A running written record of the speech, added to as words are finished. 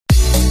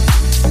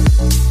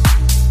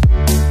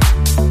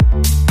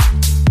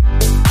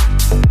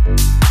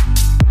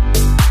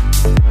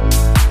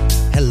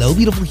Hello,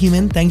 beautiful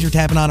human. Thanks for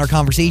tapping on our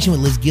conversation with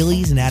Liz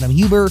Gillies and Adam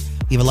Huber.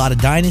 We have a lot of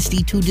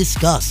Dynasty to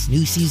discuss.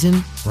 New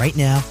season right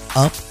now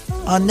up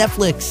on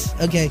Netflix.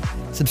 Okay,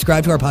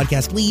 subscribe to our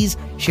podcast, please.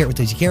 Share it with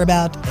those you care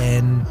about,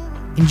 and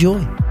enjoy.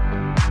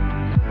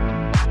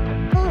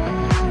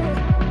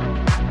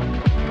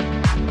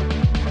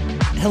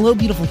 Hello,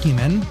 beautiful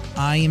human.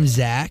 I am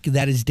Zach.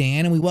 That is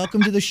Dan, and we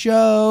welcome to the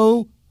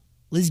show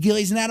Liz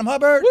Gillies and Adam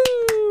Hubbard.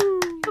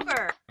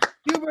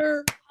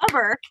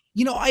 Huber.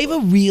 You know, I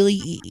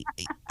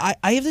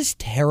have this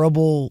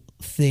terrible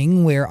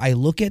thing where I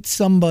look at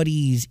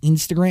somebody's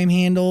Instagram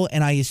handle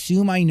and I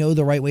assume I know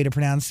the right way to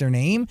pronounce their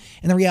name.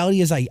 And the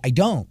reality is I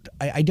don't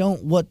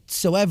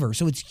whatsoever.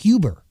 So it's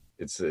Huber.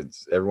 It's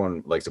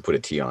everyone likes to put a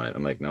T on it.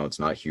 I'm like, no, it's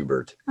not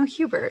Hubert. Oh,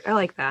 Hubert. I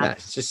like that. Yeah,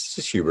 it's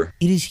just Huber.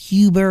 It is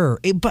Huber.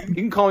 But you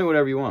can call me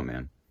whatever you want,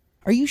 man.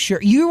 Are you sure?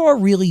 You are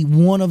really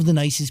one of the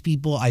nicest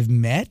people I've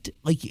met.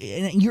 Like,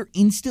 and you're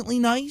instantly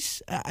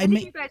nice. Did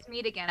you guys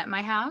meet again at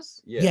my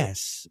house? Yeah.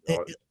 Yes.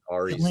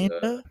 Ari's,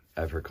 Atlanta?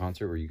 at her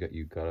concert where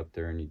you got up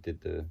there and you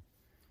did the...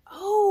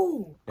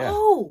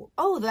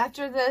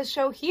 After the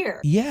show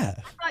here. Yeah.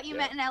 I thought you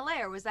met in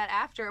LA, or was that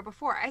after or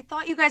before? I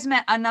thought you guys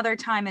met another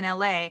time in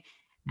LA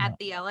at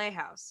the LA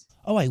house.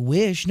 Oh, I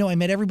wish. No, I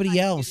met everybody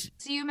else.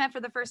 So you met for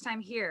the first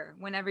time here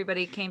when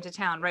everybody came to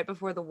town right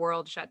before the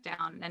world shut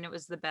down, and it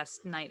was the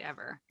best night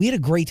ever. We had a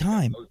great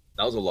time.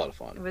 That was a lot of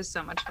fun. It was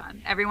so much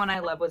fun. Everyone I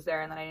love was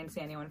there, and then I didn't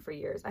see anyone for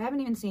years. I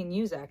haven't even seen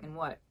you, Zach, in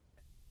what?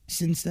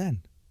 Since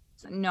then.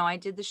 No, I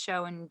did the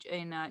show in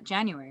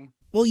January.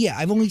 Well, yeah,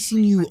 I've only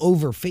seen you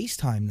over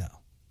FaceTime,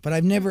 though. But I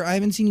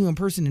haven't seen you in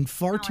person in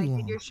far too long.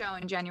 I did your show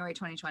in January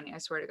 2020. I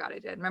swear to God I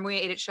did. Remember we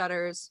ate at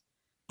Shutters?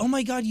 Oh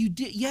my God, you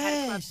did! Yes. I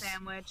had a club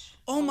sandwich.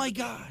 Oh my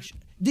gosh,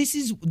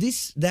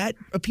 that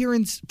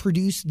appearance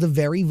produced the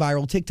very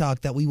viral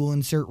TikTok that we will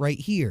insert right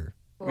here.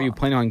 Cool. Are you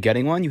planning on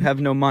getting one? You have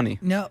no money.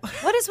 No.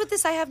 What is with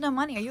this? I have no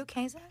money. Are you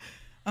okay, Zach?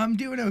 I'm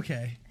doing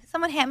okay.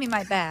 Someone hand me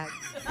my bag.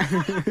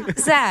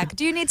 Zach,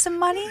 do you need some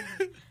money?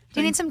 Do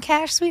you need some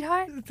cash,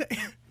 sweetheart?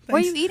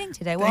 What are you eating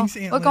today? Thanks,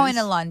 we're going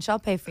to lunch. I'll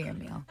pay for your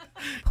meal.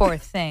 Poor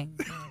thing.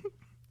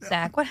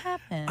 Zach, what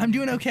happened? I'm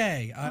doing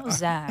okay. Oh,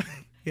 Zach.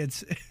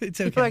 It's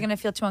okay. People are going to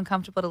feel too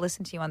uncomfortable to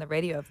listen to you on the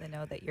radio if they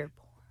know that you're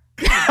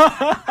poor.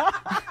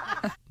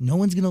 No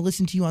one's going to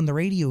listen to you on the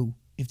radio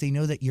if they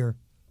know that you're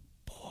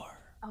poor.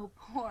 Oh,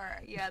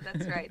 poor. Yeah,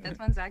 that's right. That's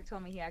when Zach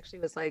told me he actually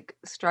was like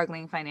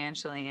struggling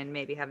financially and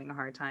maybe having a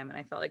hard time. And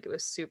I felt like it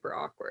was super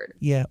awkward.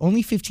 Yeah,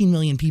 only 15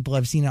 million people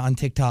have seen it on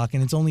TikTok,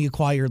 and it's only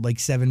acquired like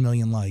 7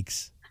 million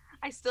likes.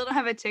 I still don't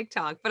have a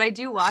TikTok, but I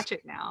do watch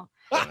it now.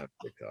 I don't have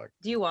TikTok.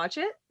 Do you watch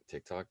it?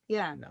 TikTok?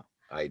 Yeah. No.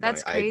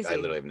 That's crazy. I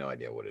literally have no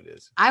idea what it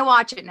is. I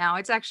watch it now.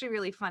 It's actually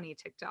really funny,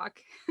 TikTok.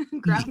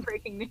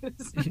 Groundbreaking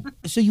news.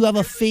 So you have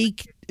like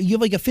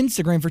a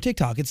Finstagram for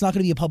TikTok. It's not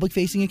going to be a public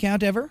facing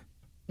account ever?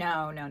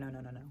 No.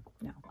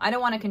 I don't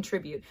want to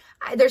contribute.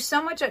 There's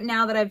so much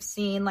now that I've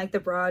seen, like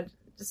the broad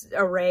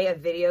array of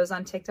videos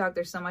on TikTok.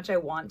 There's so much I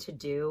want to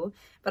do,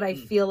 but I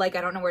feel like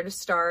I don't know where to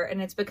start.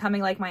 And it's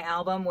becoming like my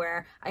album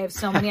where I have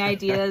so many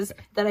ideas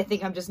that I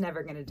think I'm just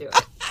never going to do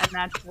it. And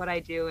that's what I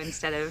do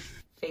instead of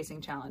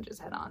facing challenges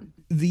head on.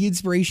 The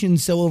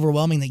inspiration's so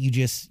overwhelming that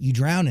you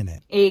drown in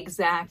it.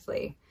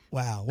 Exactly.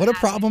 Wow. What a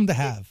problem to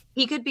have.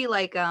 He could be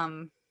like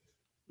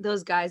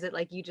those guys that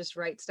like you just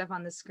write stuff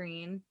on the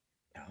screen.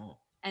 No.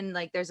 And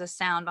like there's a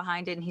sound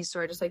behind it and he's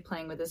sort of just like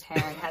playing with his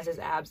hair and has his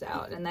abs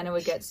out. And then it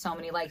would get so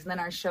many likes. And then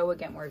our show would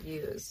get more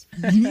views.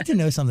 You need to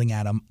know something,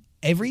 Adam.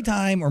 Every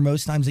time or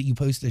most times that you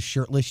post a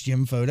shirtless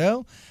gym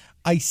photo,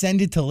 I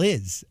send it to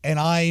Liz. And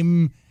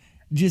I'm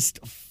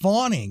just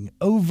fawning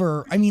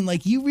over. I mean,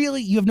 like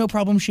you have no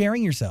problem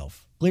sharing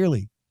yourself,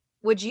 clearly.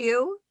 Would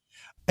you?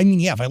 I mean,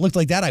 yeah, if I looked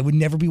like that, I would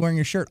never be wearing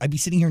a shirt. I'd be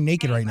sitting here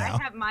naked right now.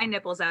 I have my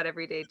nipples out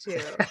every day too.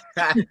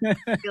 I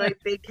feel like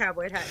big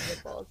cowboy hat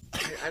nipples.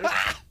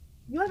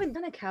 You haven't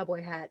done a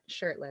cowboy hat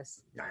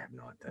shirtless. I have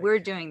not. We're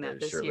doing that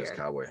this shirtless year.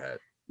 Cowboy hat.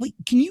 Wait,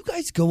 can you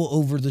guys go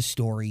over the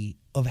story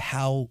of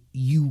how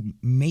you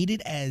made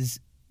it as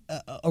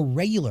a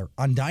regular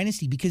on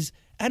Dynasty? Because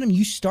Adam,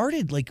 you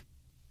started like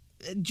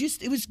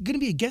it was going to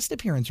be a guest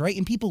appearance, right?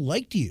 And people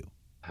liked you.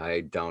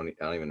 I don't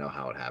even know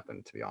how it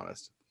happened, to be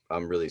honest.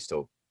 I'm really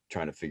still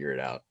trying to figure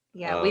it out.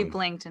 Yeah, we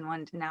blinked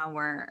and now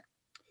we're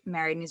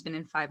married and he's been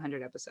in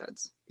 500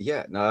 episodes.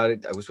 Yeah, no, I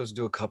was supposed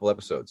to do a couple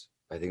episodes.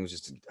 I think it was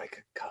just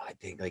like,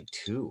 like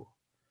 2.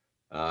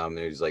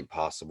 It was like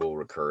possible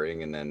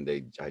recurring, and then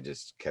I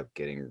just kept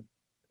getting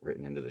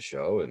written into the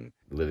show and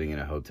living in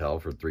a hotel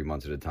for 3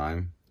 months at a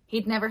time.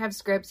 He'd never have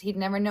scripts. He'd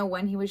never know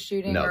when he was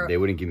shooting. No, they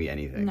wouldn't give me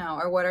anything. No,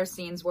 or what our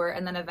scenes were.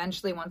 And then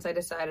eventually, once I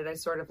decided I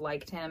sort of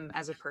liked him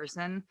as a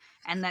person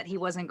and that he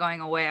wasn't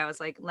going away, I was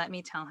like, let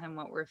me tell him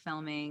what we're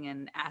filming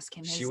and ask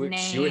him his name.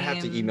 She would have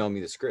to email me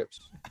the scripts.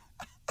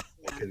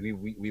 Because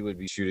we would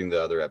be shooting the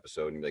other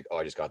episode and be like, oh,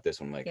 I just got this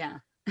one. I'm like, yeah.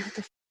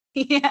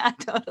 Yeah,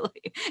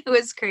 totally. It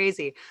was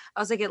crazy. I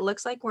was like, it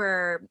looks like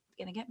we're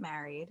gonna get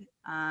married.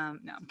 No,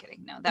 I'm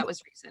kidding. No, that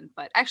was recent.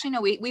 But actually,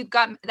 no, we've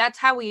got, that's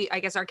how I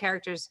guess our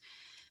characters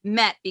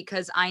met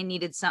because I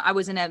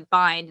was in a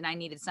bind and I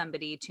needed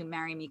somebody to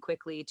marry me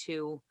quickly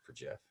to For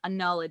Jeff.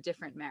 annul a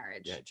different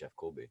marriage. Yeah, Jeff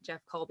Colby. Jeff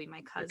Colby,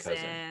 my Your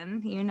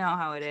cousin. You know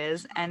how it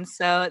is. And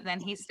so then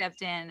he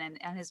stepped in and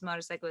on his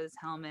motorcycle with his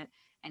helmet,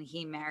 and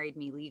he married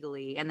me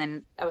legally. And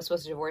then I was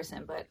supposed to divorce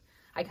him, but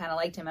I kind of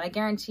liked him. And I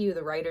guarantee you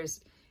the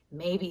writers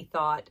maybe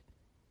thought,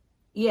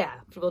 yeah,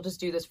 we'll just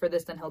do this for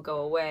this, then he'll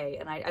go away.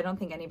 And I don't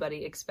think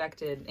anybody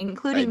expected,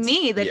 including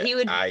me, that he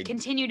would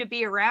continue to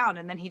be around.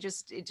 And then it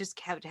just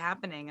kept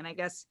happening. And I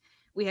guess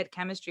we had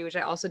chemistry, which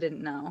I also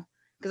didn't know.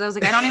 Because I was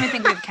like, I don't even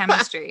think we have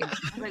chemistry. I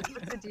was like,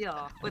 what's the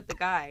deal with the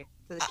guy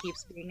that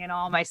keeps being in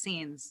all my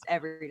scenes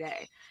every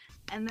day?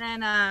 And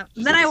then I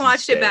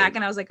watched it back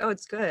and I was like, oh,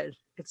 it's good.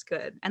 It's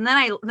good. And then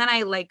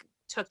I like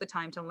took the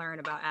time to learn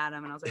about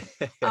Adam, and I was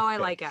like, oh, I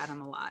like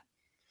Adam a lot.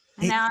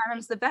 And now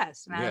Adam's the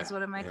best. And Adam's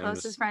one of my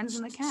closest friends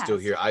in the cast. Still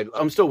here.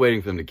 I'm still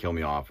waiting for them to kill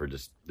me off, or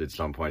just at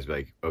some point be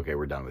like, okay,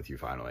 we're done with you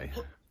finally.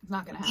 It's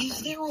not going to happen.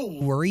 Is there a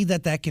worry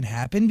that can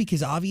happen?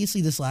 Because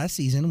obviously this last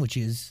season, which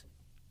is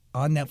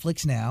on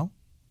Netflix now,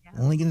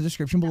 link in the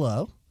description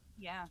below.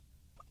 Yeah.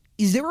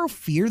 Is there a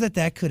fear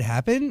that could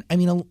happen? I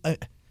mean,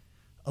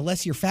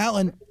 unless you're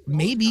Fallon,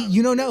 maybe.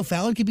 You don't know.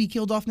 Fallon could be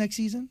killed off next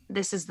season.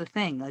 This is the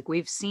thing. Like,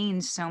 we've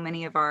seen so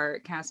many of our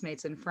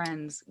castmates and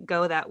friends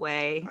go that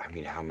way. I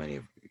mean, how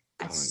many?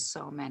 It's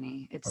so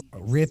many. It's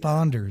Rip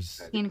Anders.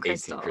 18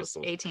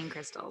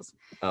 crystals.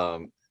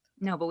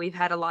 No, but we've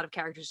had a lot of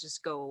characters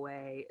just go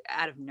away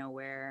out of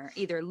nowhere,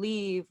 either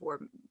leave or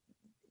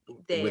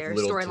their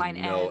storyline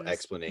ends. No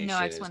explanation.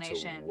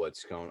 As to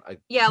what's going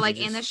on. Like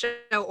in the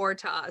show or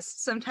to us.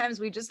 Sometimes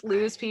we just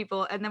lose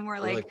people and then we're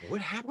like, what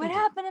happened? What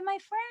happened to my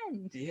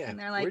friend? Yeah. And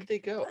they're like, where'd they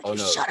go? Oh,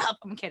 no. Shut up.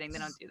 I'm kidding. They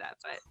don't do that.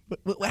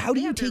 But how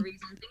do you take...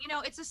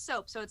 it's a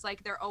soap. So it's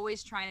like they're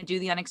always trying to do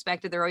the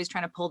unexpected. They're always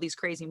trying to pull these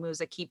crazy moves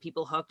that keep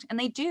people hooked. And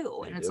they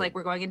do. And it's like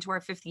we're going into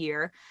our 5th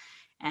year.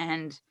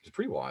 And it's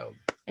pretty wild.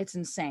 It's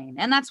insane.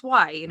 And that's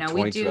why,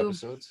 we do... 22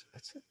 episodes?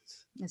 That's it.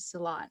 It's a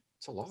lot.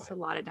 It's a lot. It's a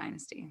lot of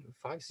Dynasty.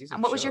 5 seasons.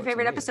 And what was your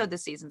favorite episode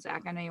this season,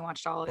 Zach? I know you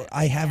watched all of it.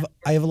 I have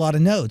a lot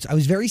of notes. I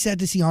was very sad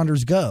to see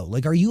Anders go.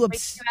 Like, are you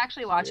upset? Did you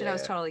actually watch it? I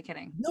was totally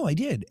kidding. No, I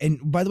did. And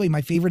by the way,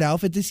 my favorite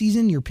outfit this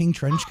season, your pink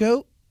trench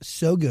coat,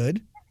 so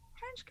good.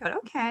 Trench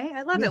coat. Okay.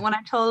 I love it. When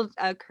I told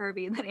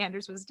Kirby that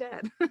Anders was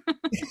dead.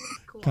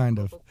 Cool. Kind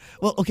of.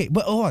 Well, okay,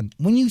 but hold on.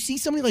 When you see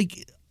somebody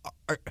like,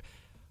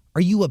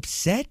 are you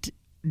upset?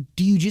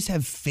 Do you just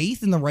have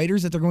faith in the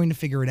writers that they're going to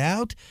figure it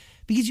out?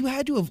 Because you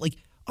had to have, like,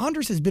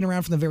 Anders has been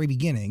around from the very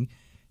beginning.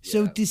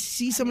 So to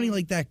see somebody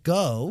like that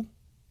go.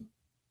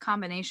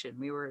 Combination.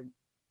 We were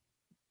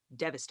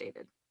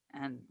devastated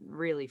and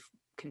really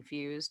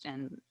confused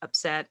and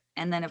upset.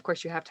 And then, of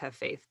course, you have to have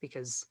faith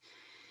because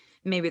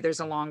maybe there's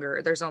a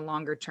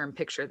longer term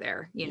picture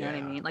there. You know what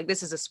I mean? Like,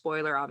 this is a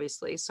spoiler,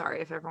 obviously. Sorry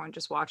if everyone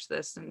just watched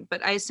this.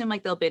 But I assume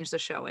like they'll binge the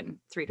show in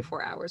 3 to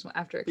 4 hours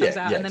after it comes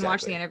out and then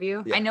watch the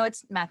interview. Yeah. I know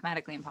it's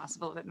mathematically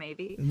impossible, but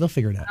maybe they'll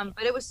figure it out.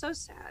 But it was so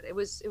sad. It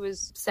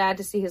was sad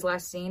to see his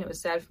last scene. It was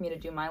sad for me to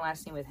do my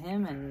last scene with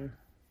him, and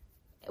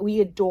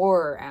we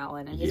adore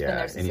Alan, and he's been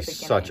there since the beginning.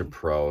 He's such a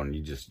pro, and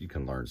you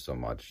can learn so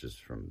much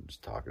just from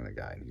just talking to the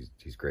guy. And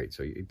he's great.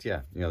 So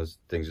those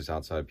things just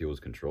outside of people's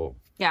control.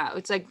 Yeah,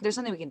 it's like there's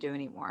nothing we can do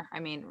anymore. I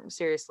mean,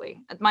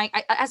 seriously.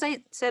 As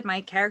I said,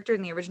 my character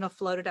in the original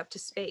floated up to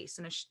space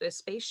in a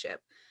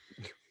spaceship.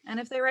 And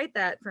if they write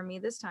that for me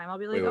this time, I'll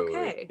be like,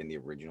 okay. Wait. In the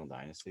original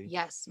Dynasty?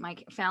 Yes,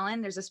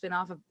 Fallon. There's a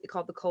spinoff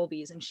called The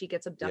Colbys, and she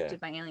gets abducted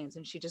by aliens,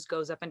 and she just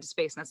goes up into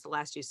space, and that's the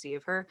last you see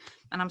of her.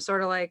 And I'm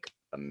sort of like,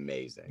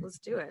 amazing. Let's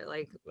do it.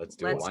 Like, let's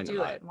do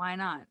it. Why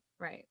not?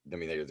 Right. I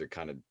mean, they're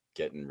kind of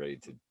getting ready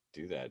to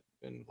do that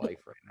in life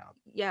right now.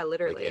 Yeah,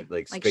 literally.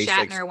 Like space,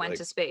 Shatner went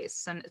to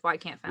space, and why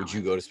can't Fallon? Would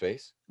you go to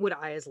space? Would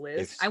I, as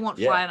Liz? I won't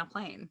fly on a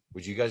plane.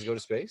 Would you guys go to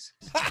space?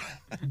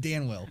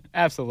 Dan will.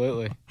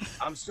 Absolutely.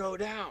 I'm so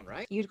down,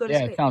 right? You'd go to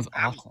space. Yeah, it sounds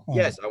awesome.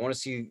 Yes, I want to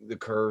see the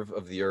curve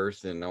of the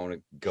Earth, and I want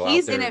to go out there.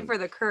 He's in it for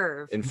the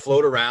curve. And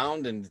float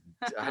around, and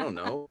I don't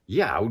know.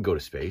 Yeah, I would go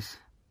to space.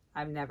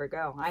 I'd never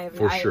go.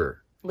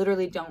 Sure.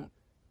 Literally don't.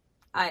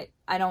 I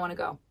don't want to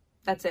go.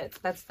 That's it.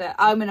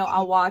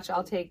 I'll watch.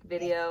 I'll take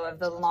video of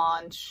the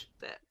launch.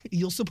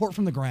 You'll support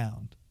from the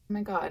ground. Oh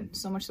my God.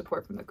 So much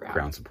support from the ground.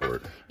 Ground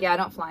support. Yeah, I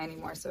don't fly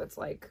anymore. So it's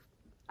like,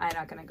 I'm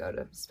not going to go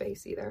to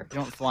space either. You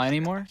don't fly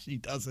anymore? She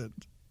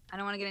doesn't. I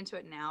don't want to get into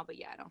it now, but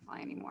yeah, I don't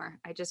fly anymore.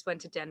 I just went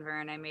to Denver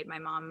and I made my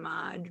mom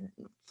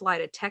fly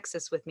to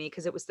Texas with me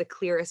because it was the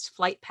clearest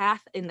flight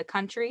path in the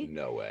country.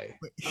 No way.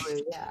 Oh,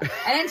 yeah.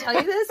 I didn't tell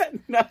you this?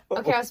 No.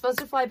 Okay, I was supposed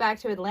to fly back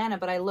to Atlanta,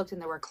 but I looked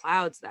and there were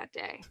clouds that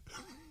day.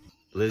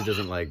 Liz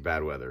doesn't like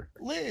bad weather.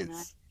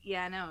 Liz.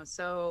 Yeah, no.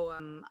 So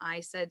I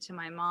said to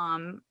my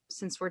mom,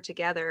 since we're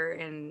together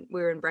and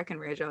we were in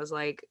Breckenridge, I was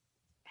like,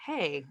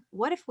 hey,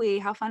 what if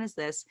how fun is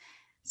this?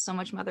 So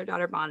much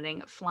mother-daughter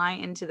bonding, fly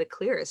into the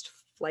clearest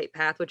flight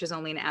path, which is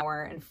only an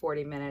hour and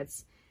 40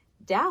 minutes,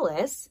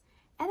 Dallas,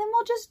 and then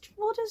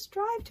we'll just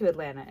drive to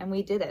Atlanta. And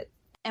we did it.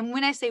 And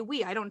when I say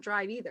we, I don't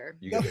drive either.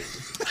 You yeah.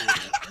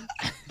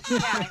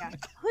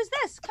 Who's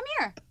this? Come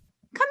here.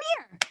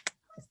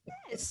 Who's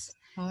this?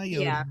 Hi,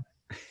 Yeah.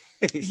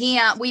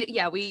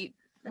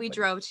 We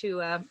drove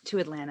to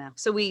Atlanta.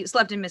 So we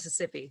slept in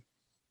Mississippi.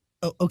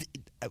 Oh, okay.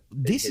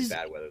 This Hit is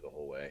bad weather the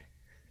whole way.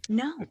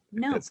 No.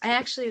 That's I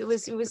actually it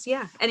was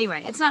yeah.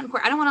 Anyway, it's not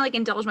important. I don't want to like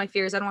indulge my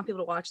fears. I don't want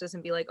people to watch this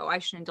and be like, "Oh, I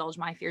should indulge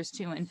my fears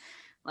too," and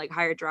like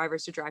hire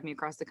drivers to drive me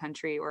across the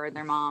country or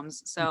their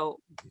moms. So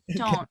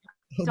don't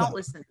Hold on.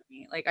 listen to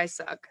me. Like I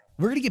suck.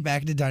 We're gonna get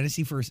back into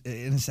Dynasty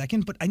in a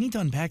second, but I need to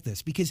unpack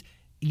this because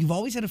you've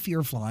always had a fear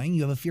of flying.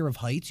 You have a fear of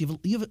heights. You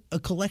have a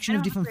collection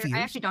of different fears. I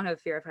actually don't have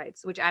a fear of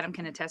heights, which Adam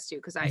can attest to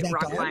because I Is that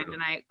rock God? climbed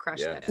and I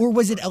crushed it. Or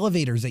was it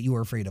elevators that you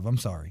were afraid of? I'm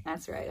sorry.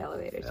 That's right,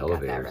 elevators. You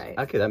Elevators. got that right.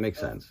 Okay, that makes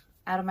sense.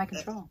 Out of my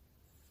control.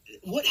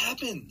 What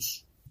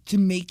happens? To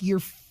make your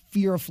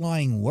fear of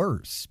flying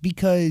worse,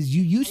 because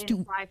you I used didn't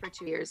to. fly for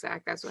 2 years,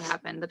 Zach. That's what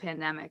happened. The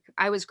pandemic.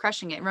 I was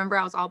crushing it. Remember,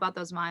 I was all about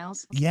those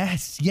miles.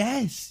 Yes,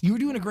 you were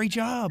doing a great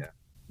job. Yeah.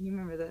 You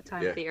remember the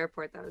time at the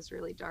airport? That was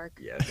really dark.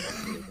 Yeah.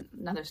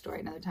 Another story,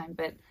 another time.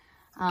 But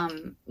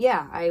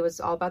yeah, I was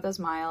all about those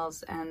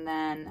miles. And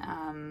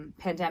then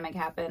pandemic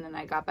happened and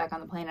I got back on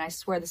the plane. And I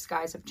swear the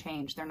skies have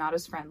changed. They're not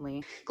as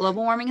friendly.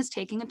 Global warming is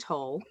taking a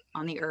toll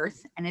on the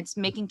earth and it's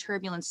making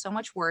turbulence so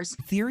much worse.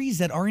 Theories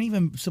that aren't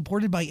even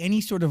supported by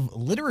any sort of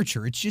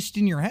literature. It's just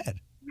in your head.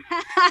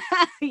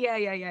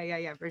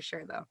 Yeah, for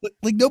sure, though.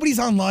 Like nobody's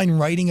online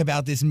writing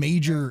about this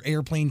major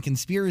airplane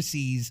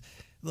conspiracies.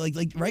 Like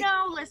right?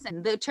 No,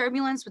 listen, the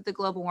turbulence with the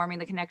global warming,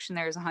 the connection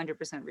there is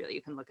 100% real.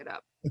 You can look it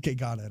up. Okay,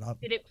 got it.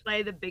 Did it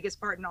play the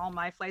biggest part in all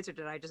my flights or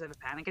did I just have a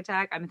panic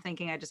attack? I'm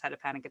thinking I just had a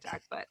panic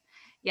attack, but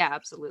yeah,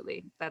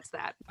 absolutely. That's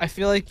that. I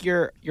feel like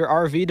your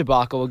RV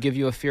debacle will give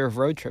you a fear of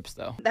road trips,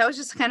 though. That was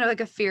just kind of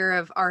like a fear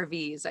of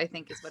RVs, I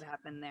think is what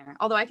happened there.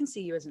 Although I can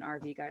see you as an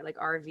RV guy, like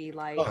RV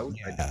life, Oh,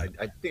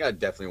 I think I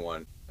definitely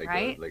want like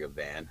Right? a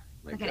van.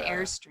 like an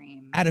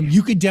Airstream. Adam,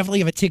 you could definitely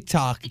have a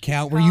TikTok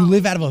account where you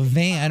live out of a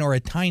van or a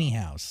tiny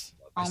house.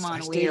 Home on I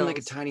stayed in like a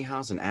wheels. tiny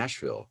house in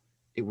Asheville.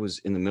 It was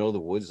in the middle of the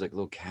woods, like a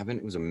little cabin.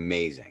 It was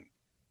amazing.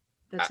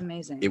 That's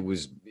amazing.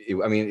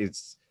 I mean,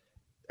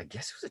 I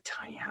guess it was a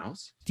tiny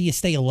house. Do you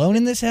stay alone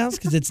in this house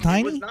because it's It was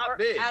tiny? not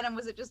big. Adam,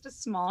 was it just a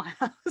small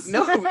house?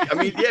 No, I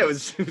mean, yeah, it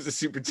was a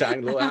super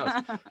tiny little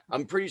house.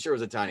 I'm pretty sure it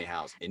was a tiny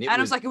house. And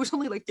Adam's like, it was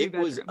only like 3 it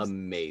bedrooms. was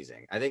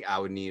amazing. I think I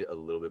would need a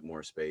little bit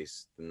more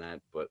space than that,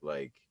 but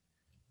like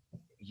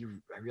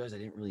I realized I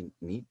didn't really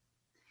need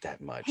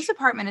that much. His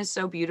apartment is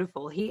so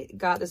beautiful. He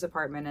got this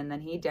apartment and then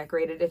he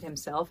decorated it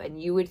himself,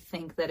 and you would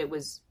think that it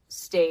was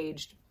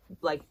staged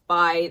like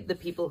by the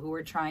people who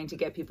were trying to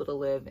get people to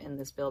live in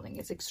this building.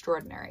 It's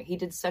extraordinary. He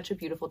did such a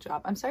beautiful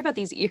job. I'm sorry about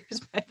these ears,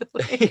 by the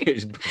way.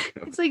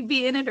 It's like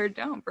be in it or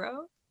don't,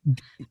 bro.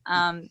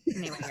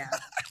 Anyway, yeah.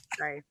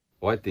 Sorry.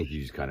 Well, I think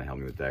you just kind of helped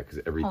me with that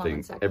because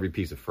every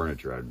piece of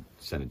furniture, I'd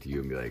send it to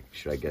you and be like,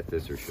 should I get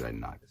this or should I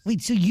not?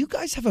 Wait, so you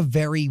guys have a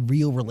very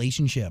real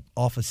relationship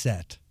off a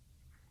set?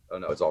 Oh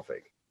no, it's all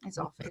fake. It's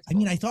all fake. I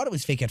mean, I thought it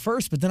was fake at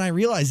first, but then I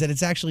realized that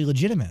it's actually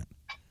legitimate.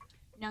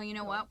 No, you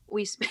know what?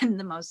 We spend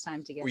the most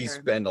time together. We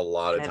spend a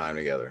lot of time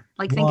together.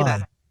 Like, think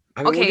about it.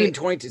 I mean, Okay.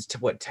 we're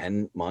doing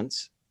 10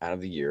 months out of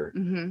the year,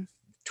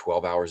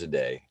 12 hours a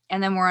day.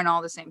 And then we're in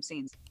all the same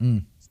scenes.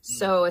 Mm.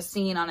 So a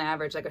scene on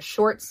average, like a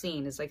short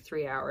scene is like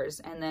 3 hours.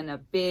 And then a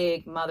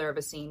big mother of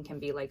a scene can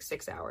be like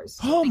 6 hours.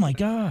 Oh my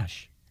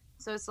gosh.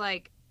 So it's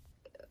like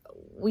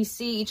we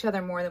see each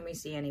other more than we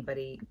see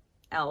anybody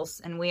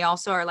else. And we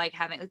also are like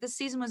having, like, this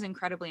season was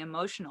incredibly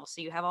emotional.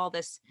 So you have all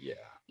this, Yeah.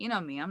 you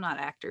know me, I'm not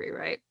actory,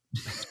 right?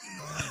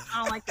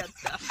 I don't like that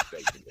stuff.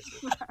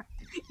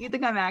 You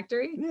think I'm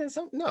actory? Yeah,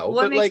 no.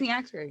 What but makes like, me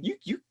actory?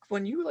 You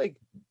when you like.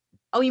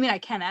 Oh, you mean I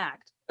can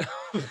act?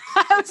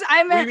 What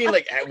I do meant you mean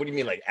like? What do you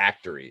mean like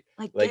actory?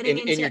 Like getting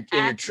in into your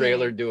acting.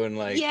 trailer doing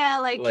like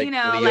like you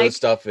know, Leo like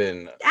stuff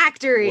in Once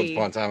actory.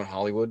 Upon a Time in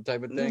Hollywood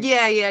type of thing.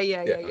 Yeah.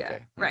 Okay.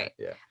 Right.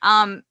 Yeah.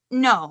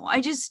 No,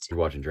 I just You're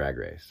watching Drag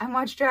Race. I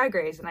watch Drag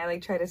Race and I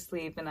like try to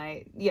sleep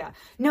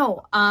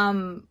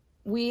and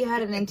we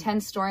had an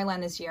intense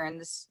storyline this year,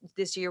 and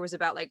this year was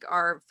about like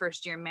our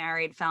first year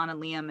married, Fallon and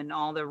Liam, and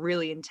all the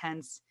really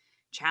intense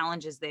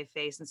challenges they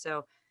face. And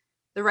so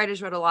the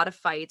writers wrote a lot of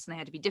fights, and they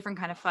had to be different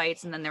kind of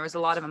fights, and then there was a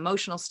lot of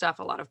emotional stuff,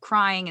 a lot of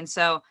crying. And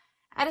so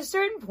at a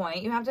certain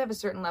point, you have to have a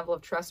certain level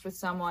of trust with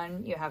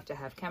someone, you have to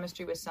have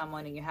chemistry with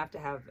someone, and you have to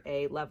have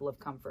a level of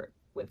comfort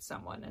with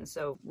someone. And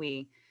so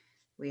we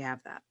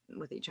have that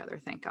with each other,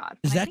 thank God.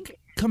 Does And I that think-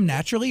 come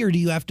naturally, or do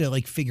you have to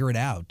like figure it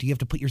out? Do you have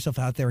to put yourself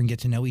out there and get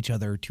to know each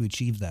other to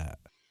achieve that?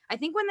 I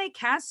think when they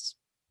cast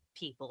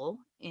people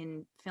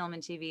in film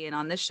and TV and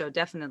on this show,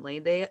 definitely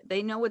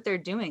they know what they're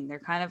doing. They're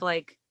kind of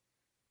like,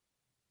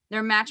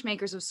 they're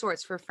matchmakers of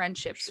sorts for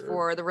friendships, Sure.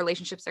 for the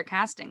relationships they're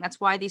casting. That's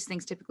why these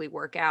things typically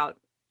work out.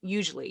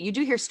 Usually you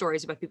do hear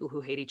stories about people who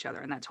hate each other,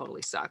 and that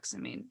totally sucks. I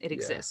mean, it Yeah.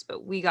 exists,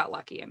 but we got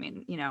lucky. I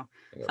mean, you know,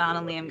 I got Fallon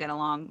and really Liam lucky. get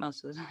along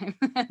most of the time.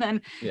 And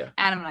then Yeah.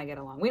 Adam and I get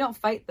along. We don't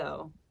fight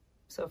though,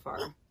 so far.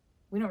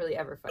 We don't really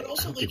ever fight. But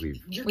also, don't think like,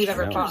 your we've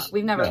ever characters fought.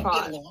 We've never don't get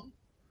fought. along.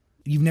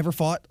 You've never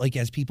fought like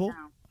as people?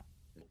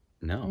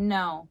 No.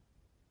 No.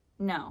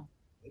 No.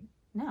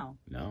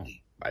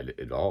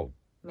 At all.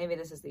 Maybe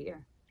this is the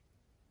year.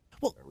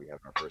 Well, Are we having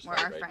our first Where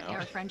fight our, right now?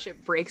 our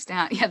friendship breaks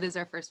down. Yeah, this is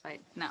our first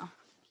fight. No.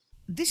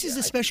 this is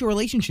a special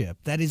relationship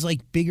that is like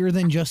bigger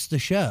than just the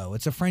show.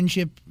 It's a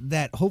friendship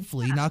that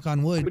hopefully, knock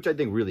on wood, Which I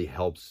think really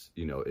helps,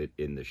 it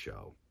in the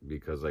show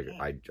because like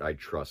I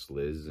trust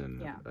Liz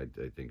and Yeah. I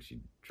think she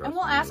trusts And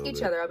we'll me a ask little each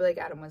bit. other. I'll be like,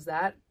 Adam, was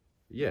that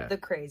Yeah. the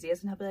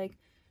craziest? And he'll be like,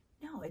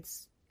 no,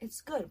 it's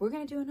good. We're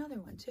going to do another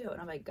one too. And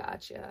I'm like,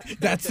 gotcha.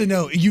 that's the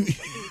note. You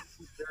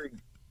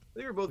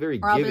They were both very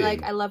Or I'll giving. be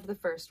like, I loved the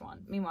first one.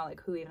 Meanwhile, like,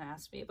 who even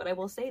asked me? But I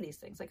will say these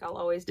things. Like, I'll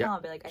always tell. Yeah,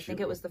 I'll be like, I think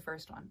she it was the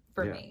first one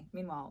for Yeah. me.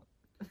 Meanwhile,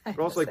 But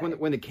also, like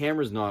when the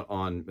camera's not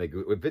on, like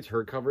if it's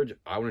her coverage,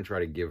 I want to try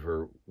to give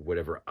her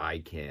whatever I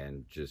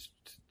can, just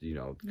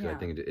because I Yeah.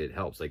 think it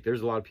helps. Like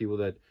there's a lot of people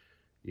that,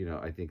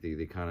 I think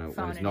they kind of when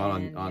Phone it's it not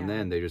in, on yeah.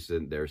 them, they just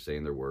sit there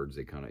saying their words.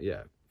 They kind of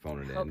phone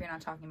it I hope in. you're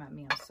not talking about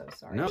me. I'm so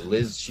sorry. No.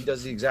 Liz, she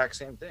does the exact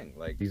same thing.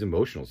 Like, These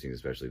emotional scenes,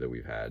 especially that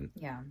we've had,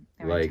 Yeah.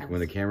 they were like when the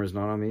intense. camera's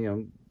not on me,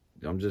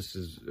 I'm just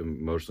as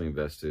emotionally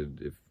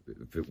invested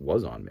if it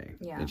was on me.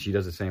 Yeah. And she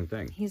does the same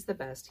thing. He's the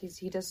best.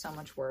 He does so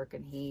much work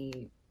and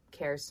he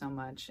cares so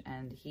much.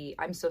 And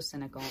I'm so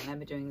cynical and I've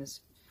been doing this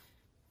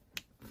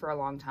for a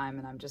long time.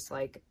 And I'm just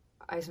like,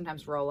 I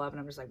sometimes roll up and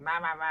I'm just like, rah,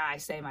 rah, rah, I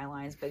say my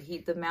lines, but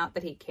the amount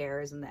that he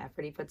cares and the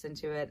effort he puts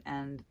into it,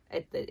 and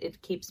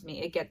it keeps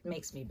me,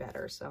 makes me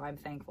better. So I'm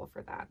thankful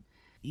for that.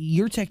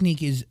 your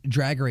technique is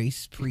drag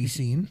race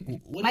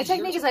pre-scene. What My is your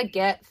technique is I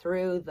get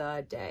through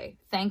the day.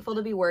 Thankful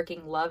to be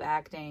working, love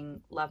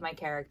acting, love my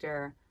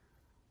character,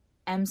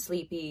 am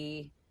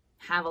sleepy,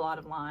 have a lot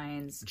of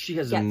lines. She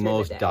has get the through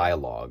most day.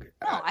 dialogue.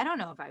 No, I don't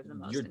know if I have the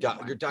most. Your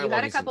anymore. dialogue you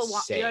had a is couple. You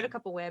had a insane.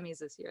 couple whammies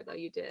this year, though.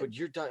 You did. but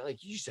you're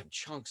like you just have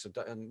chunks of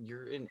and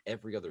you're in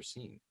every other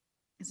scene.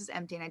 This is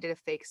empty, and I did a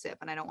fake sip,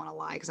 and I don't want to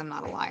lie because I'm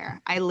not a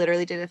liar. I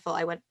literally did a full.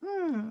 I went,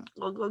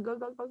 go,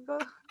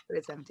 but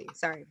it's empty.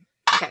 Sorry.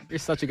 Okay. You're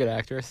such a good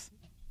actress.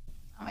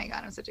 Oh my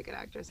god, I'm such a good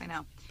actress. I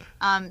know.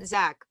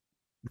 Zach,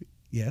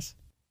 Yes.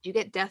 you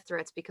get death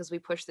threats because we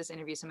pushed this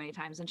interview so many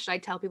times. And should I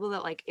tell people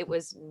that like it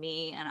was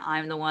me and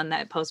I'm the one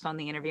that postponed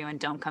the interview and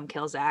don't come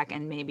kill Zach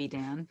and maybe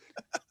Dan?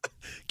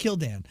 Kill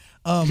Dan.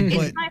 It's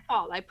But my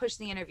fault. I pushed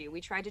the interview.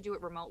 We tried to do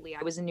it remotely.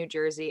 I was in New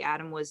Jersey.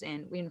 Adam was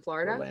in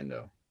Florida,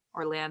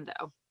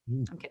 Orlando.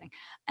 Ooh. I'm kidding.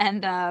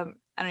 And I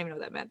don't even know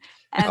what that meant.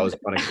 And I was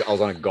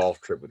on a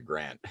golf trip with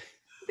Grant.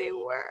 they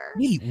were.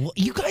 wait,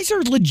 you guys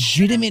are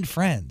legitimate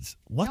friends.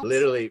 What?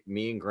 Literally,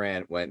 me and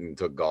Grant went and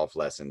took golf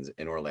lessons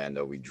in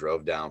Orlando. We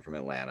drove down from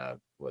Atlanta.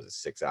 Was it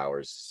 6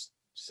 hours,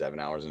 7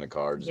 hours in the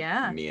car? Just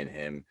Yeah. me and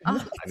him.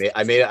 Oh,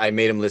 I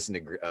made him listen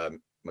to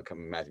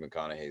Matthew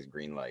McConaughey's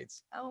Green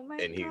Lights, oh my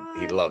and he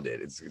god. loved it.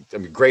 It's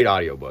Great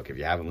audiobook. If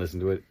you haven't listened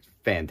to it,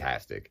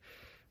 fantastic.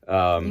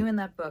 You in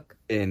that book.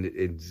 And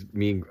it's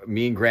me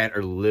and Grant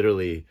are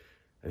literally,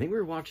 I think we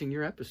were watching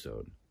your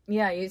episode.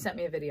 Yeah, you sent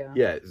me a video.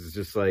 Yeah, it's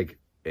just like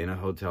in a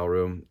hotel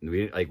room.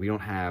 We don't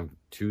have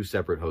two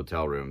separate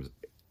hotel rooms.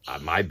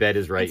 My bed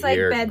is right It's like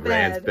here. bed.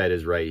 Grant's bed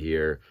is right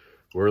here.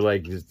 We're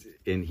like just,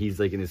 and he's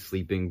like in his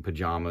sleeping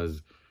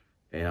pajamas,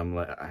 and I'm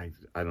like,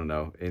 I don't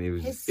know. And it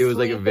was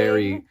like a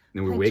very. sleeping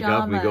And we wake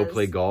up, and we go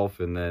play pajamas. golf,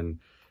 and then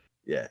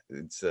yeah,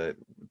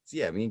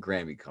 me and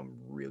Grant become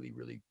really,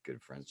 really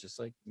good friends, just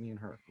like me and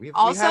her. We have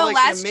Also, like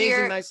last an amazing,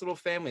 year- nice little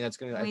family. That's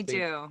gonna We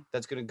do.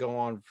 That's gonna go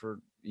on for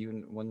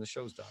even when the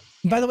show's done.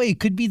 By the way, it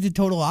could be the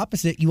total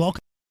opposite. You all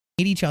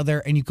hate each other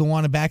and you can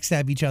want to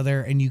backstab each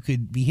other and you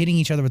could be hitting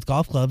each other with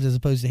golf clubs as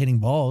opposed to hitting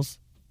balls.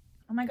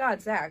 Oh my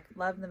god, Zach,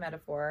 love the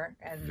metaphor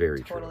and Very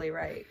true. totally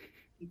right.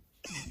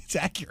 It's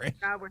accurate.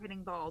 God, we're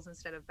hitting balls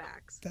instead of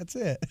backs. That's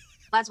it.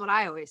 That's what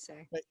I always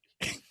say.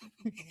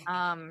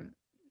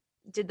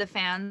 Did the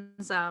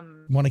fans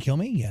Want to kill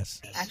me?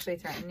 Yes. actually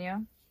threaten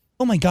you?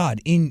 Oh my God.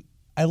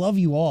 I love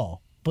you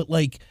all, but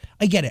like,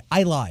 I get it.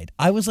 I lied.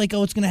 I was like,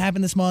 oh, it's going to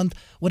happen this month.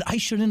 What I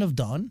shouldn't have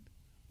done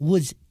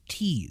was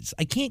tease.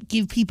 I can't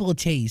give people a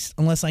taste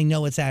unless I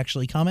know it's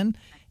actually coming.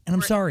 And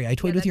I'm sorry. I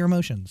toyed with your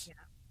emotions.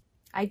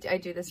 I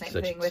do the same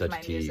thing with such my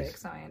tease. music,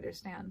 so I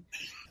understand.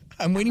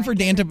 I'm waiting for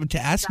Dan to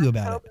ask you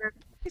about it. October.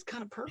 It's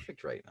kind of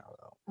perfect right now,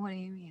 though. What do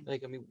you mean?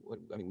 Like,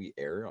 we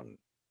air on.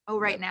 Oh,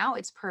 right Net- now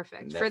it's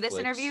perfect. For this Netflix.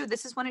 interview,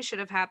 this is when it should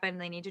have happened.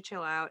 They need to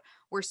chill out.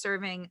 We're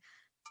serving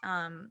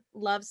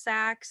love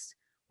sacks.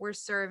 We're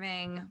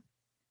serving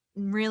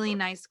really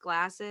nice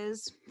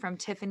glasses from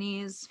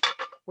Tiffany's.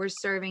 We're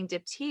serving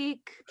diptyque.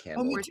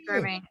 Candle. me We're too.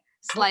 serving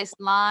sliced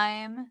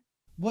lime.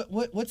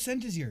 What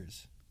scent is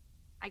yours?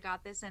 I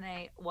got this in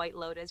a White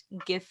Lotus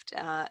gift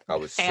I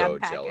was fan so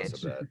package. jealous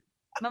of that.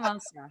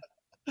 Mimosa.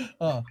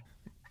 Oh,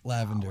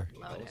 lavender.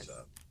 Lotus.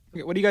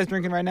 Okay, what are you guys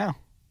drinking right now?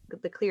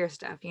 The clear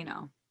stuff, you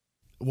know.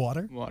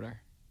 Water?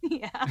 Water.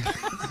 Yeah.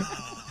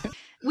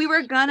 We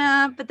were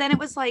gonna, but then it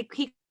was like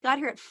he got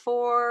here at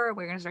 4.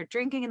 We were gonna start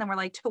drinking, and then we're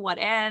like, to what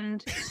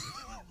end?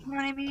 You know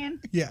what I mean?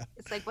 Yeah.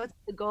 It's like, what's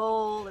the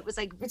goal? It was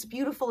like, it's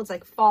beautiful. It's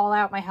like fall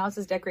out. My house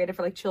is decorated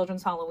for like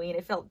children's Halloween.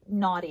 It felt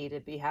naughty to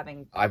be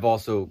having. I've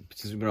also,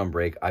 since we've been on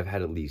break, I've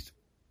had at least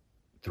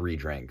 3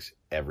 drinks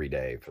every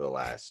day. For the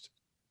last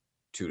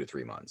 2 to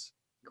 3 months.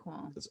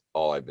 Cool. That's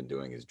all I've been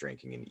doing is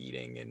drinking and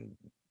eating and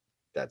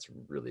that's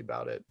really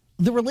about it.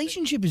 The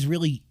relationship is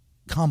really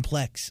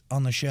complex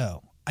on the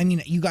show. I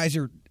mean, you guys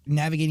are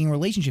navigating a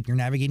relationship. You're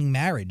navigating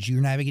marriage.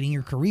 You're navigating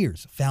your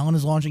careers. Fallon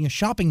is launching a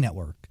shopping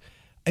network.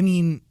 I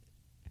mean,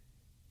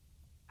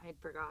 I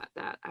forgot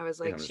that. I was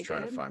like, I'm just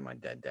trying to find my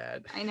dead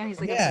dad. I know, he's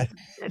like, Yeah.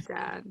 a dead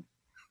dad.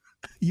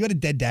 You had a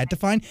dead dad to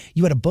find.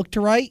 You had a book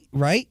to write,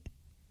 right?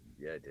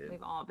 Yeah, I did.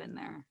 We've all been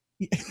there.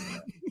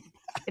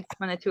 It's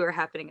when the two are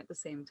happening at the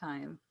same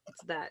time.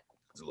 It's that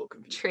It's a little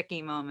confusing.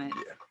 tricky moment.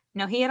 Yeah.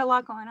 No, he had a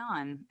lot going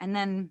on, and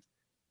then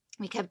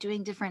we kept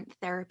doing different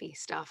therapy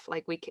stuff.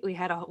 Like we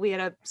had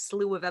a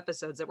slew of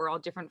episodes that were all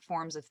different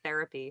forms of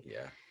therapy.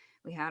 Yeah.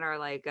 We had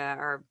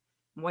our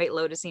White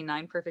Lotusy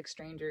 9 Perfect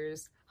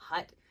Strangers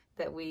hut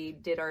that we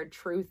did our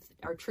truth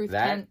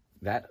tent.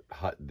 That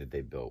hut that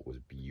they built was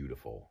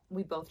beautiful.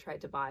 We both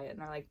tried to buy it, and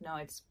they're like, no,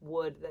 it's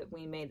wood that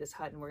we made this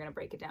hut, and we're gonna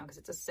break it down because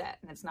it's a set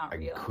and it's not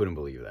real. I couldn't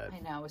believe that. I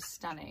know, it was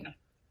stunning.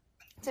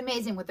 It's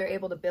amazing what they're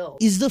able to build.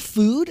 Is the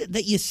food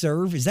that you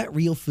serve, is that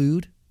real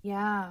food?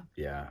 Yeah,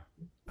 Yeah.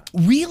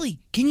 Really?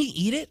 Can you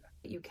eat it?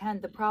 you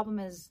can. The problem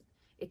is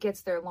it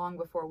gets there long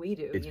before we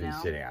do. It's you been know,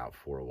 sitting out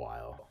for a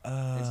while.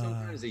 And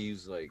sometimes they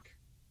use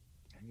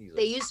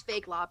they use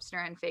fake lobster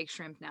and fake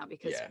shrimp now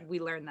because Yeah. we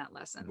learned that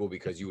lesson. well,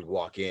 because you would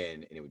walk in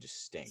and it would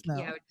just stink. No.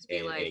 Yeah, it would just be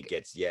And like, it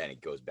gets and it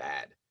goes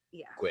bad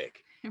yeah,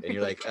 quick. And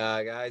you're like,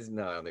 guys,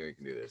 no, I don't think we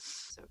can do this.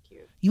 so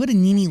cute. You had a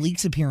Nene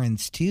Leakes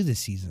appearance too this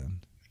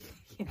season.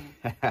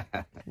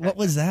 What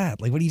was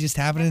that? Like, what are you just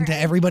happening Never to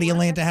had everybody to work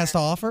Atlanta with has to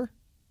her. offer?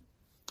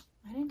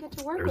 I didn't get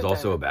to work There was with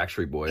also her. a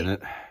Backstreet Boy in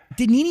it.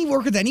 Did Nene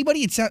work with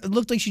anybody? It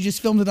looked like she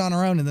just filmed it on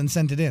her own and then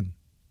sent it in.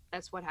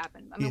 That's what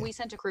happened. I mean, Yeah. we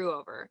sent a crew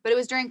over, but it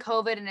was during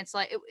COVID, and it's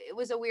like it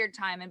was a weird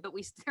time. And but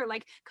they're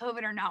like,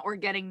 COVID or not, we're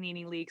getting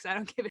Nene Leakes. I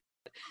don't give it.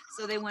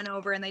 So they went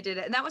over and they did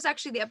it, and that was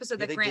actually the episode Yeah,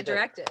 that they Grant did that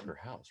directed. at her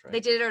house, right? They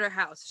did it at her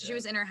house. She Yeah.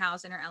 was in her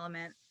house, in her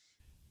element.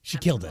 She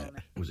at the killed it.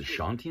 moment. Was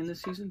Ashanti in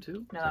this season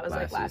too? No, that was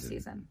like last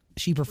season.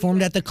 She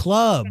performed at the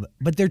club,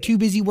 but they're too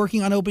busy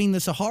working on opening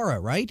the Sahara,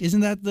 right? Isn't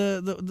that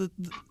the Look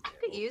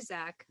at you,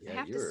 Zach. I Yeah,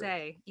 have to you're-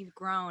 say, you've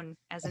grown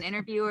as an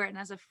interviewer and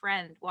as a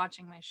friend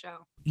watching my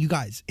show. you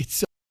guys, it's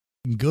so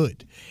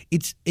good.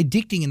 It's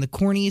addicting in the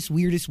corniest,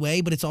 weirdest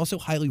way, but it's also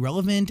highly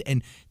relevant,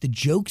 and the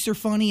jokes are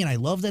funny, and I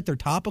love that they're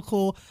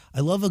topical. I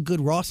love a good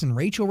Ross and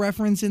Rachel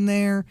reference in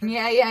there.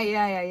 Yeah.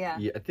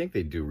 Yeah, I think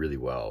they do really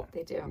well.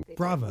 They do. They do.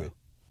 Bravo.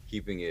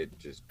 Keeping it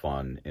just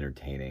Fun,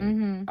 entertaining.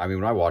 Mhm. I mean,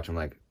 when I watch, I'm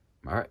like,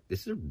 all right,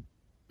 it's a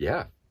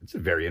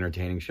very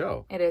entertaining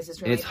show. It is. It's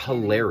And really it's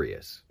entertaining.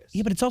 hilarious.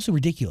 Yeah, but it's also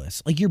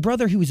ridiculous. Like, your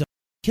brother, who was a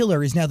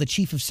killer, is now the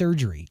chief of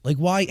surgery. Like,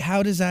 why?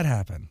 How does that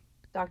happen?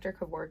 Dr.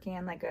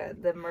 Kevorkian,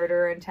 the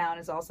murderer in town,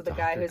 is also the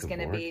guy Dr. who's going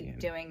to be Kevorkian.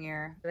 doing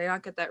your. Did I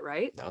not get that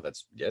right? no,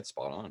 it's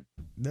spot on.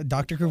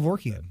 Dr.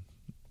 Kevorkian.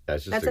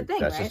 That's just That's a, a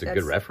thing, that's right? just a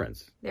That's- good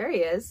reference. There he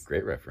is.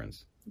 Great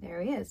reference.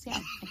 There he is. Yeah,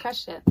 I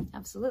crushed it.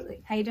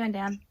 Absolutely. How you doing,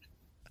 Dan?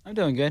 I'm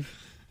doing good.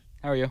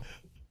 How are you?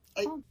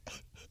 I- Oh.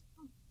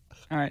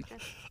 All right.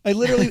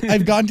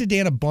 I've gone to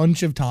Dan a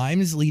bunch of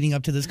times leading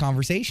up to this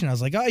conversation. I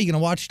was like, oh, are you going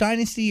to watch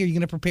Dynasty? Are you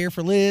going to prepare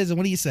for Liz? And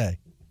what do you say?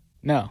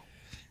 No.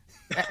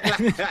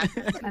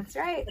 That's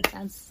right.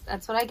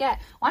 That's what I get.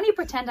 Why don't you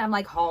pretend I'm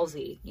like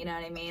Halsey? You know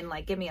what I mean?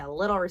 Like, give me a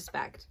little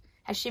respect.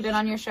 Has she been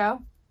on your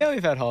show? Yeah,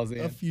 we've had Halsey.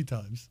 A few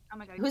times. Oh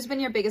my god. Who's been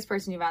your biggest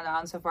person you've had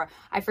on so far?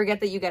 I forget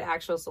that you get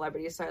actual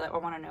celebrities, so I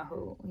want to know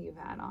who you've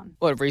had on.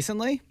 What,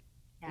 recently?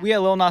 Yeah. We had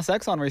Lil Nas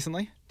X on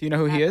recently. Do you know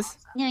who he is?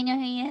 Yeah, I know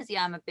who he is.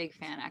 Yeah, I'm a big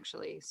fan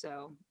actually.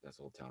 So That's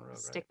Old Town Road,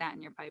 stick that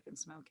in your pipe and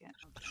smoke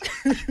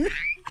it.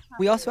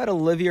 We also had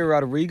Olivia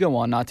Rodrigo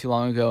on not too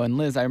long ago. And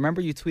Liz, I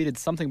remember you tweeted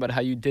something about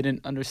how you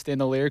didn't understand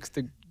the lyrics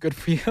to Good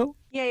For You.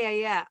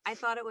 Yeah. I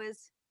thought it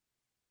was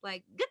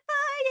like good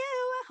for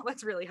you.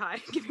 What's really high?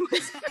 Give me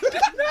 1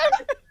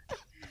 second.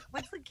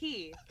 What's the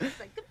key? It's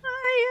like good for you.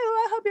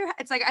 I hope you're.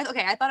 It's like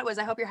okay. I thought it was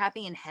I hope you're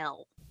happy in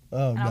hell.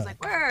 Oh, And I was no.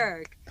 like,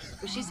 work.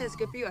 But she says,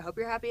 good for you. I hope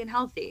you're happy and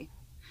healthy.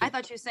 I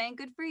thought she was saying,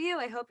 good for you.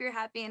 I hope you're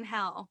happy in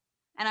hell.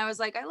 And I was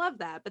like, I love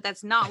that. But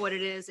that's not what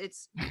it is.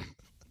 It's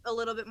a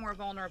little bit more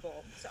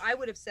vulnerable. So I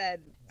would have said,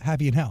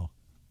 Happy in hell.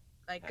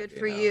 like, good Happy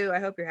for in hell. you. I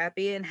hope you're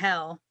happy in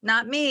hell.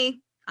 Not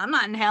me. I'm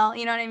not in hell.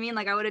 You know what I mean?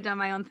 Like, I would have done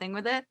my own thing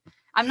with it.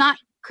 I'm not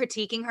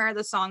critiquing her.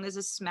 The song is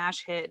a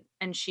smash hit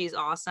and she's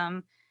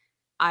awesome.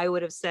 I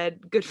would have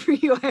said, good for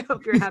you. I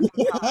hope you're happy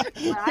in hell. But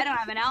I don't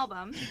have an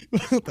album.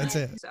 That's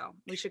it. So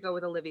we should go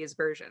with Olivia's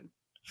version.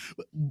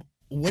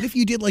 What if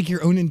you did like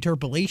your own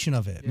interpolation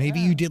of it?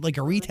 Maybe you did like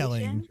a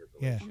retelling.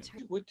 Yeah.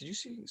 What did you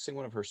sing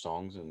one of her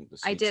songs in the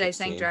I Sweet did. I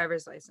 16? sang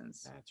Driver's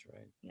License. That's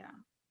right. Yeah.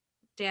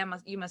 Dan,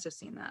 you must have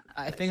seen that.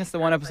 I think it's the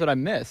one episode I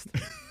missed.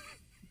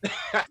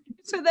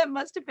 So that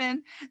must have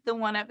been the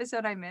one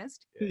episode I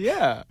missed.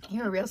 Yeah.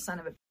 You're a real son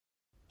of a.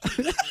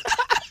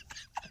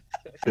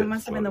 It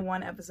must have been the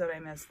one episode I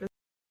missed.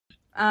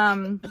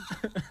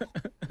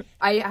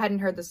 I hadn't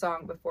heard the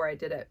song before I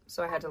did it,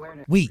 so I had to learn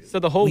it. Wait. So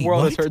the whole Wait,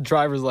 world has what? heard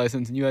Driver's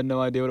License and you had no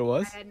idea what it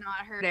was? I had not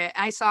heard it.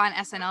 I saw an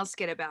SNL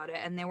skit about it,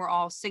 and they were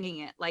all singing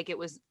it like it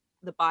was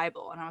the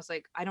Bible, and I was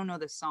like, I don't know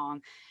this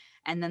song.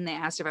 And then they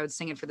asked if I would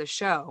sing it for the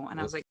show, and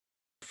I was like,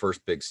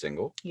 first big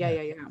single. Yeah.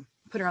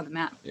 Put her on the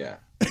map. Yeah,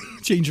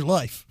 Change your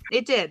life.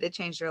 It did. It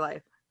changed her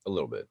life. a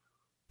little bit.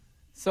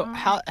 So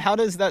how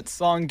does that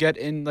song get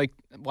in? Like,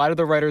 why do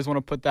the writers want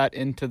to put that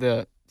into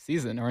the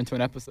season or into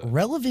an episode?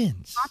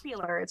 Relevance.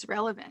 Popular. It's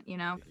relevant, you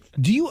know?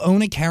 Do you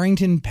own a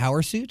Carrington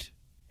power suit?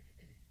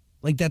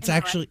 Like that's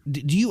actually,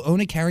 do you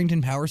own a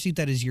Carrington power suit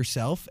that is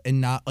yourself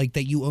and not like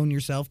that you own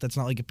yourself? That's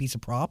not like a piece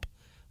of prop?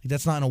 Like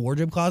that's not in a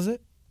wardrobe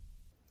closet?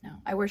 No,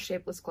 I wear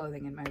shapeless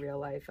clothing in my real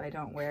life. I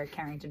don't wear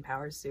Carrington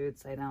power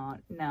suits. I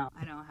don't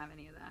have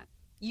any of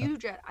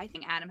that. I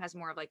think Adam has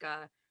more of like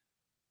a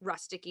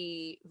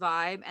rusticy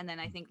vibe, and then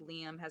I think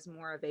Liam has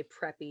more of a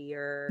preppy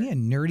or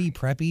nerdy,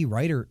 preppy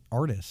writer,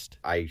 artist.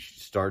 I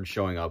started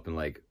showing up in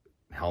like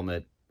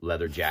helmet,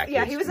 leather jackets.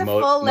 Yeah, he was a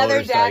full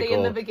leather daddy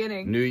in the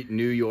beginning.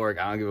 New York,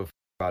 I don't give a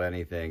about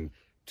anything.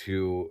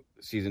 To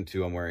season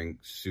 2, I'm wearing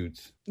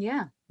suits.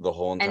 Yeah, The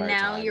whole entire time. and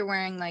now you're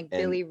wearing like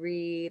Billy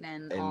Reed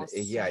and all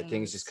yeah, I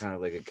think it's just kind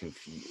of like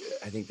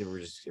I think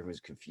everyone's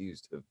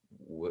confused of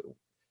what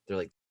they're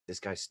like. This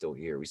guy's still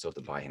here. We still have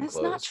to buy him That's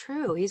clothes. not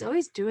true. He's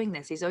always doing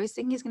this. He's always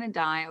thinking he's going to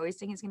die. Always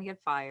thinking he's going to get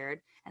fired.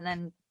 And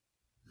then,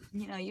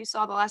 you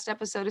saw the last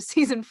episode of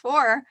season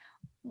 4.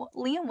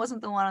 Liam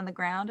wasn't the one on the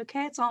ground.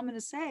 Okay, that's all I'm going to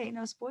say.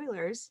 No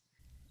spoilers.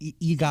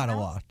 You gotta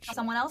watch.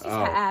 Someone else's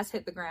ass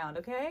hit the ground.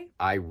 Okay.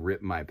 I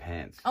ripped my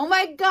pants. Oh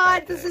my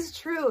God, this is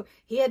true.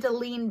 He had to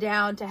lean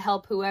down to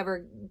help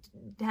whoever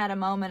had a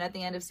moment at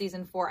the end of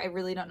season 4. I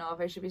really don't know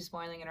if I should be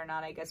spoiling it or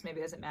not. I guess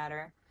maybe it doesn't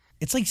matter.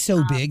 It's like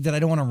so big that I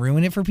don't want to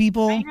ruin it for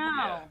people.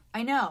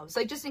 I know. It's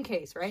like just in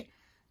case, right?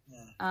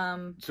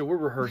 So we're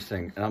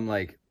rehearsing, and I'm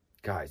like,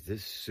 guys,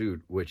 this suit,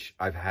 which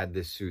I've had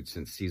this suit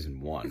since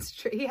season 1. It's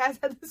true. He has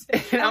had the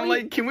same. And I'm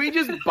like, can we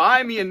just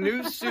buy me a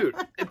new suit?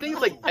 I think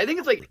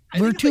it's like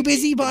We're too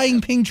busy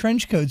buying pink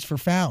trench coats for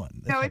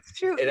Fallon. No, it's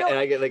true. And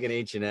I get like an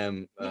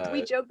H&M.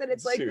 We joke that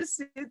it's like the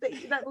suit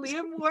that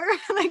Liam wore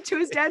like to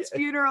his dad's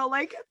funeral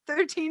like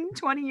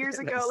 20 years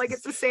ago. Like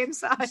it's the same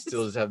size.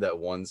 Still just have that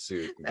one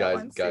suit.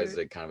 Guy's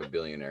like kind of a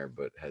billionaire,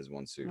 but has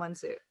one suit. One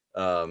suit.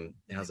 And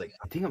I was like,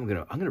 I think I'm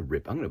gonna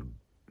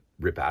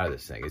rip out of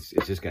this thing. It's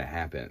just gonna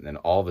happen. And then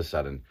all of a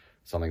sudden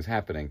something's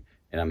happening,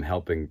 and I'm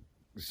helping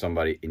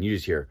somebody, and you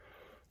just hear.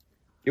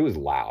 It was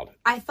loud.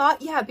 I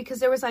thought, because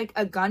there was like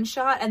a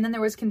gunshot and then there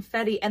was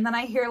confetti. And then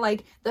I hear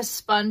like the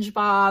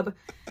SpongeBob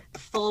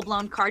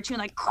full-blown cartoon,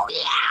 like,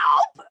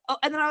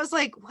 and then I was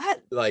like,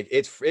 what? Like,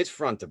 it's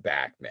front to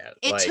back, man.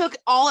 It like, took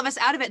all of us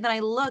out of it. And then I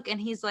look and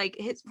he's like,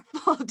 it's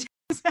full of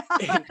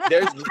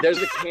there's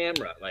a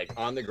camera like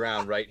on the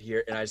ground right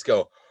here. And I just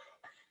go,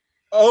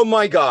 oh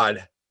my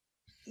God.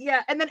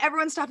 Yeah. And then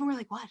everyone stopped and we're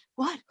like,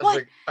 what?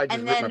 Like,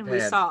 and then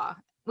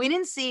we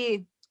didn't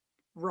see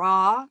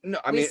raw. No,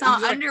 I mean, we saw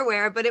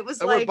underwear, but it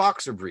was like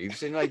boxer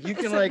briefs, and like you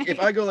can like if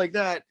I go like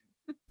that,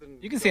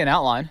 You can see an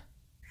outline.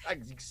 I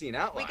can see an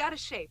outline. We got a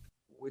shape.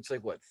 It's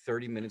like what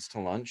 30 minutes to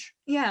lunch.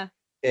 Yeah.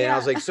 And I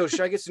was like, so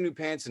should I get some new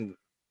pants? And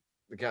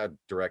the guy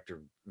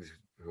director,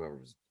 whoever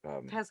was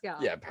Pascal.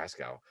 Yeah,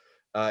 Pascal.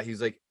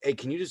 He's like, hey,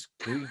 can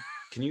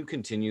you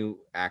continue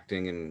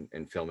acting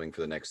and filming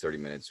for the next 30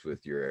 minutes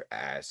with your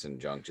ass and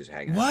junk just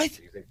hanging What? out?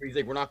 He's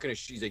like, we're not gonna.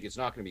 She's like, it's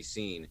not gonna be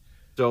seen.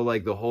 So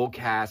like the whole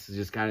cast is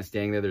just kind of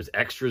standing there. There's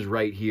extras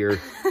right here.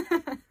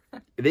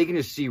 They can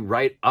just see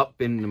right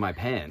up into my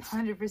pants.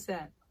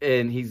 100%.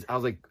 And I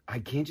was like, I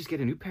can't just get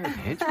a new pair of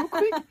pants real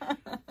quick.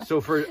 So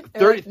for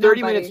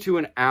 30 minutes to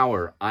an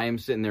hour, I am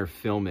sitting there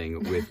filming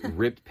with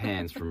ripped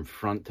pants from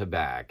front to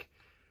back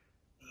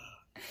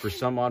for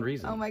some odd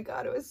reason. Oh my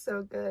God, it was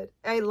so good.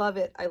 I love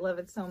it. I love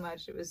it so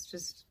much. It was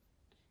just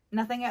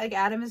nothing. Like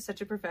Adam is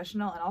such a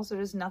professional, and also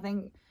just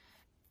nothing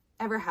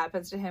ever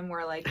happens to him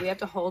where like we have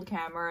to hold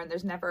camera and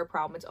there's never a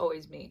problem. It's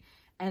always me.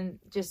 And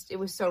just it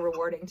was so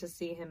rewarding to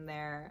see him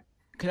there.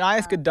 Can I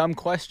ask a dumb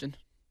question?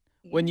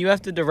 When you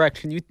have to direct,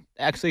 can you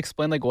actually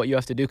explain like what you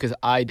have to do? Because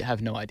I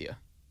have no idea.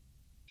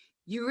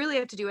 You really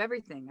have to do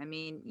everything. I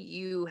mean,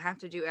 you have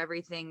to do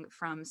everything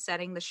from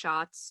setting the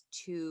shots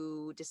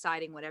to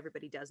deciding what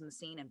everybody does in the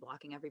scene and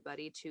blocking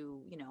everybody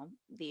to,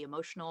 the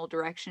emotional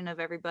direction of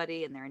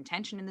everybody and their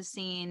intention in the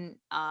scene.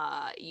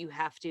 You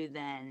have to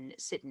then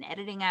sit in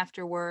editing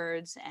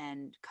afterwards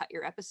and cut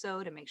your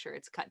episode and make sure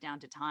it's cut down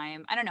to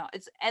time. I don't know.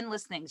 It's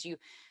endless things. You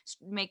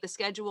make the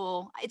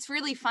schedule. It's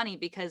really funny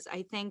because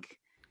I think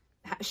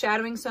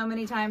shadowing so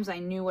many times, I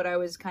knew what I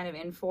was kind of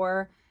in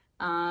for.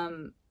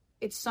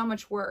 It's so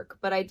much work,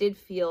 but I did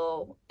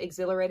feel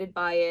exhilarated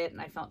by it,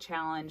 and I felt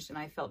challenged, and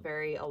I felt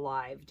very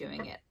alive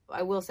doing it.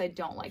 I will say I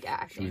don't like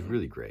acting. She was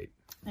really great.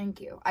 Thank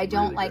you. I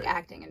don't like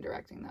acting and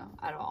directing, though,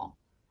 at all.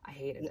 I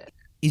hated it.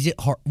 Is it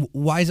hard?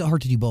 Why is it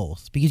hard to do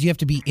both? Because you have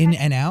to be in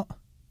and out?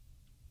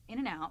 In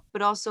and out,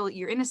 but also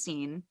you're in a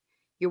scene.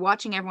 You're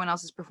watching everyone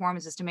else's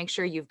performances to make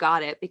sure you've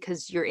got it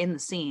because you're in the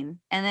scene.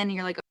 And then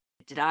you're like,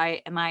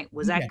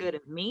 was that good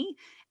of me?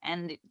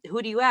 And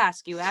who do you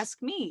ask? You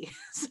ask me.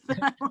 So then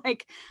I'm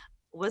like,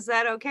 was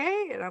that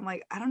okay? And I'm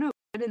like, I don't know.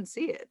 I didn't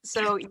see it.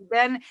 So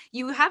then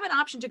you have an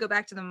option to go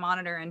back to the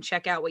monitor and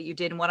check out what you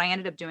did. And what I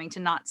ended up doing to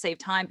not save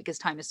time because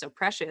time is so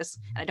precious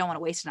and I don't want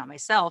to waste it on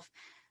myself.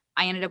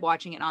 I ended up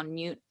watching it on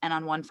mute and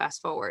on one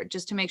fast forward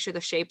just to make sure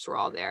the shapes were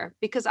all there,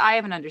 because I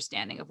have an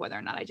understanding of whether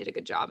or not I did a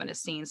good job in a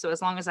scene. So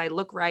as long as I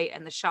look right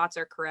and the shots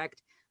are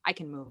correct, I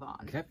can move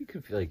on. Can I be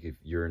confused? Like, if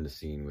you're in the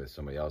scene with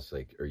somebody else,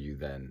 like, are you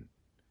then?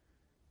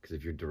 Because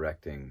if you're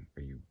directing,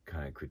 are you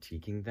kind of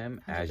critiquing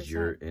them 100%. as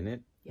you're in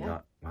it? Yeah.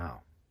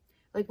 Wow.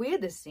 Like, we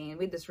had this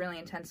really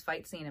intense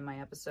fight scene in my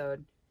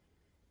episode,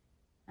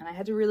 and I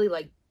had to really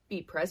like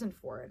be present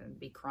for it and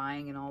be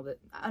crying and all that.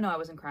 Oh no, I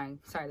wasn't crying.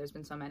 Sorry, there's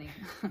been so many.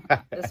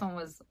 This one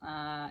was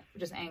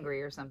just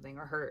angry or something,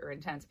 or hurt or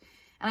intense.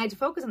 And I had to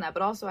focus on that,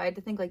 but also I had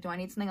to think, like, do I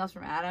need something else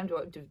from Adam?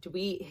 Do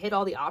we hit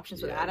all the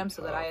options with Adam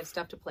so that I have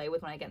stuff to play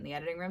with when I get in the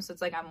editing room? So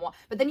it's like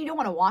but then you don't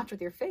want to watch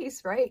with your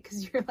face, right?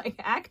 Because you're like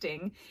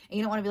acting, and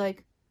you don't want to be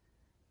like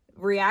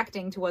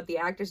reacting to what the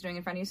actor's doing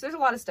in front of you. So there's a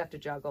lot of stuff to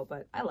juggle,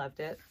 but I loved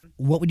it.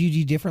 What would you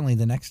do differently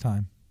the next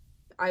time?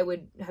 I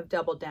would have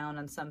doubled down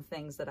on some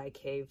things that I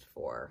caved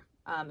for.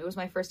 It was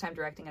my first time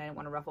directing, and I didn't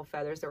want to ruffle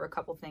feathers. There were a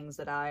couple things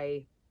that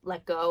I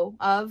let go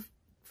of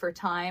for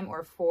time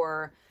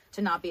or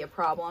to not be a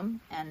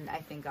problem, and I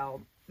think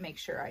I'll make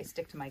sure I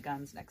stick to my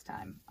guns next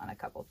time on a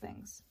couple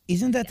things.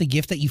 Isn't that the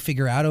gift that you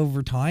figure out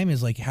over time,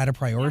 is like how to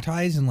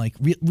prioritize and like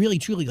really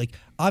truly, like,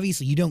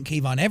 obviously you don't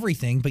cave on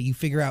everything, but you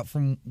figure out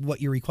from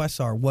what your requests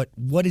are what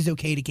is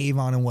okay to cave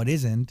on and what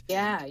isn't.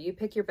 Yeah, you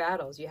pick your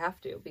battles. You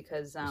have to,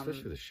 because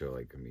especially with the show,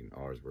 like, I mean,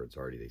 ours, where it's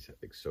already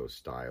like so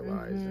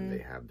stylized and they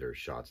have their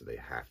shots that they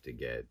have to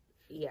get.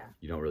 Yeah,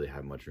 you don't really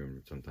have much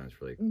room sometimes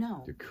for like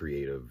the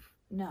creative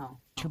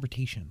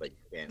interpretation. Like,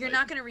 you're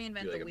not going to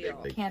reinvent the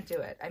wheel. Can't do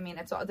it. I mean,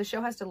 the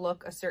show has to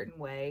look a certain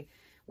way.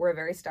 We're a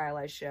very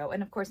stylized show,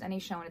 and of course, any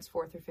show in its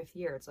 4th or 5th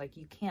year, it's like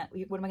you can't.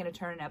 What am I going to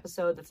turn an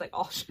episode that's like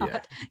all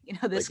shot,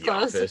 this like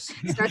close,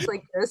 starts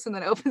like this, and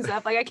then opens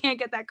up? Like, I can't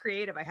get that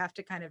creative. I have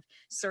to kind of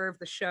serve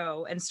the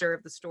show and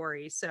serve the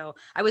story. So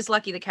I was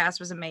lucky. The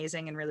cast was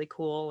amazing and really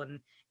cool,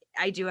 and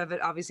I do have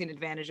obviously an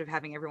advantage of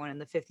having everyone in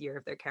the 5th year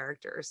of their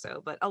character.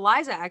 So, but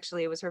Eliza,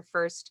 actually, it was her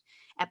first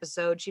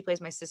episode. She plays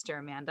my sister,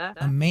 Amanda.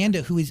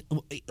 Who is...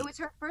 It was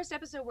her first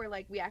episode where,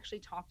 like, we actually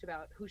talked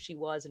about who she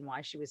was and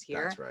why she was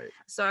here. That's right.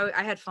 So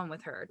I had fun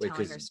with her,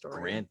 telling her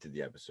story. Grant did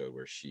the episode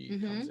where she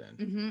comes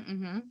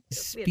in.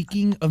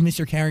 Speaking of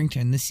Mr.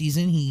 Carrington, this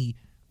season he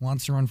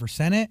wants to run for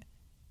Senate.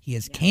 He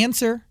has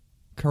cancer,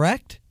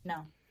 correct?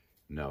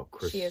 No,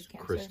 she is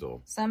cancer.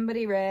 Crystal.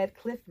 Somebody read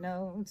Cliff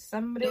Notes.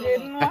 Somebody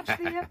didn't watch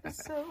the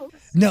episode.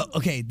 No,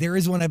 okay, there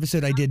is one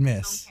episode I did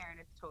miss. Don't care, and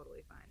it's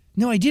totally fine.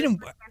 No, I didn't.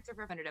 Cancer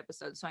for 100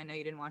 episodes, so I know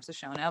you didn't watch the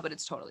show now, but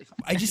it's totally fine.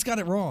 I just got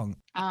it wrong.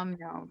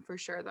 No, for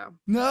sure though.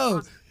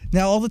 No.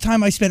 Now all the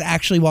time I spent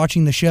actually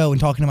watching the show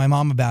and talking to my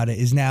mom about it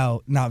is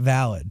now not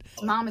valid.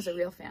 His mom is a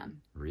real fan.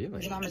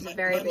 Really? His mom is a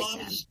very big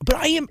fan. But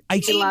I am.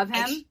 You love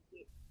him?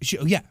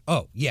 Yeah.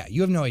 Oh, yeah.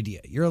 You have no idea.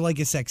 You're like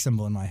a sex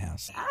symbol in my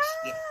house.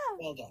 Yeah,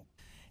 well done.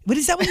 But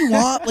is that what you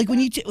want? Like, when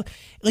you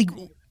like,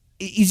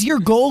 is your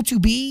goal to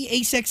be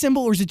a sex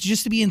symbol, or is it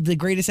just to be the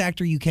greatest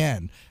actor you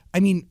can? I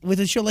mean, with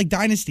a show like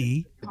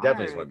Dynasty, I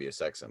definitely just want to be a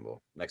sex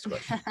symbol. Next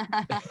question.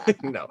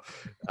 No,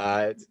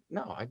 I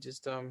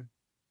just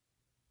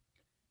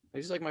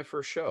like my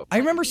first show. I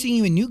remember seeing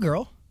you in New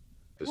Girl.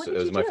 That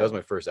was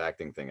my first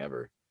acting thing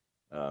ever.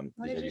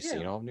 What did have you do?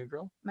 seen all of New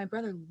Girl? My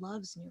brother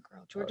loves New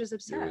Girl. George is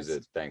obsessed. It was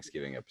a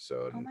Thanksgiving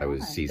episode. Oh my I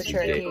was God. Cece's The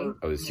turkey. date.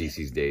 I was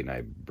Cece's date, and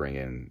I bring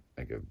in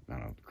like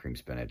cream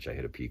spinach. I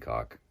hit a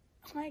peacock,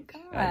 Oh my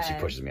God. and she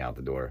pushes me out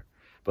the door.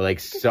 But like,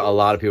 so a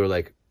lot of people are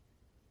like,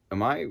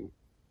 "Am I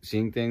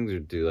seeing things, or are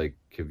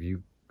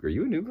you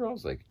a New Girl?" I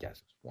was like,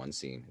 "Yes." One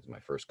scene is my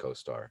first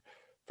co-star.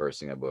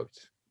 First thing I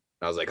booked.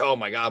 I was like, "Oh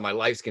my God, my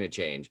life's gonna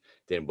change."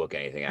 Didn't book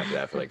anything after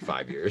that for like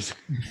 5 years.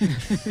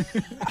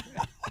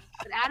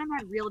 But Adam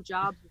had real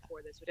jobs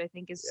before this, which I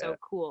think is so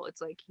cool.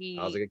 It's like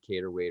I was like a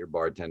cater, waiter,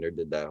 bartender.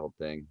 Did that whole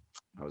thing.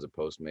 I was a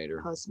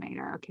postmater.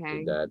 okay.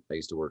 Did that. I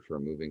used to work for a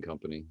moving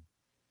company.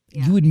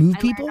 Yeah. You would move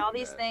I people? learned all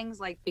these things,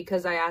 like,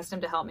 because I asked him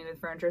to help me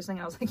with furniture thing.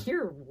 I was like,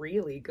 "You're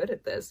really good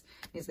at this."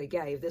 He's like,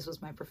 "Yeah, this was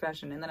my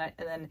profession." And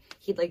then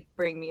he'd like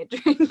bring me a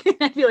drink, and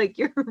I'd be like,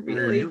 "You're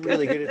really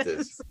good at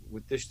this."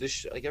 With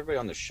this, like, everybody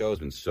on the show has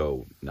been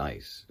so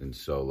nice, and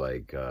so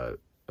like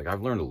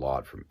I've learned a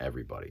lot from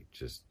everybody.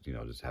 Just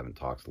having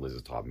talks. Liz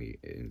has taught me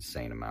an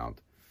insane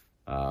amount.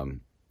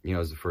 It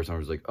was the first time I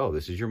was like, "Oh,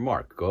 this is your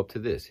mark. Go up to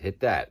this,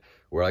 hit that.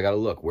 Where I got to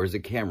look. Where's the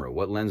camera?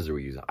 What lenses are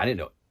we using?" I didn't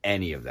know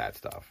any of that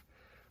stuff.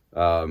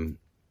 And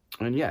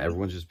yeah,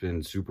 everyone's just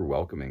been super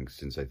welcoming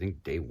since I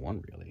think day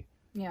one, really.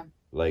 Yeah.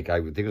 Like,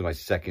 I think it was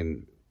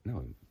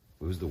my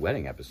it was the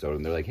wedding episode,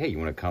 and they're like, "Hey, you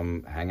want to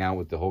come hang out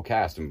with the whole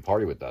cast and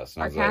party with us?"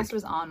 And Our cast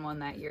was on one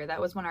that year.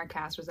 That was when our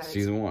cast was at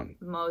season one.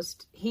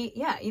 Most. You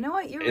know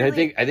what? You're And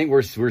really... I think we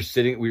were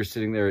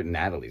sitting there at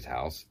Natalie's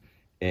house,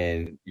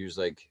 and he was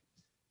like,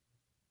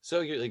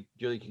 so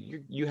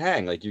you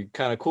hang, like you're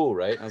kind of cool,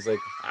 right? And I was like,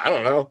 I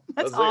don't know.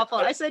 That's awful.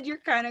 I said you're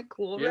kind of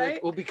cool, right?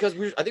 Well, because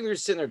I think we were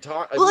sitting there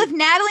talking. Well, if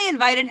Natalie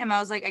invited him, I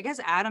was like, I guess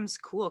Adam's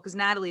cool because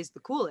Natalie's the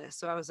coolest.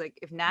 So I was like,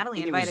 if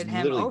Natalie invited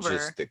him over,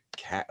 just the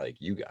cat, like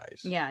you guys.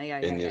 Yeah.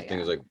 And the thing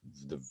was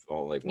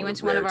like You went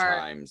to one one of our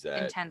times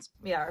that intense,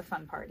 our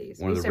fun parties.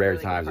 One of the rare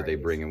times that they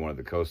bring in one of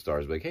the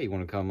co-stars, like, hey, you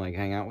want to come like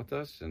hang out with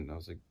us? And I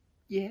was like,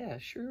 yeah,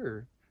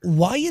 sure.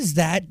 Why is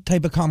that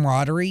type of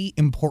camaraderie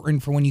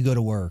important for when you go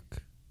to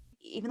work?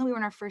 Even though we were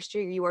in our first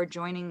year, you are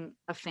joining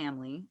a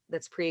family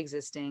that's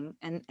pre-existing,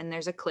 and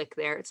there's a clique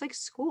there. It's like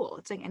school.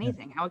 It's like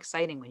anything. How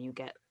exciting when you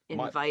get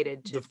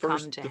invited to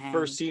come to hang. The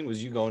first scene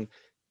was you going,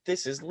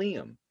 "This is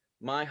Liam,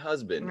 my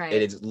husband," right.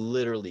 And it's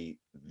literally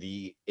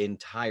the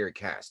entire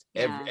cast,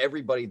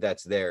 everybody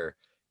that's there.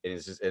 And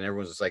it's just, and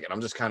everyone's just like, and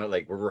I'm just kind of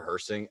like, we're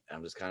rehearsing. And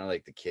I'm just kind of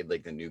like the kid,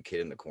 like the new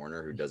kid in the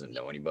corner who doesn't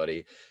know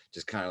anybody,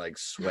 just kind of like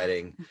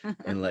sweating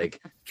and like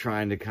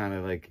trying to kind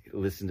of like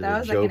listen to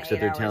the jokes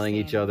that they're telling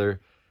each other.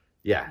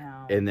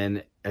 Yeah. And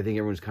then I think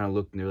everyone's kind of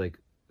looked and they're like,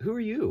 who are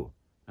you?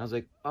 I was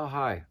like, oh,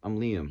 hi, I'm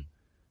Liam.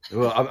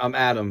 Well, I'm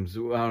Adams. I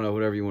don't know,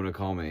 whatever you want to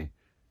call me.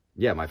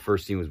 Yeah. My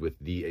first scene was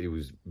it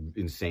was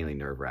insanely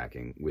nerve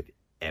wracking with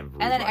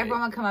everybody. And then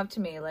everyone would come up to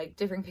me, like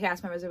different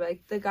cast members would be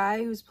like, the guy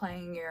who's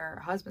playing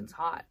your husband's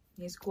hot.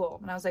 He's cool.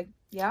 And I was like,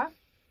 yeah,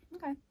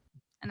 okay.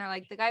 And they're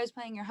like, the guy who's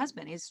playing your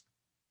husband,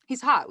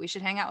 he's hot. We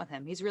should hang out with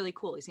him. He's really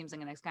cool. He seems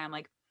like a nice guy. I'm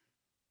like,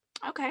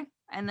 okay.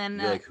 And then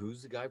you're like,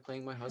 who's the guy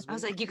playing my husband? I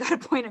was like, you got to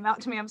point him out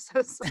to me. I'm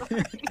so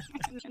sorry.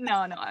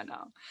 No.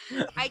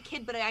 I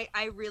kid, but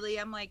I really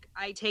am like,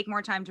 I take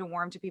more time to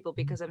warm to people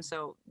because I'm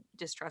so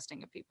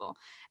distrusting of people.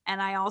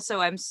 And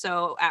I'm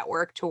so at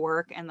work to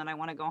work. And then I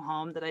want to go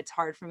home that it's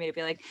hard for me to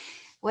be like,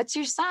 what's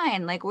your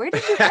sign? Like, where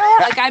did you go?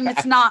 Like,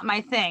 it's not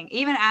my thing.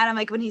 Even Adam,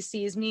 like when he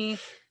sees me,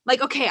 like,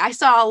 okay, I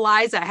saw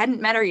Eliza. I hadn't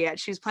met her yet.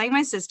 She was playing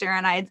my sister,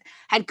 and I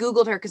had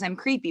Googled her because I'm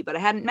creepy, but I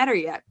hadn't met her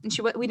yet. And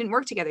we didn't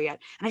work together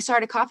yet. And I saw her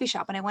at a coffee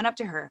shop, and I went up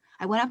to her.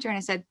 And I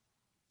said,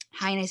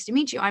 hi, nice to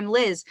meet you. I'm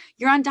Liz.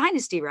 You're on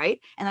Dynasty, right?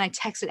 And then I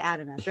texted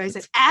Adam after. I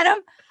said, Adam,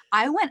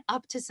 I went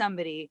up to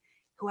somebody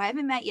who I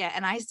haven't met yet,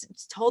 and I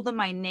told them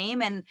my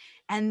name and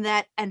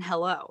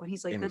hello. And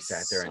he's like, and that's we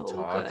sat there and so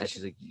talked. good. And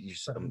she's like,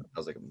 I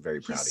was like, I'm very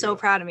proud of you. He's so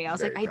proud of me. I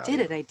was like, I did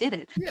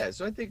it. Yeah,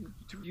 so I think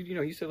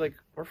you said like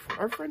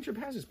our friendship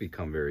has just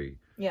become very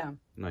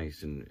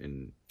nice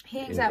and he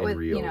hangs out with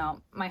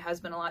real. My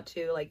husband a lot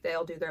too. Like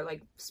they'll do their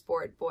like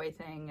sport boy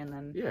thing, and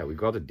then we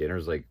go out to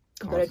dinners like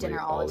go to dinner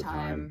all the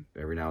time.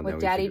 Every now and with then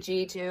Daddy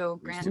G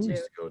too. Grant too. We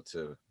used to go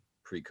to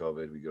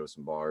pre-COVID. We go to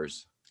some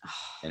bars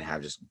and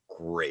have just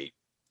great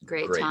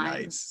times.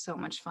 Nights. So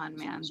much fun,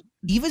 man.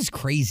 Eva's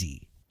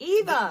crazy.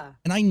 Eva.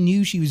 And I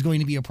knew she was going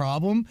to be a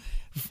problem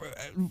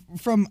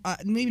from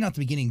maybe not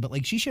the beginning, but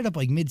like she showed up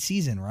like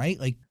mid-season, right?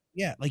 Like,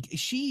 yeah, like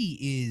she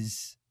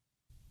is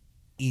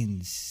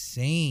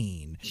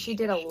insane. She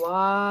did a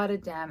lot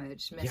of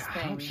damage, Miss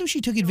Thing. So she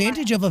took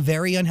advantage of a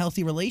very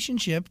unhealthy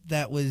relationship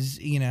that was,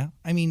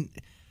 I mean.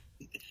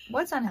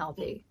 What's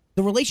unhealthy?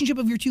 The relationship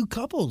of your two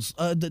couples,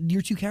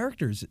 your two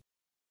characters.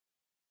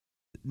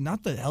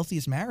 Not the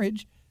healthiest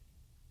marriage.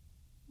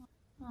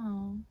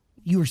 Oh.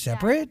 You were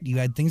separate? You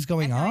had things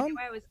going on?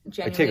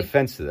 I take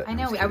offense to that. I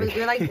know.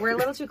 We're a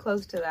little too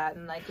close to that,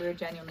 and like we were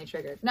genuinely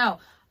triggered. No.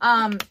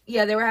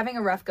 They were having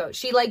a rough go.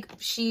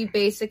 She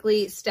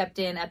basically stepped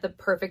in at the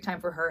perfect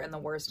time for her and the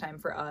worst time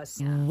for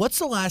us. What's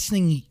the last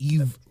thing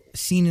you've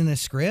seen in a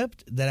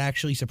script that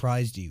actually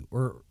surprised you?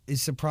 Or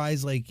is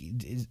surprise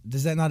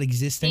does that not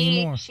exist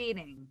anymore?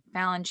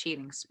 Fallon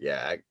cheating.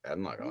 Yeah,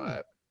 I'm not gonna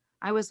lie.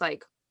 I was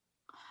like,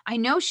 I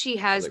know she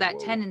has that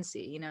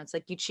tendency, it's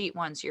like you cheat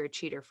once, you're a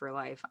cheater for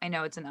life. I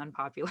know it's an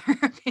unpopular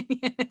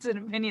opinion. It's an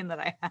opinion that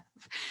I have.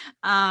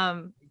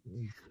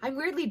 I'm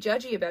weirdly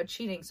judgy about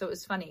cheating, so it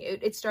was funny.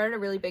 It started a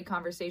really big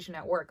conversation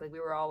at work. Like we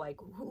were all like,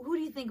 who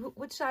do you think,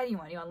 which side do you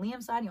want? Are you on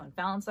Liam's side? Are you on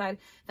Fallon's side?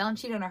 Fallon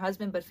cheated on her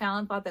husband, but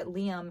Fallon thought that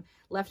Liam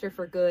left her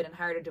for good and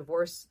hired a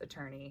divorce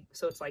attorney.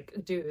 So it's like,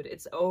 dude,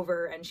 it's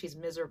over and she's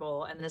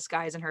miserable. And this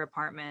guy's in her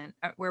apartment.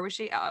 Where was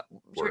she?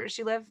 Where does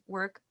she live?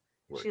 Work?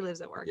 She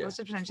lives at work. Yeah. What's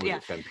the potential? Yeah.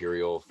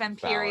 Femperial,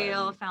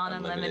 Fallon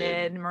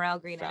Unlimited, Morel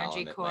Green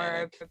Energy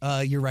Corp.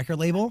 Your record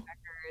label?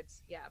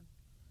 Records. Yeah.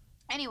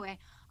 Anyway,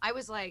 I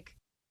was like,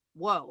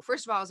 whoa.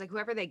 First of all, I was like,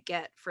 whoever they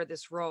get for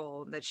this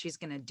role that she's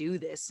going to do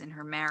this in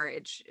her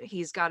marriage,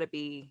 he's got to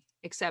be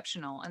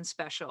exceptional and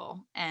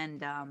special.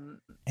 And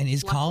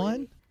is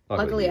Colin?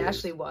 Luckily,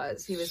 Ashley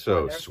was. He was so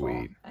wonderful.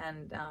 Sweet.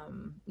 And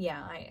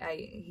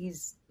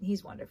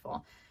he's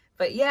wonderful.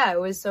 But yeah, it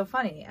was so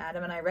funny.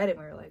 Adam and I read it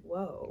and we were like,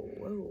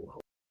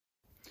 whoa.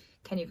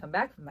 Can you come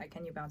back from that?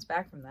 Can you bounce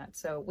back from that?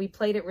 So we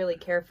played it really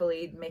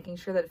carefully, making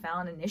sure that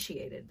Fallon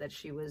initiated, that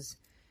she was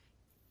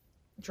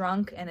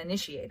drunk and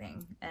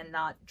initiating and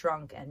not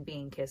drunk and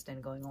being kissed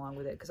and going along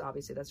with it, because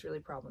obviously that's really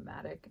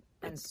problematic.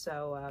 And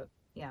so,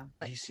 yeah.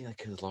 You see, like,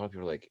 because a lot of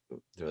people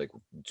they're like,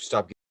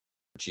 stop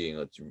cheating.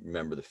 Let's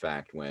remember the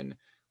fact when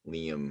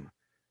Liam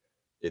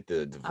at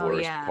the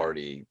divorce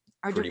party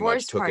Our pretty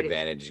divorce much took party.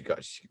 advantage.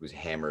 She was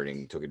hammered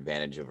and took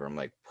advantage of her. I'm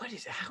like, what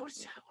is how is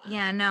that?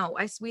 Yeah, no,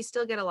 we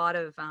still get a lot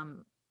of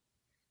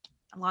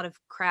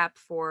crap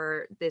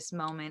for this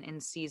moment in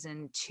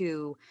season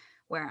 2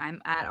 where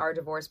I'm at our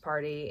divorce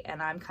party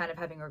and I'm kind of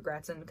having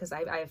regrets, and because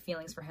I have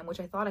feelings for him, which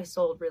I thought I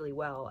sold really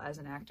well as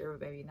an actor,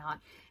 but maybe not.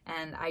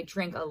 And I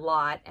drink a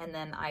lot, and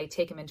then I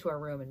take him into a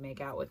room and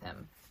make out with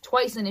him.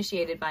 Twice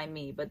initiated by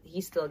me, but he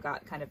still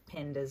got kind of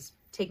pinned as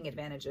taking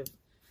advantage of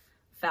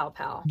foul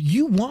pal.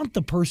 You want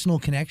the personal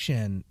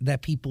connection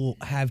that people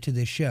have to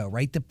this show,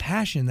 right? The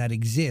passion that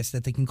exists,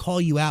 that they can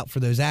call you out for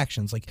those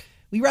actions. Like,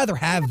 we rather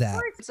have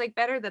that. It's like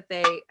better that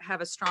they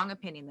have a strong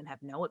opinion than have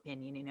no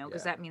opinion, you know,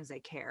 because that means they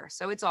care.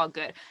 So it's all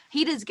good.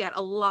 He gets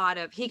a lot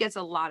of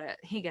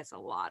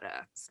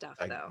stuff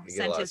though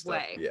sent his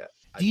way. Yeah.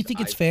 Do you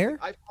think it's fair?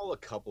 I follow a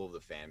couple of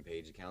the fan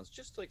page accounts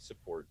just to like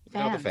support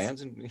the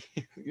fans, and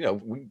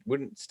we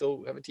wouldn't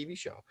still have a TV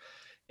show.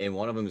 And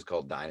one of them is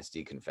called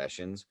Dynasty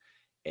Confessions.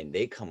 And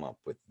they come up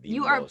with the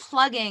You are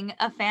plugging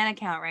a fan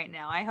account right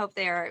now. I hope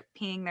they are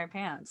peeing their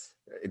pants.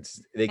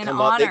 They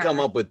come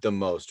up with the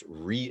most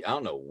I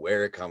don't know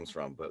where it comes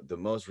from, but the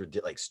most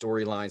like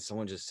storylines.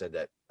 Someone just said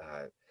that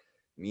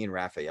me and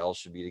Raphael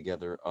should be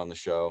together on the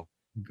show.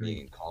 Agreed.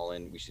 Me and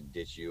Colin, we should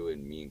ditch you,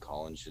 and me and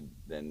Colin should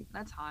then.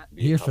 That's hot.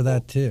 Here for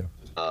that too.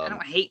 I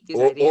don't hate these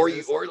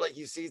ideas. Or like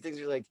you see things,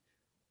 you're like,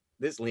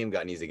 this Liam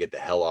guy needs to get the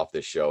hell off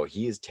this show.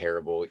 He is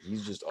terrible.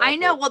 He's just awful. I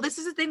know. Well, this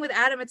is the thing with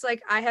Adam. It's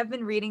like I have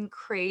been reading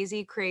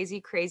crazy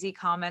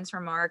comments,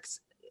 remarks,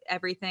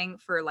 everything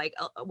for like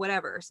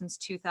whatever since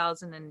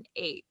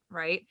 2008,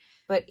 right?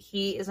 But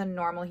he is a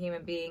normal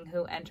human being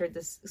who entered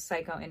this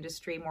psycho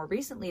industry more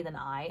recently than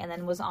I, and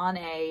then was on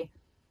a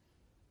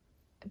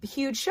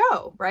huge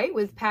show, right,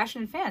 with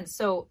passionate fans.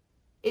 So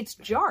it's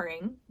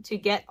jarring to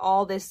get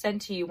all this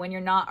sent to you when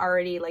you're not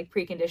already like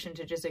preconditioned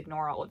to just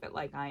ignore all of it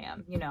like I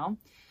am, you know?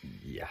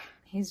 Yeah.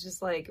 He's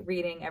just like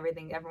reading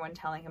everything, everyone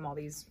telling him all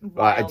these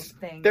wild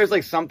things. There's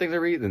like some things I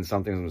read, and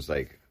some things was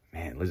like,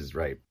 man, Liz is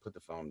right. Put the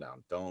phone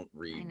down. Don't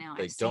read. I know.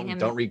 Like,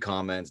 don't read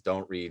comments.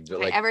 Don't read. If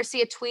like, I ever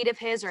see a tweet of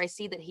his or I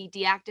see that he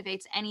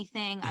deactivates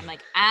anything, I'm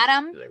like,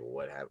 Adam. Like,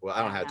 what happened? Well,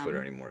 I don't have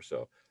Twitter anymore,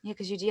 so. Yeah,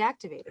 because you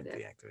deactivated it.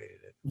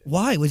 Deactivated it.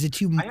 Why? Was it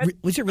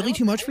was it really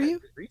too much for you?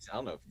 I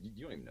don't know.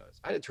 You don't even know this.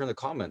 I had to turn the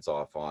comments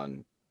off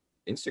on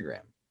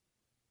Instagram.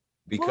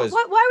 Because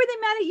why were they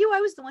mad at you?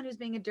 I was the one who's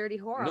being a dirty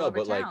whore all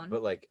over town.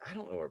 but I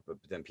don't know. But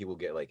then people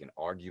get like in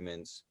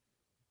arguments,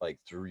 like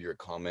through your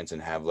comments,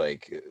 and have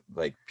like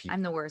people.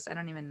 I'm the worst. I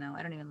don't even know.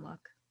 I don't even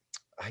look.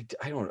 I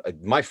don't.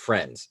 My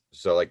friends.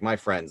 So like my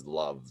friends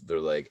love. They're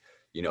like,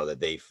 you know,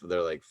 that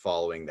they're like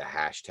following the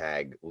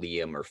hashtag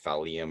Liam or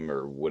Falliam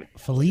or what.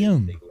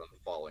 Falliam. They love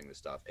following the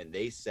stuff, and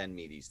they send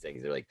me these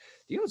things. They're like,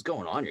 do you know what's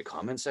going on in your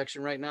comment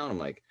section right now? And I'm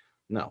like,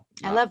 no.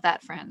 I love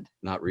that friend.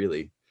 Not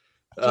really.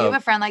 Do you have a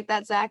friend like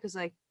that, Zach, who's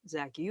like,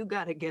 Zach, you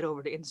got to get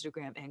over to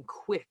Instagram and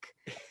quick.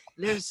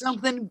 There's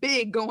something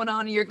big going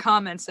on in your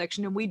comment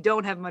section and we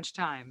don't have much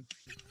time.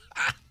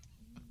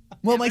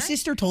 Well, my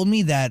sister told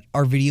me that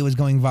our video was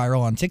going viral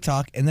on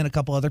TikTok, and then a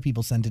couple other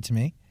people sent it to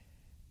me.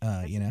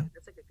 You know?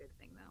 That's like a good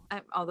thing, though.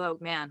 Although,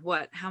 man,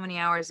 how many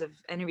hours of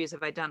interviews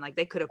have I done? Like,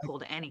 they could have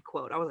pulled any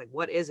quote. I was like,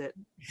 what is it?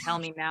 Tell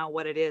me now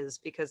what it is,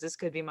 because this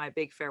could be my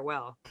big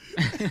farewell.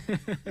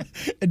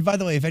 And by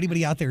the way, if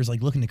anybody out there is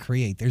like looking to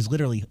create, there's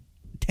literally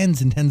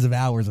tens and tens of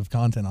hours of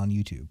content on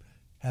YouTube.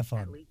 Have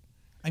fun.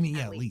 I mean,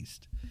 at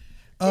least.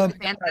 Did the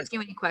fans ask you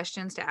any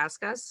questions to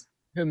ask us?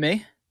 Who,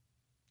 me?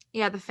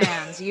 Yeah, the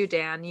fans. You,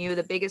 Dan. You,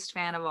 the biggest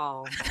fan of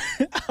all.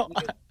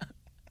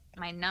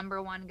 My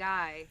number one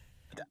guy.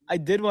 I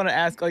did want to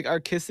ask, like,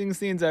 are kissing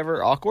scenes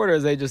ever awkward, or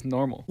is they just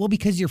normal? Well,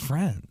 because you're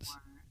friends.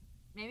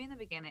 Maybe in the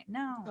beginning.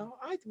 No.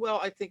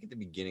 I think at the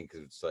beginning,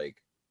 because it's like,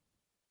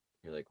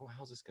 you're like, well,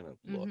 how's this going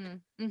to look?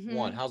 Mm-hmm.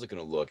 One, how's it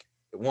going to look?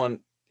 One,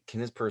 can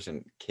this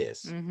person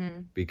kiss?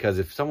 Mm-hmm. Because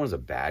if someone's a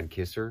bad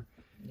kisser,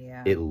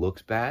 it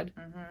looks bad.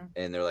 Mm-hmm.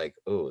 And they're like,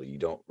 oh, you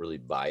don't really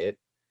buy it.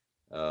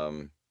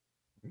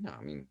 No,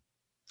 I mean,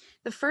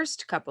 the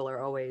first couple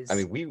are always. I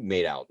mean, we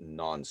made out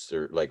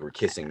like we're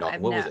kissing.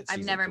 What was it?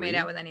 I've never made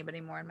out with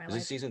anybody more in my life.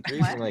 Was it season 3?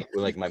 Where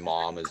like my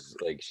mom is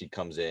like, she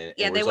comes in.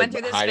 Yeah, and they went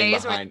like through this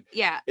phase behind.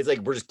 it's like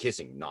we're just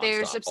kissing nonstop.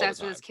 They're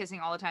obsessed with us kissing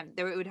all the time.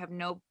 They would have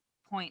no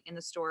point in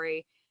the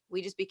story.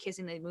 We just be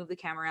kissing. They'd move the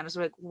camera around. So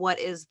we're like, what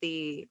is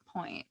the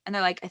point? And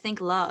they're like, I think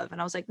love. And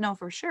I was like, no,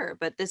 for sure.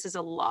 But this is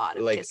a lot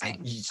of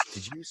kissing.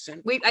 Did you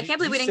send? I can't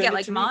believe we didn't get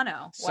like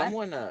mono.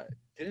 Someone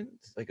didn't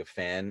like a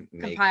fan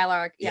compile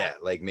our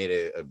like made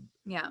a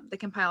they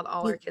compiled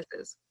all our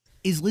kisses.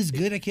 Is Liz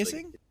good at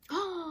kissing?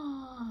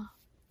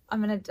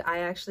 I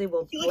actually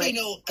will.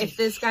 If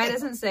this guy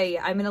doesn't say,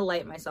 I'm gonna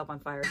light myself on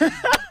fire.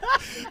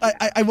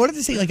 I wanted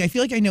to say, like, I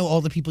feel like I know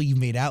all the people you've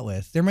made out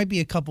with. There might be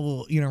a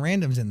couple,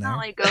 randoms in there. Not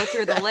like go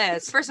through the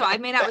list. First of all,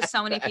 I've made out with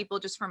so many people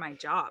just for my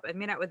job. I've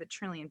made out with 1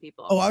 trillion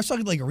people. Oh, I was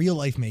talking like real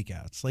life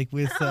makeouts, like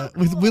with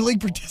willing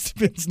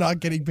participants not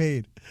getting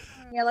paid.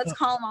 Yeah, let's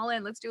call them all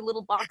in. Let's do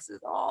little boxes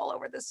all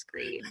over the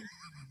screen.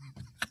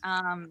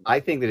 I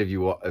think that if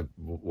you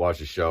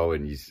watch a show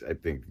and I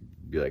think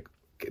be like,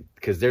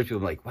 because there's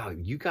people like, wow,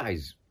 you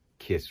guys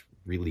kiss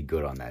really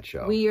good on that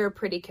show. We are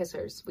pretty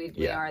kissers.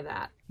 We are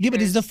that. Yeah,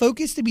 but is the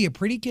focus to be a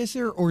pretty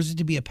kisser or is it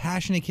to be a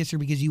passionate kisser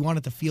because you want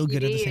it to feel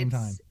good at the same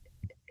time?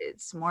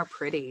 It's more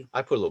pretty.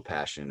 I put a little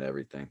passion in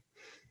everything.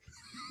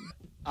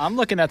 I'm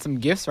looking at some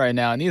gifts right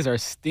now, and these are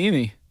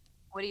steamy.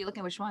 What are you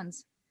looking at? Which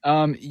ones?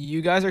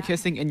 You guys are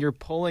kissing, and you're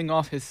pulling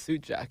off his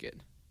suit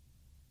jacket.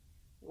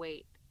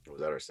 Wait. Was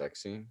that our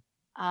sex scene?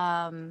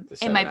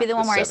 It might be the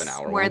one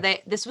where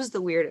this was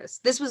the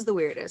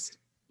weirdest.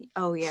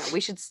 Oh yeah, we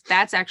should.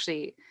 That's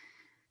actually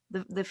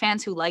the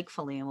fans who like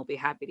Falliam will be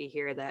happy to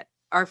hear that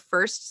our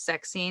first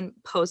sex scene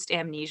post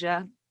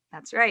amnesia.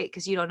 That's right,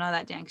 because you don't know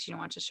that, Dan, because you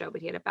don't watch the show, but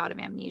he had a bout of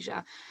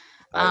amnesia.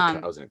 I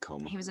was in a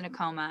coma. He was in a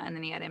coma, and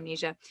then he had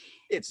amnesia.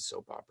 It's a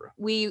soap opera.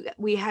 We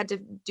had to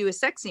do a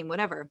sex scene,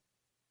 whatever,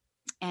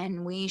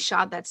 and we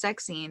shot that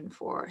sex scene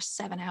for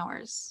 7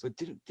 hours. But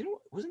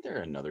wasn't there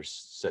another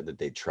set that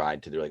they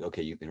tried to? They're like,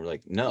 okay, they were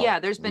like, no. Yeah,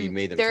 we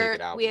made them take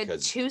it out. We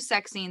had 2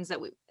 sex scenes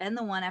and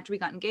the one after we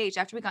got engaged.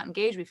 After we got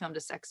engaged, we filmed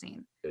a sex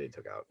scene. They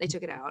took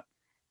it out.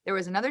 There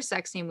was another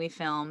sex scene we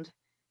filmed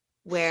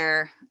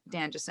where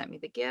Dan just sent me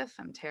the GIF.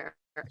 I'm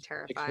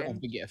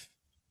terrified. The GIF.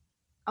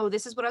 Oh,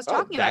 this is what I was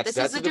talking about. This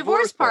is a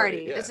divorce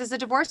party. This is a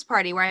divorce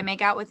party where I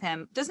make out with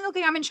him. Doesn't it look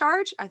like I'm in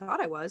charge? I thought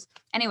I was.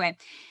 Anyway,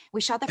 we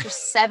shot that for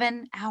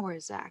 7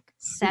 hours, Zach.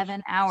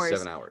 7 hours.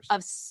 7 hours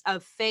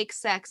of fake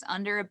sex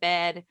under a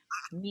bed,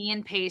 me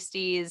and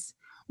pasties.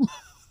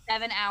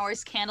 7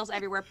 hours, candles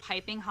everywhere,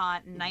 piping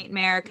hot,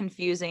 nightmare,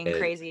 confusing,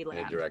 crazy.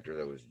 The director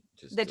that was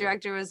just. The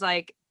director was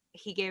like,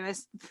 he gave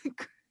us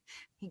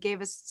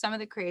some of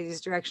the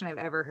craziest direction I've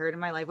ever heard in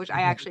my life, which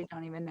I actually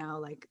don't even know.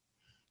 Like,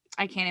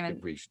 I can't even.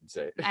 We should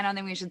say it. I don't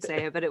think we should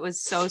say it, but it was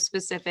so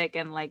specific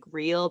and like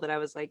real that I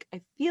was like,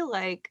 I feel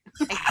like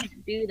I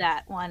can't do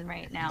that one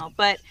right now.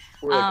 But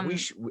we're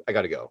like, I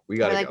gotta go. We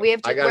gotta go. We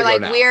have to. We're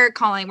like, we're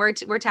calling. We're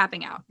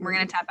tapping out. We're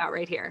gonna tap out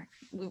right here.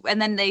 And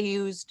then they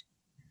used,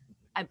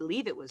 I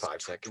believe it was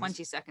 5 seconds.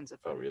 20 seconds of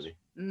footage. Oh, really?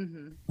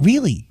 Mm-hmm.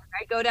 Really?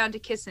 I go down to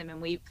kiss him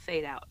and we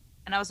fade out.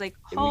 And I was like,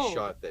 we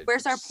shot that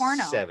where's our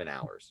porno? 7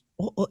 hours.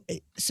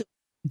 So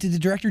did the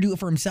director do it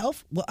for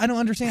himself? Well, I don't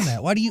understand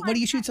that. Why do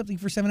you shoot something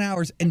for 7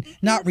 hours and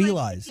not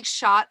realize? He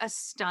shot a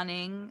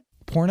stunning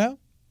porno.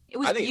 It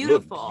was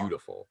beautiful. It looked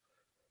beautiful.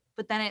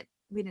 But then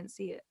we didn't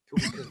see it.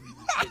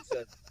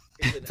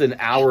 It's an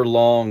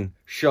hour-long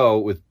show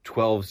with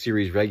 12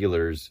 series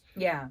regulars.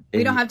 Yeah,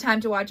 we don't have time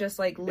to watch us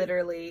like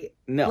literally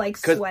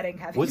sweating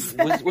having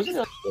sex. Wasn't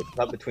it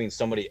cut between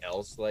somebody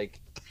else like?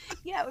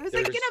 Yeah, it was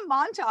like in a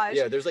montage.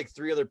 Yeah, there's like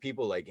 3 other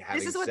people like having.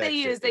 This is what sex they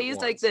used. They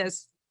used like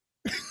this.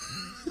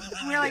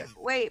 And we were like,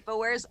 wait, but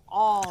where's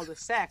all the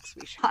sex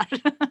we shot?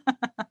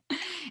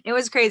 It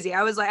was crazy.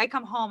 I was like, I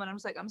come home and I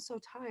was like, I'm so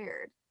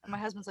tired. And my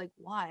husband's like,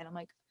 why? And I'm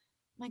like,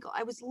 Michael,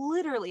 I was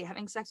literally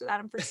having sex with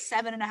Adam for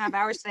 7.5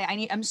 hours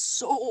today. I'm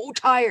so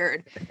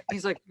tired.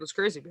 He's like, that's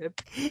crazy, babe.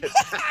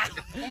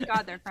 Thank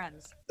God they're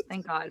friends.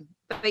 Thank God.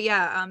 But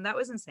yeah, that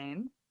was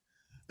insane.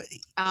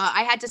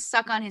 I had to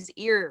suck on his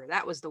ear.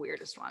 That was the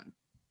weirdest one.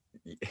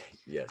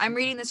 Yes. I'm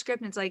reading the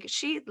script and it's like,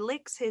 she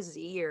licks his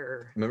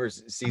ear. Remember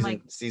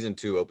season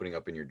 2 opening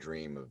up in your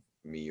dream of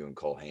me, you, and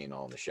Cole Hain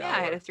all in the shower? Yeah,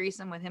 I had a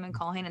threesome with him and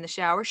Cole Hain in the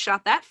shower.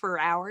 Shot that for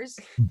hours.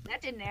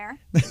 That didn't air.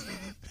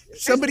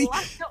 Somebody.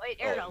 It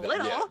aired a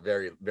little. Yeah,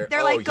 very, very.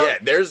 They're like,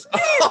 there's.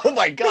 Oh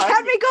my God. They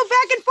had me go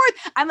back and forth.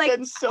 I'm like,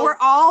 we're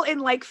all in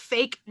like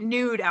fake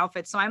nude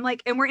outfits. So I'm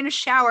like, and we're in a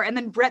shower. And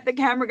then Brett, the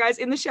camera guy's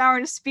in the shower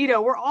in a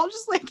Speedo. We're all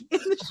just like in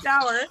the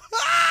shower.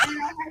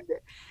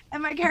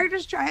 And my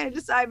character's trying to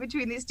decide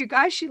between these 2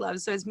 guys she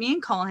loves. So it's me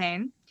and Cole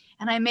Hain.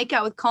 And I make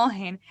out with Cole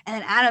Hain. And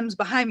then Adam's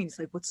behind me. He's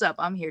like, what's up?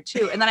 I'm here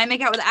too. And then I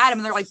make out with Adam.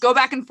 And they're like, go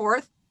back and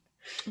forth.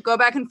 Go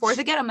back and forth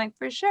again. I'm like,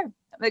 for sure.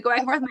 They go back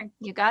and forth. I'm like,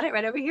 you got it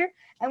right over here.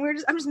 And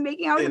I'm just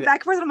making out with the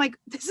back and forth. And I'm like,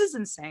 this is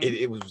insane.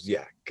 It was,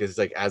 yeah. Because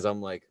like, as I'm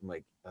like,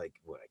 what? I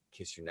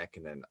kiss your neck.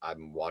 And then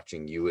I'm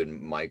watching you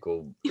and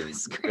Michael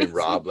and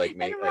Rob like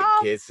make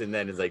kiss. And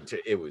then it's like,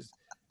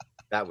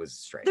 that was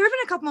strange. There have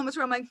been a couple moments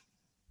where I'm like,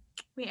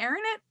 we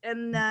airing it?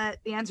 And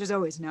the answer is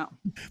always no.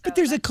 But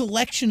there's a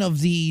collection of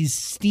these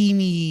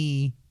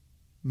steamy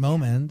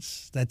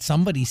moments that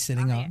somebody's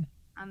sitting on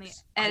the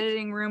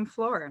editing room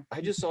floor. I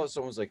just saw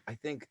someone's like, I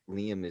think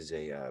Liam is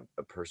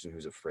a person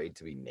who's afraid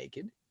to be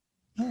naked.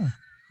 Oh,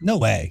 no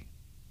way.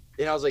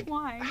 And I was like,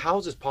 why? How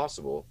is this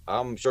possible?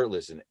 I'm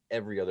shirtless in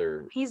every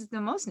other. He's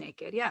the most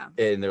naked, yeah.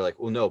 And they're like,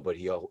 well, no, but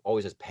he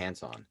always has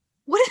pants on.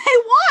 What do they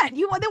want?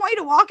 They want you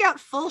to walk out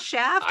full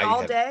shaft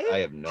all day? I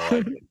have no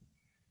idea.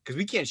 Because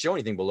we can't show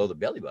anything below the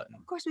belly button.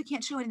 Of course, we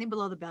can't show anything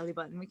below the belly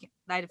button. We can't.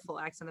 I had a full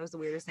accent. That was the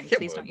weirdest thing. Yeah,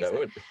 Please don't use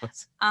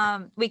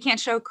it. We can't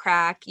show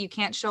crack. You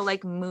can't show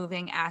like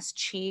moving ass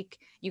cheek.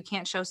 You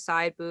can't show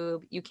side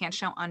boob. You can't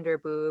show under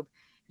boob.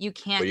 You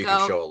can't. But you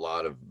can show a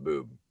lot of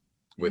boob.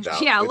 Without.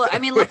 Yeah, look. I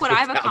mean, look what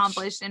I've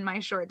accomplished in my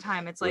short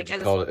time. It's like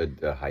it's called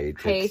a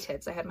hiatus.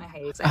 Hiatus. I had my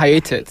hiatus.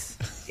 Hiatus.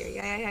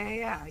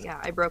 Yeah.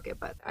 I broke it,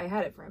 but I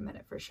had it for a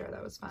minute for sure.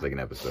 That was fun. It's like an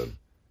episode.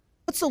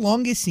 What's the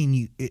longest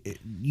scene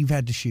you've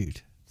had to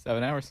shoot?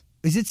 7 hours.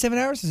 Is it 7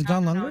 hours? Has it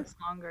gone longer? No, it's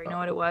longer. You know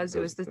what it was? It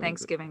was the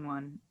Thanksgiving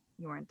one.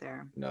 You weren't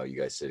there. No, you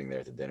guys sitting there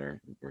at the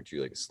dinner. Weren't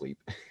you like asleep?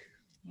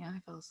 Yeah, I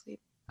fell asleep.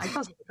 I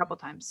fell asleep a couple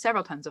times.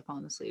 Several times I've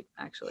fallen asleep,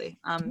 actually.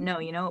 No,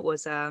 it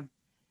was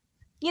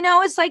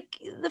it's like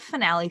the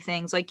finale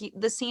things, like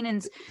the scene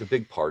in The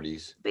big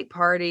parties.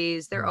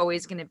 They're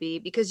always going to be,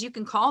 because you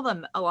can call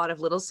them a lot of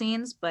little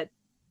scenes, but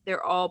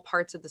they're all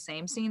parts of the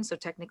same scene. So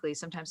technically,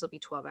 sometimes they'll be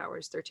 12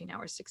 hours, 13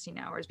 hours, 16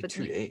 hours. But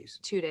 2 days.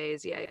 2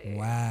 days, yeah.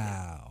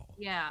 Wow.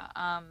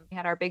 Yeah. We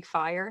had our big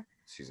fire.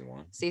 Season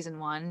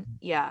one.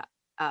 Yeah.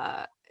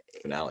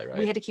 Finale, right?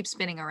 We had to keep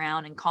spinning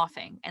around and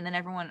coughing. And then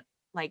everyone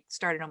like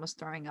started almost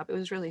throwing up. It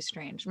was really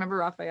strange. Remember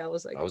Raphael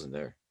was like... I wasn't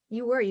there.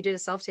 You were. You did a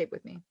self-tape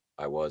with me.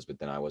 I was, but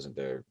then I wasn't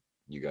there.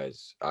 You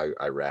guys,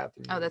 I rapped.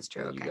 And that's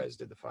true. And Okay. You guys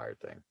did the fire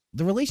thing.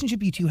 The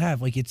relationship you two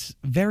have, like, it's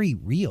very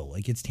real.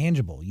 Like, it's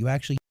tangible. You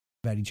actually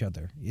about each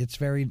other. It's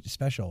very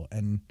special.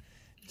 And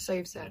so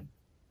you've said.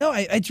 No,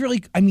 it's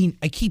really, I mean,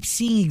 I keep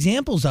seeing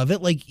examples of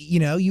it. Like,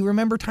 you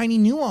remember tiny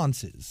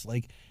nuances.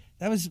 Like,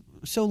 that was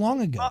so long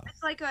ago. Well,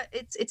 it's like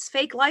it's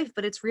fake life,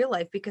 but it's real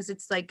life, because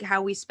it's like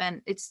how we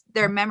spend, it's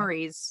their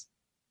memories.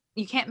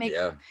 You can't make,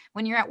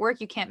 when you're at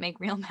work, you can't make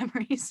real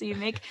memories. So you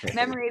make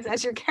memories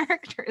as your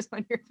characters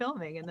when you're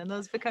filming, and then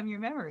those become your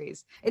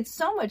memories. It's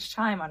so much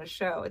time on a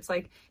show. It's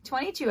like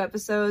 22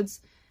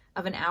 episodes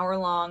of an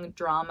hour-long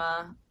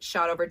drama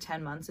shot over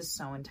 10 months is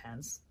so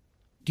intense.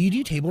 Do you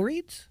do table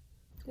reads?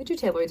 We do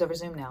table reads over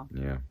Zoom now.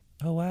 Yeah.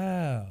 Oh,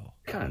 wow.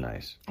 Kind of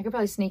nice. I could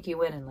probably sneak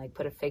you in and like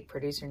put a fake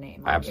producer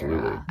name on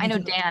Absolutely. your... I know,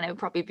 Dan, it would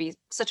probably be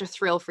such a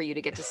thrill for you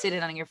to get to sit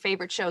in on your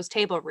favorite show's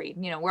table read,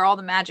 where all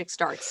the magic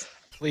starts.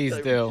 Please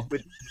do.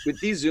 With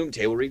these Zoom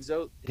table reads,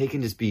 though,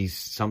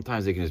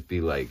 sometimes they can just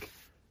be like,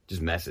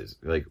 just messes.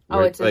 Like,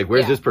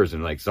 where's this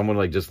person? Like, someone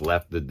like just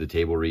left the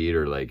table read,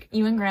 or like.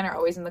 You and Grant are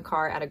always in the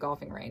car at a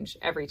golfing range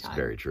every time. It's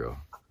very true.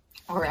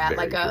 Or at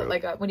like a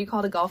what do you call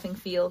it, a golfing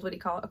field? What do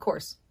you call it? A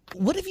course.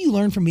 What have you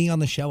learned from being on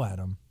the show,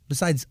 Adam?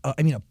 Besides,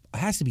 it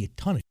has to be a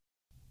ton of.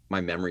 My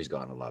memory's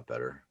gotten a lot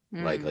better.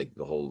 Like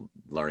the whole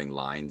learning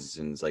lines,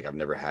 and it's like I've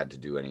never had to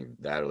do any of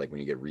that, or like when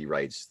you get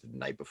rewrites the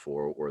night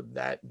before or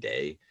that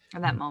day.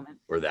 Or that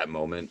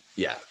moment.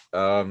 Yeah.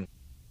 God,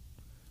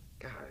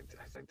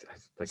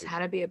 Just how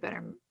to be a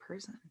better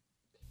person.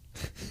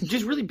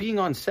 Just really being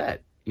on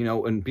set,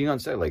 and being on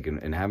set, like,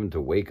 and having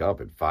to wake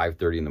up at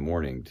 5:30 in the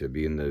morning to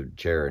be in the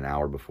chair an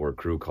hour before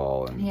crew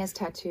call. And he has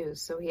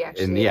tattoos, so he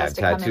actually has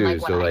to come in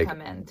like when I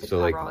come in to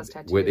cover all his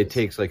tattoos. It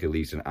takes like at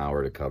least an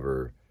hour to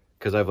cover,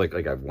 because I've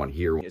one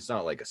here. It's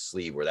not like a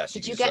sleeve where that's.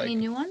 Did you get any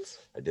new ones?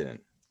 I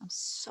didn't. I'm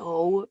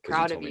so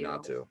proud of you. You told me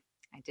not to.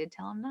 I did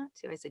tell him not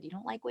to. I said, you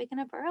don't like waking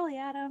up early,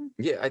 Adam.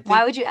 Yeah.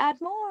 Why would you add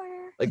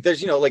more? Like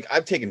there's, like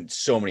I've taken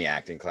so many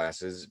acting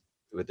classes,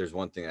 but there's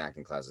one thing an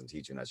acting class doesn't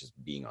teach you, and that's just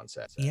being on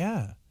set.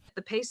 Yeah.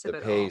 The pace of it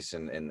all. The pace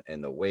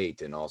and the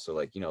weight, and also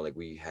like, like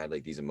we had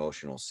like these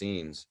emotional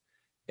scenes,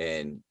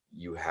 and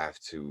you have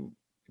to,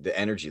 the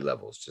energy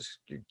levels just,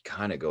 you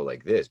kind of go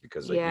like this,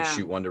 because like you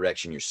shoot one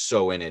direction, you're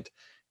so in it,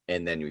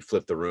 and then we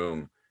flip the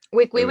room.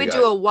 We would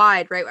do a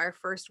wide, right? Our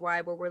first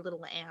wide where we're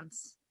little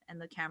ants and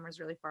the camera's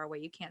really far away.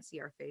 You can't see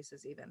our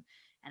faces even.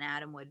 And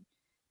Adam would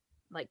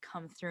like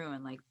come through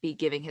and like be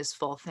giving his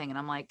full thing. And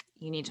I'm like,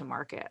 you need to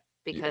mark it,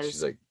 because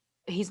she's like,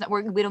 he's not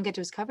working. We don't get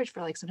to his coverage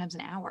for like sometimes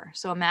an hour.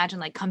 So imagine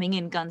like coming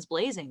in guns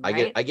blazing.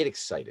 Right? I get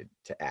excited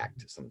to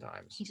act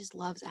sometimes. He just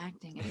loves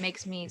acting. It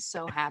makes me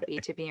so happy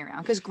to be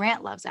around, because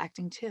Grant loves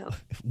acting too.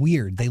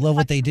 Weird. They love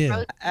what they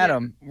do.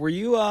 Adam, were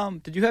you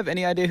did you have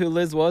any idea who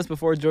Liz was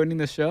before joining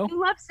the show?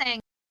 You love saying,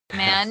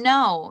 man,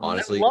 no.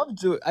 Honestly,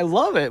 I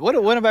love it. When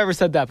have I ever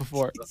said that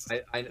before?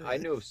 I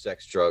know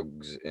sex,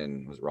 drugs,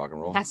 and was rock and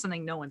roll. That's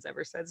something no one's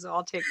ever said, so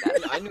I'll take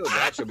that. I knew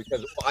that show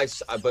because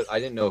but I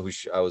didn't know who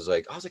I was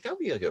like that would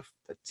be like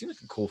that seems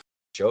like a cool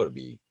show to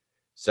be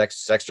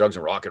sex, drugs,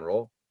 and rock and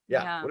roll.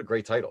 Yeah. What a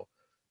great title.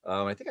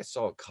 I think I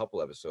saw a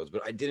couple episodes,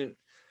 but I didn't.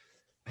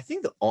 I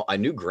think I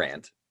knew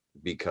Grant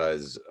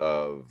because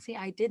of. See,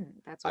 I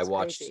didn't. That's what's I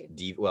watched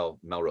crazy.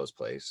 Melrose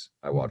Place.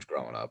 I watched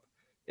growing up.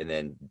 And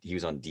then he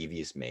was on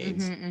Devious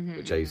Maids,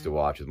 which I used to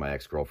watch with my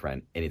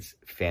ex-girlfriend, and it's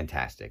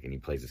fantastic. And he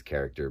plays this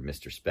character,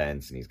 Mr.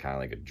 Spence, and he's kind of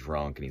like a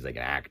drunk, and he's like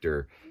an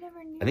actor.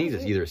 I think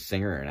he's either a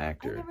singer or an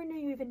actor. I never knew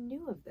you even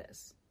knew of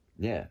this.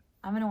 Yeah.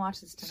 I'm going to watch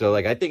this tonight. So,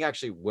 like, I think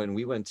actually when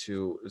we went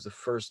to, it was the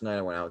first night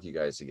I went out with you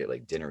guys to get,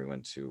 like, dinner. We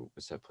went to,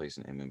 what's that place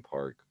in Inman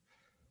Park?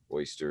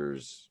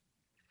 Oysters.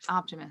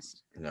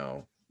 Optimist.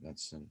 No,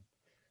 that's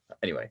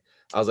anyway,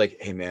 I was like,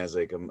 hey man,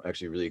 I'm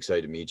actually really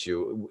excited to meet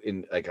you.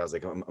 And like, I was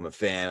like, I'm a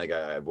fan. Like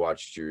I've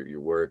watched your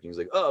work. And he was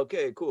like, oh,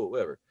 okay, cool,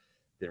 whatever.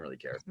 Didn't really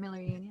care.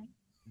 Miller Union.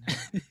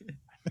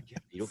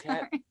 Beetle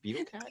Cat.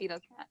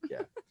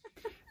 Yeah.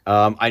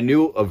 I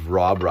knew of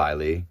Rob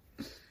Riley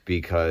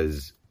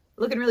because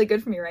looking really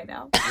good for me right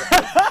now.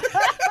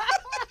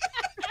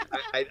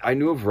 I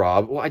knew of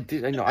Rob. Well, I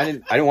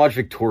didn't watch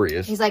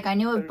Victorious. He's like, I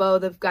knew of Bo,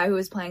 the guy who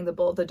was playing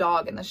the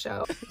dog in the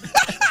show.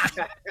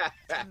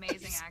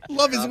 Amazing actor.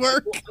 Love his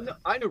work. Well,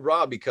 I knew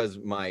Rob because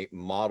my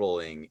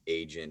modeling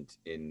agent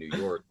in New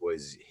York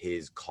was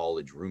his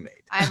college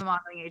roommate. I have a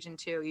modeling agent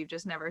too. You've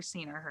just never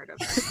seen or heard of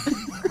her.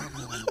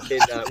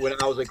 And when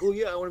I was like, oh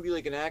yeah, I want to be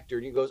like an actor,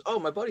 and he goes, oh,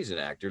 my buddy's an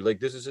actor, like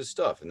this is his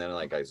stuff. And then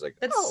like I was like,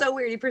 That's so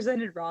weird. He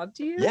presented Rob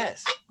to you?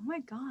 Yes. Oh my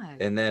god.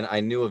 And then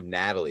I knew of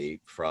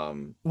Natalie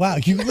from. Wow,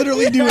 you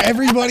literally knew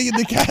everybody in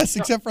the cast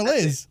except for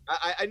Liz.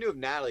 I knew of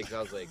Natalie because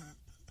I was like,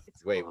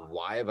 wait,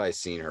 why have I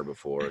seen her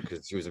before?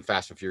 Because she was in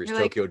Fast and Furious You're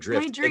Tokyo like,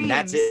 Drift, my and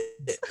that's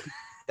it.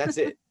 That's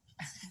it.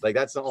 Like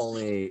that's the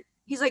only.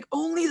 He's like,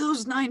 only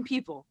those 9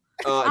 people.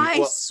 I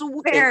I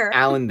swear.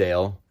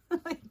 Allendale.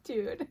 Like,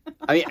 dude.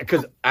 I mean,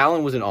 because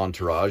Alan was in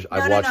Entourage.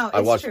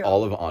 I watched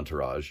all of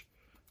Entourage.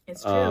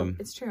 It's true.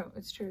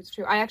 It's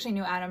true. I actually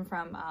knew Adam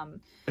from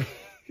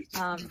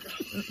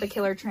the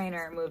Killer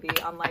Trainer movie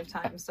on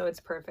Lifetime, so it's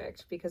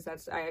perfect because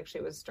I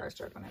actually was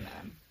starstruck when I met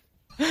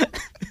him.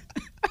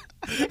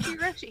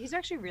 He's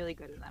actually really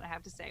good in that, I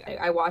have to say.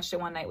 I watched it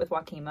one night with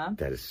Joaquima.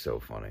 That is so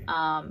funny.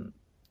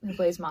 Who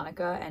plays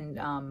Monica,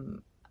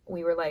 and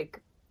we were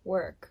like,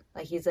 work.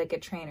 Like, he's like a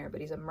trainer, but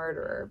he's a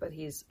murderer, but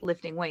he's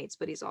lifting weights,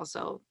 but he's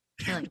also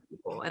killing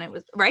people. And it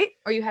was right?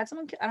 Or you had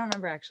someone I don't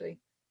remember actually.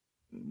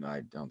 No,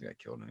 I don't think I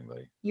killed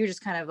anybody. You were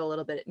just kind of a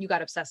little bit, you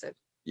got obsessive.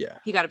 Yeah.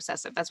 He got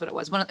obsessive. That's what it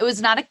was. It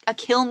was not a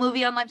kill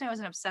movie on Lifetime. It was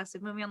an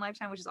obsessive movie on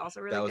Lifetime, which is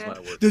also really good. My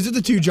work. Those are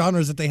the 2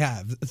 genres that they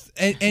have,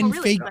 and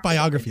really? fake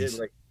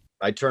biographies.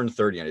 I turned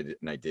 30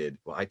 and I did.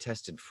 Well, I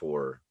tested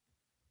for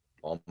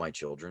all my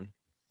children.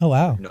 Oh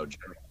wow. No,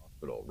 General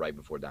Hospital right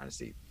before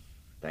Dynasty.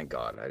 Thank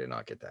God I did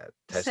not get that.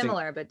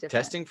 Similar but different.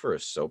 Testing for a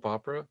soap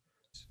opera.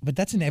 But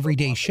that's an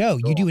everyday show.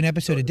 You do an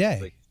episode a day.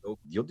 Like,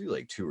 you'll do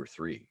like 2 or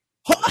 3.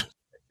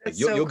 That's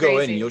You'll go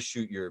in and you'll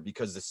shoot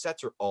because the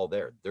sets are all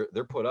there.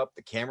 They're put up.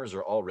 The cameras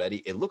are all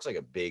ready. It looks like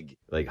a big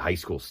like high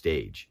school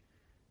stage.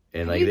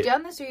 And have you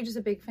done this, or are you just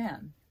a big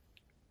fan?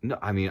 No,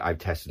 I mean I've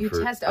tested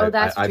that's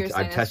what you're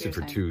saying. I've tested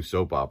for 2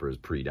 soap operas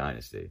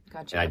pre-Dynasty.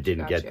 Gotcha. And I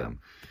didn't get them.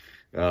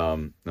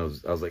 I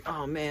was like,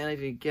 oh man, I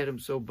didn't get them.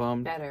 So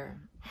bummed. Better.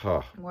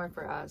 Huh. More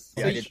for us.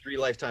 Yeah, I did 3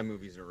 Lifetime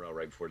movies in a row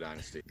right before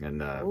Dynasty.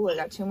 And oh, I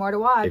got 2 more to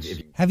watch.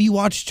 Have you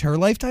watched her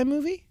Lifetime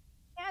movie?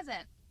 He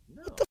hasn't.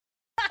 No.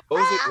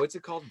 What's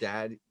it called?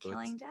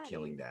 Killing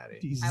Daddy.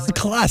 Jesus, it's a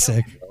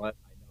classic. You know what?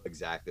 I know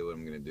exactly what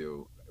I'm gonna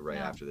do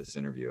after this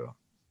interview,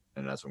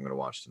 and that's what I'm gonna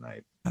watch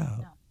tonight. Oh.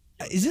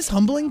 No. Is this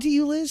humbling to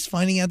you, Liz?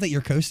 Finding out that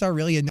your co-star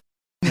really had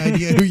no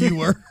idea who you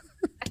were.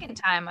 Second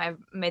time I've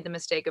made the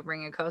mistake of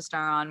bringing a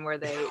co-star on where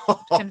they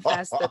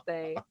confess that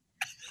they.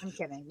 I'm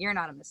kidding. You're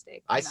not a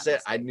mistake.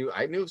 I knew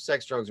of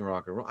sex, drugs, and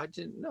rock and roll. I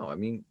didn't know. I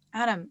mean,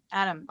 Adam.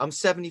 I'm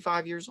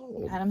 75 years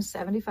old. Adam's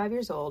 75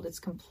 years old. It's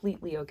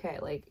completely okay.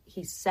 Like,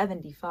 he's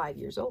 75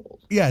 years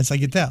old. Yes, I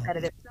can tell. He said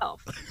it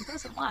himself. He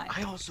doesn't lie.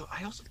 I also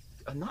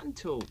not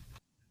until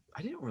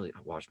I didn't really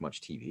watch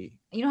much TV.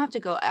 You don't have to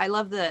go. I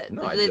love the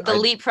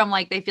leap from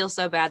like they feel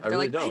so bad. They're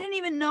like, I didn't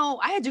even know.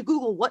 I had to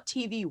Google what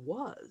TV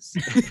was.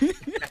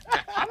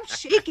 I'm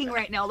shaking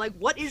right now. Like,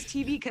 what is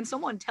TV? Can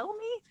someone tell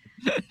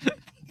me?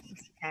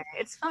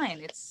 It's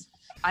fine.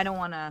 I don't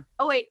want to.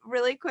 Oh wait,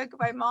 really quick.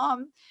 My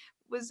mom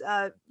was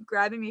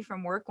grabbing me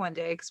from work one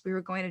day because we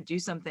were going to do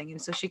something, and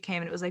so she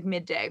came, and it was like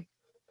midday,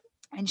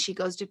 and she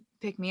goes to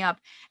pick me up,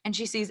 and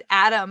she sees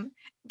Adam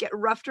get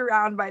roughed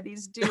around by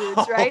these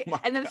dudes, right,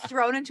 and then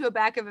thrown into a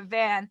back of a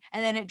van,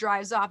 and then it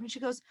drives off, and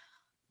she goes,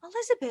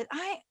 Elizabeth,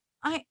 I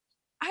don't.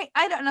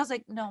 And I was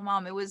like, no,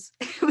 Mom, it was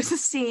a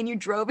scene. You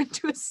drove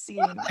into a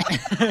scene.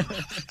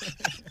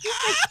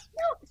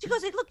 She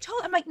goes, it looked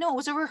totally. I'm like, no, it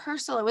was a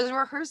rehearsal. It was a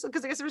rehearsal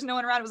because I guess there was no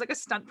one around. It was like a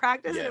stunt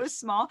practice and it was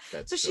small.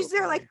 So she's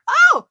there like,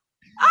 oh,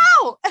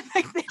 and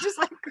like they just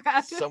like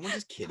grabbed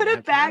him, put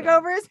a bag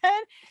over his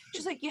head.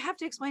 She's like, you have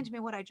to explain to me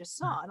what I just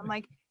saw. And I'm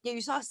like, yeah,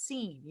 you saw a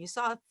scene. You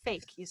saw a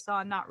fake. You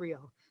saw not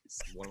real.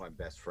 One of my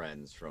best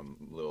friends from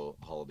little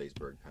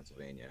Hollidaysburg,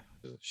 Pennsylvania.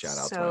 Shout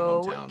out to my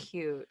hometown. So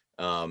cute.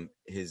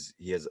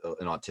 He has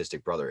an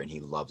autistic brother and he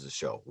loves the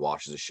show,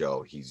 watches the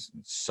show. He's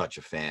such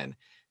a fan.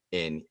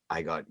 And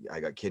I got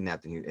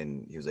kidnapped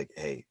and he was like,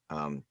 hey,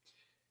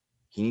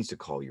 he needs to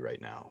call you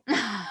right now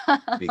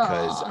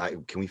because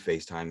can we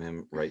FaceTime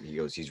him? Right. He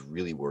goes, he's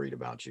really worried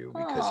about you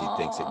because he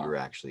thinks that you're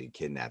actually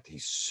kidnapped.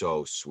 He's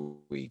so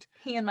sweet.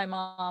 He and my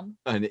mom.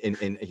 And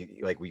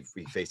he, like we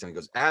FaceTime. He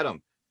goes, Adam.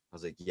 I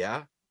was like,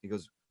 yeah. He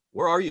goes,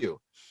 where are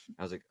you?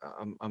 I was like,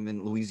 I'm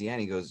in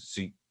Louisiana. He goes,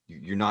 so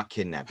you're not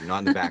kidnapped. You're not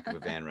in the back of a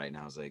van right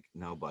now. I was like,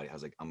 no, buddy. I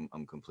was like, I'm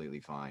completely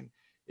fine.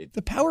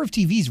 The power of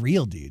TV is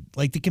real, dude.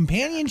 Like the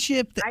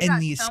companionship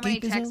and the escapism. I got so many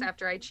texts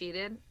after I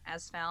cheated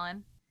as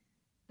Fallon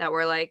that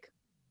were like,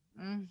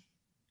 I'm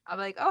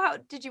like, oh, how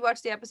did you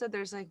watch the episode?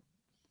 There's like,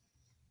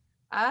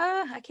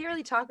 I can't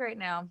really talk right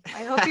now.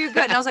 I hope you're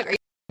good. And I was like, are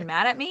you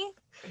mad at me?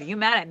 Are you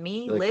mad at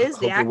me, like, Liz,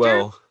 the actor?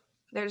 Well.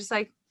 They're just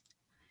like,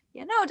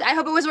 yeah, no, I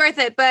hope it was worth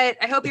it, but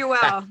I hope you're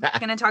well. I'm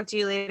gonna talk to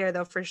you later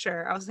though, for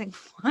sure. I was like,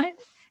 what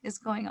is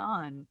going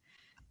on?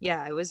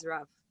 Yeah, it was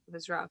rough. It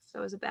was rough.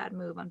 That was a bad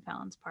move on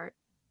Fallon's part.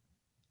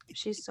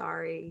 She's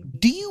sorry.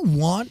 Do you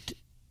want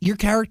your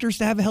characters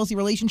to have a healthy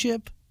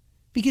relationship?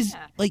 Because,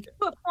 like,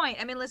 to a point.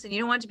 I mean, listen, you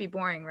don't want it to be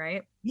boring,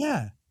 right?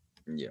 yeah.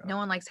 Yeah. No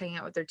one likes hanging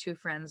out with their two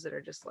friends that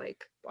are just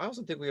like. I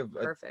also think we have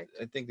perfect.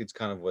 I think it's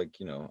kind of like,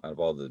 you know, out of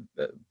all the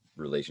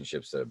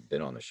relationships that have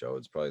been on the show,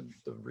 it's probably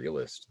the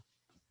realest,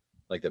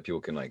 like that people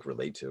can like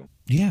relate to.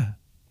 Yeah.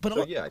 But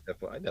so, yeah, I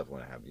definitely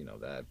want to have, you know,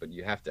 that, but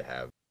you have to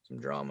have some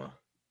drama.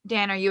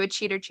 Dan, are you a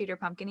cheater,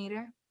 pumpkin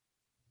eater?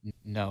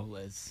 No,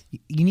 Liz.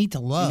 you need to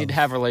love. You need to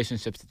have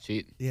relationships to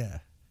cheat. Yeah.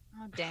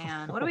 Oh,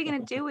 Dan, what are we gonna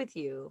do with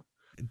you?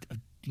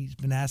 He's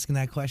been asking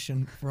that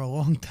question for a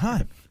long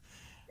time.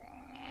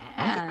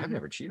 I've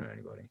never cheated on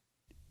anybody.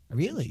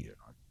 Really?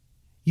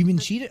 You've been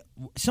cheated?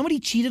 Somebody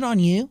cheated on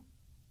you?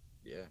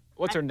 Yeah.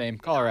 What's her name?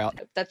 Call her out.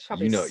 That's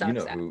probably you know who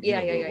who yeah,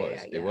 it was.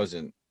 Yeah. It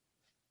wasn't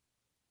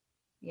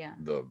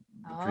the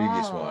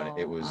previous one.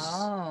 It was.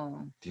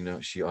 Do you know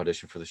she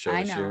auditioned for the show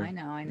this year? I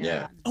know.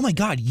 Yeah. Oh my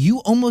God! You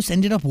almost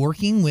ended up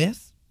working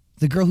with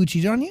the girl who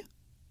cheated on you?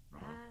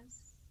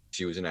 Yes.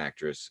 She was an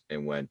actress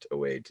and went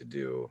away to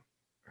do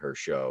her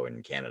show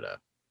in Canada.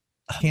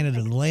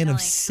 Canada, the land of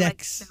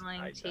sex.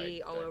 Spilling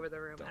tea all over the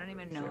room. I don't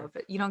even really know care. if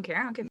it. You don't care?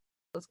 I don't care.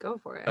 Let's go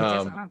for it.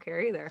 I don't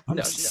care either. I'm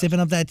No, sipping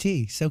up that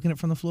tea, soaking it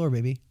from the floor,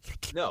 baby.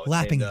 No,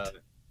 Lapping and, it.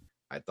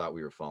 I thought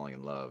we were falling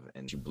in love,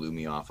 and she blew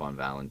me off on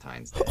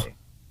Valentine's Day.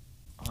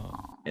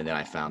 And then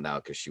I found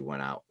out because she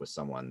went out with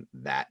someone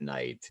that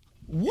night.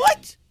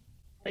 What?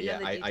 Yeah,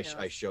 know the I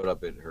details. showed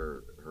up at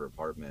her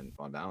apartment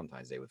on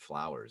Valentine's Day with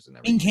flowers and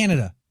everything. In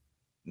Canada?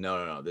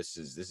 No. This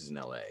is in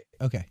LA.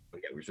 Okay.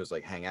 But yeah, we were supposed to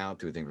like hang out,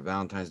 do a thing for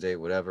Valentine's Day,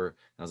 whatever. And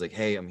I was like,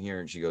 hey, I'm here.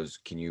 And she goes,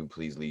 can you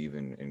please leave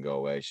and go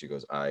away? She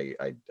goes, I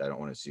don't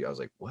want to see you. I was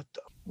like, what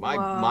the?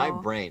 My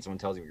brain, someone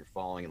tells me you're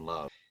falling in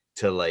love.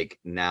 To like,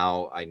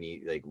 now I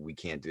need, like, we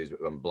can't do this.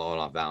 I'm blowing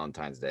off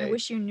Valentine's Day. I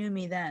wish you knew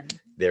me then.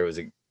 There was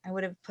I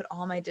would have put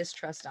all my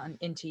distrust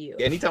into you.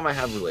 anytime I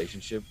have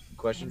relationship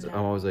questions, I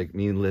I'm always like,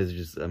 me and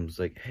Liz I'm just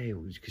like, hey,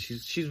 because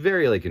she's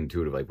very like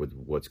intuitive, like with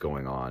what's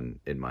going on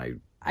in my.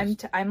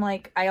 I'm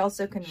like, I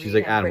also can She's read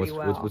like, him Adam, pretty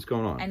well. what's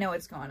going on? I know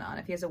what's going on.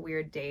 If he has a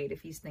weird date,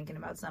 if he's thinking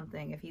about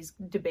something, if he's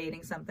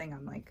debating something,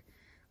 I'm like,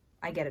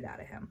 I get it out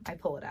of him. I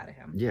pull it out of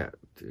him. Yeah,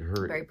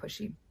 her Very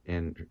pushy.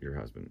 and your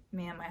husband.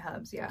 Me and my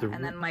hubs, yeah. The-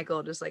 And then Michael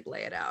will just like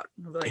lay it out.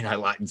 He'll be like, And I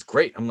like, it's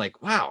great. I'm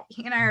like, wow.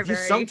 he and I are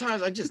very.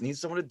 Sometimes I just need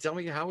someone to tell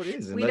me how it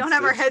is. And we don't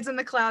have our heads in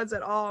the clouds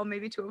at all,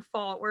 maybe to a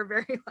fault. We're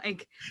very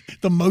like.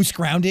 The most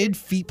grounded,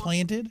 feet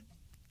planted.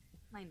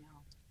 I know.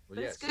 Well, But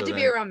yeah, it's good so to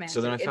then- be romantic.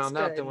 So then I It's found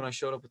out good. that when I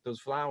showed up with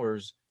those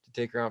flowers to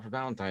take her out for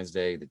Valentine's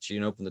Day, that she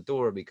didn't open the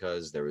door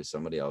because there was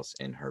somebody else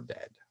in her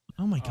bed.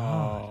 Oh my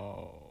God.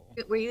 Oh.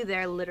 Were you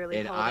there literally?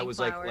 And holding I was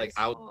flowers? like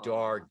out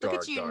dark, Look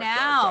dark, at you dark,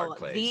 now, dark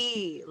place.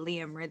 the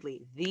Liam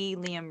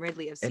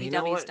Ridley of And you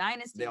know CW's what?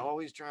 Dynasty. They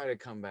always try to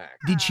come back.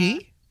 Did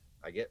she?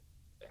 I get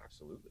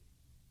absolutely.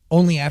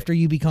 Only after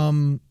you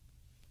become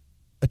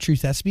a true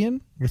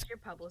thespian? With Your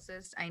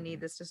publicist, I need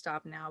this to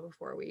stop now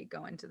before we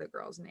go into the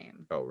girl's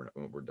name. Oh,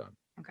 we're done.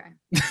 Okay.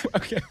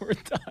 Okay, we're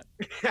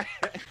done.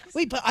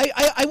 Wait, but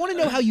I want to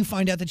know how you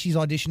find out that she's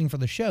auditioning for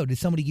the show. Did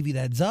somebody give you the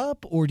heads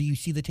up, or do you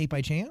see the tape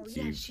by chance?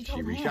 She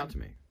reached out to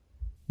me.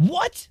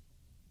 What?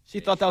 She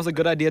thought that was a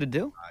good idea to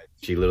do?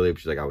 She's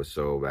like, I was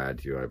so bad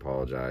to you. I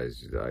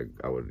apologize.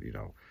 I would,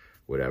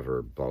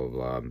 whatever, blah, blah,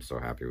 blah. I'm so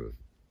happy with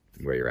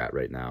where you're at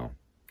right now.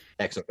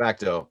 Ex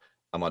facto,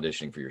 I'm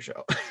auditioning for your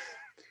show.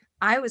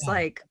 I was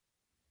like,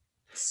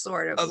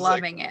 sort I of was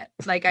loving it.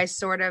 Like,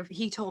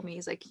 he told me,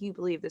 he's like, can you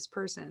believe this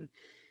person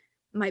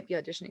might be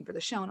auditioning for the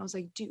show? And I was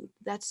like, dude,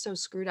 that's so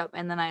screwed up.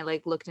 And then I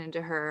like looked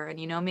into her, and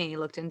you know me,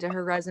 looked into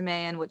her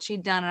resume and what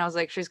she'd done. And I was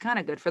like, she's kind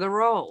of good for the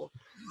role.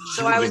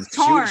 So I was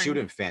torn. She would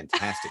have been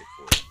fantastic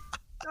for it.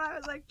 So I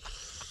was like,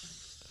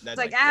 That's it's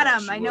like, yeah,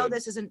 Adam, she I know would.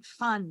 this isn't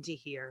fun to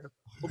hear.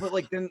 Well, but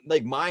like then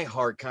like my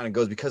heart kind of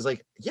goes because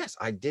like yes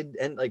I did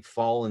and like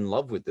fall in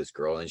love with this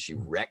girl and she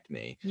wrecked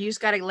me. You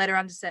just got to let her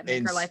onto set,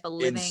 make her life a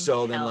living and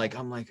so then hell. like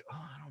I'm like, oh,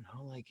 I don't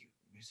know, like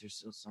is there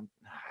still something?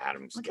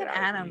 Adam's Look get at out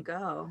of Adam me.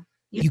 go.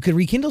 You could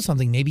rekindle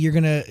something. Maybe you're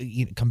going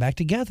to come back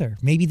together.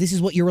 Maybe this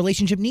is what your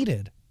relationship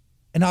needed.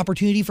 An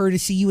opportunity for her to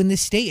see you in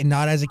this state and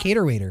not as a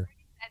cater waiter.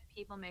 And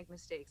people make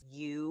mistakes.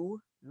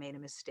 You made a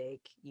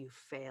mistake. You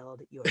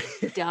failed. You're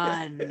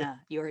done.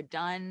 You're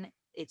done.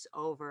 It's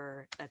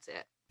over. That's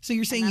it. So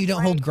you're saying you that's don't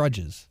why- hold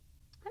grudges.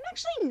 I'm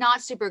actually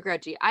not super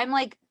grudgy. I'm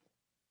like,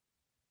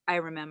 I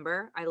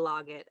remember, I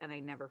log it, and I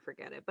never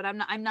forget it. But I'm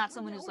not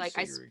someone who's like,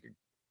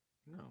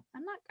 No,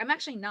 I'm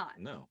actually not.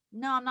 no.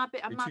 No, I'm not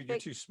big. I'm You're not too, you're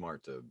big. too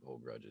smart to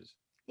hold grudges.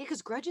 Yeah,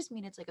 because grudges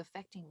mean it's like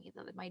affecting me.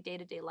 That my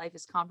day-to-day life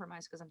is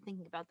compromised because I'm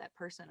thinking about that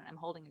person and I'm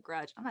holding a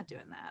grudge. I'm not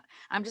doing that.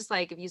 I'm just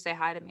like, if you say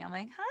hi to me, I'm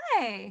like,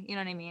 hi. You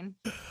know what I mean?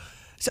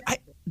 So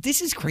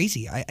this is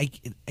crazy.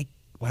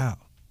 Wow.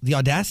 The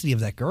audacity of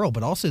that girl,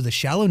 but also the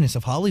shallowness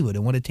of Hollywood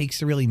and what it takes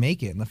to really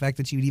make it. And the fact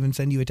that she would even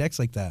send you a text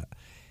like that.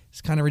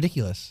 It's kind of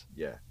ridiculous.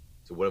 Yeah.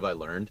 So what have I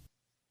learned?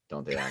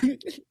 Don't date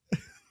actors.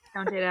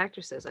 Don't date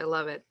actresses. I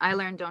love it. I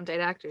learned don't date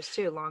actors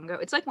too long ago.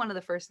 It's like one of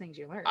the first things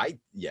you learn.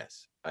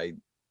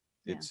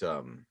 It's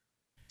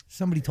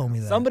Somebody told me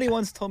that. Somebody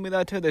once told me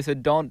that too. They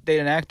said don't date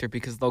an actor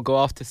because they'll go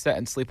off to set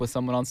and sleep with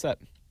someone on set.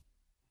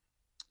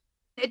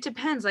 It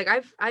depends. Like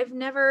I've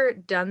never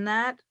done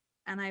that,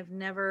 and I've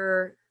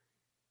never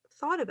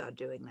thought about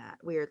doing that,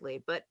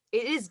 weirdly, but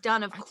it is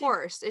done, of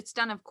course. It's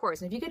done, of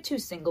course. And if you get two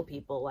single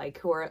people like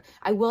who are,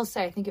 I will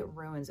say, I think it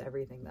ruins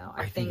everything, though.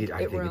 I think it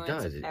ruins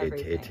does.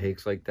 everything. It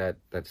takes like that.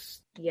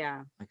 That's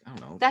yeah. like, I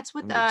don't know. That's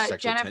what like sexual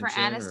Jennifer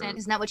tension Aniston. or-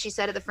 Isn't that what she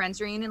said at the Friends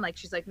reunion? Like,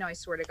 she's like, no, I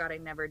swear to God, I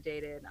never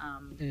dated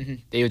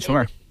David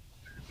Schwimmer.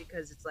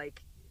 because it's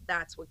like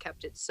that's what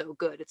kept it so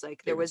good. It's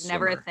like there David was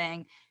never a Schwimmer.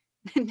 thing.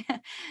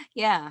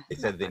 Yeah. They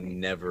said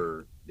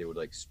they would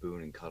like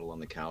spoon and cuddle on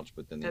the couch,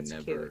 but then they That's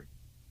never, cute.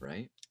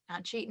 right?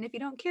 Not cheating if you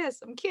don't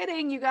kiss. I'm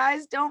kidding, you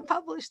guys. Don't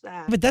publish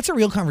that. But that's a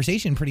real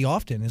conversation pretty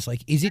often. It's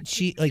like, is it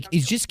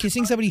is just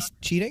kissing somebody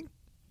cheating?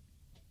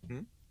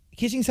 Hmm?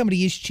 Kissing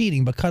somebody is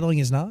cheating, but cuddling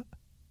is not?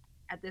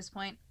 At this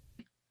point,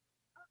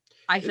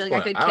 I feel This like I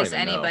point, could I don't kiss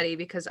even know. anybody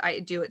because I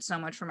do it so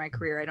much for my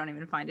career. I don't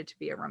even find it to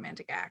be a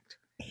romantic act.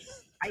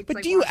 It's But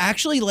like do you watching-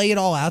 actually lay it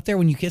all out there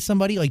when you kiss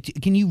somebody? Like,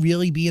 can you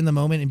really be in the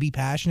moment and be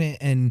passionate?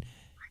 And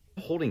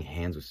holding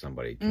hands with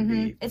somebody can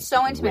be. It's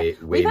so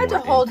intimate. way We've had to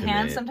more hold intimate.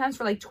 hands sometimes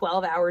for like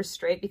 12 hours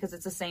straight because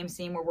it's the same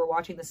scene where we're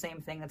watching the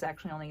same thing that's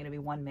actually only going to be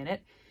 1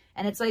 minute.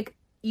 And it's like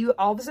you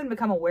all of a sudden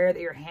become aware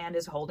that your hand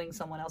is holding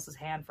someone else's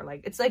hand for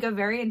like, it's like a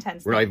very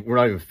intense thing. We're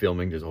not even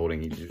filming, just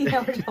holding each. Yeah,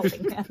 we're just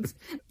holding hands.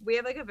 We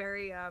have like a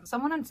very,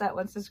 someone on set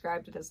once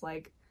described it as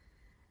like,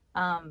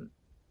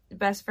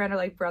 best friend or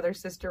like brother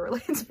sister.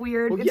 It's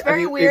weird. Well, It's yeah,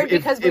 very weird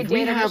because we if we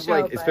date in the have show.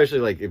 like, but- especially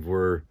like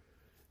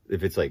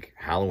if it's like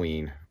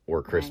Halloween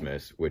or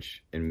Christmas,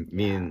 which and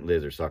me and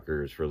Liz are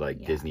suckers for like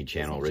Yeah, Disney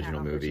Channel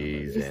original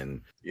movies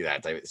and Yeah,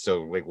 that type.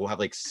 So like we'll have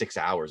like 6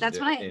 hours. That's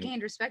of when I it, and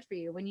gained respect for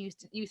you when you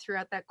threw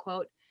out that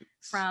quote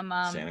from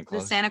Santa the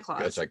Claus. Santa Claus.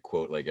 That's I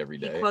quote like every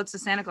He day. quotes the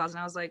Santa Claus, and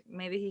I was like,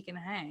 maybe he can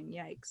hang.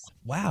 Yikes!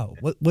 wow,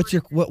 what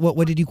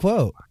did you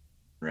quote?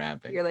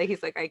 Rapping. You're like,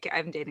 he's like,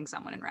 I'm dating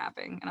someone and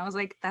rapping, and I was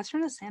like, that's from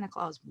the Santa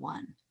Claus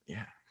one.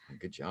 Yeah,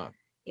 good job.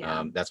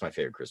 Yeah. That's my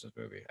favorite Christmas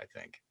movie, I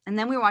think. And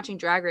then we were watching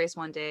Drag Race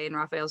one day in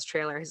Raphael's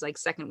trailer, his like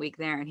second week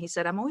there, and he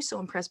said, I'm always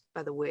so impressed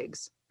by the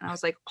wigs, and I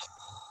was like, oh,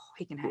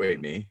 he can hang. Wait,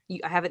 me?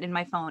 I have it in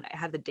my phone. I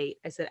had the date.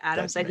 I said,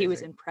 Adam That's said he was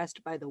amazing.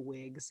 impressed by the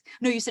wigs.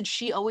 No, you said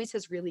she always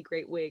has really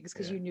great wigs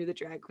because Yeah. you knew the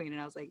drag queen,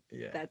 and I was like,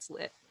 Yeah. that's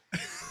lit.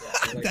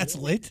 That's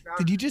lit?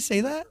 Did you just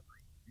say that?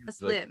 That's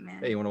Like, lit, man.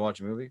 Hey, you want to watch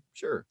a movie?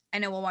 Sure. I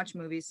know we'll watch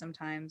movies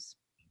sometimes.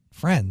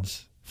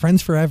 Friends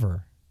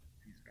forever.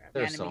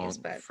 There's a Enemies,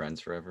 song, but Friends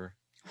Forever.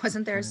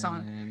 wasn't there a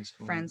song?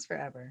 Forever. Friends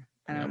Forever.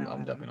 I don't I'm, know. I'm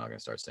definitely not gonna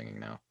start singing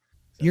now.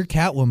 You're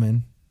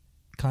Catwoman,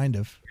 kind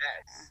of.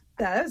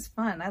 Yeah, that was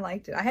fun. I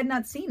liked it. I had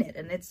not seen it,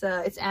 and it's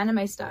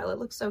anime style. It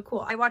looks so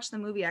cool. I watched the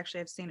movie.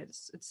 Actually, I've seen it.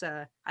 It's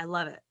I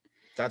love it.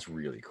 That's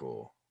really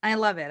cool. I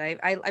love it.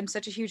 I'm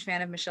such a huge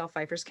fan of Michelle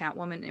Pfeiffer's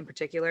Catwoman in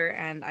particular,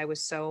 and I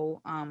was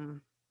so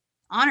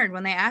honored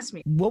when they asked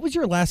me. What was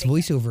your last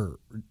voiceover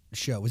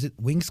show? Was it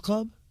Wings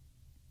Club?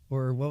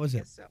 Or what was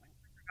it? So I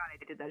forgot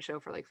I did that show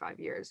for like 5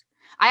 years.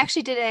 I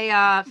actually did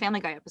a Family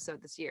Guy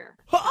episode this year.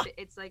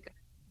 It's like,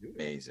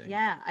 Amazing.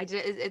 yeah, I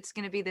did. It's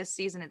going to be this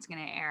season. It's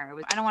going to air.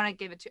 I don't want to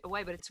give it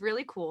away, but it's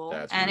really cool.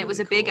 That's and it was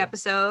a really big cool.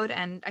 episode,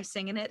 and I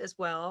sing in it as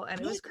well, and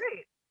it was What?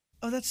 great.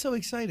 Oh, that's so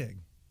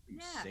exciting. You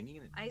Yeah. Singing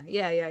it?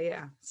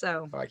 Yeah.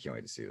 So Oh, I can't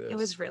wait to see this. it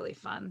was really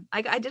fun.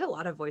 I did a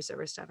lot of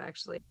voiceover stuff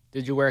actually.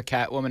 Did you wear a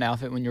Catwoman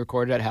outfit when you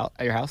recorded at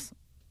your house?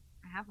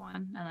 I have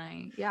one,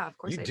 and of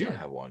course You I do did.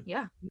 have one.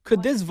 Yeah.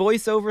 Could this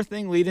voiceover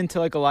thing lead into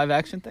like a live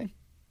action thing?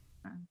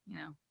 You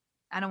know,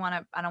 I don't want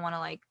to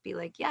like be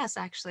like, yes,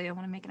 actually, I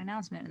want to make an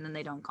announcement, and then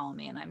they don't call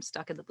me, and I'm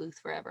stuck in the booth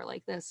forever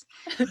like this,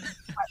 my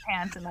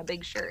pants and my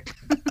big shirt.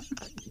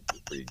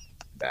 Pretty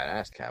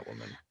badass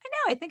Catwoman. I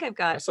know. I think I've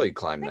I got. saw you I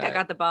climb think that. I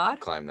got the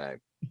bod. Climb that.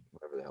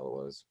 Whatever the hell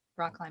it was.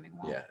 Rock climbing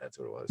wall. Yeah, that's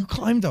what it was. You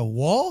climbed a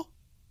wall?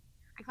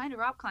 I climbed a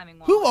rock climbing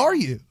wall. Who are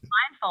you?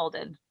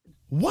 Blindfolded.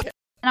 What?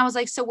 And I was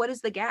like, so what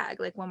is the gag?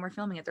 Like when we're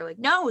filming it, they're like,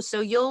 no,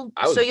 so you'll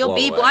I was be blown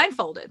away.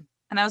 blindfolded.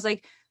 And I was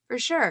like, for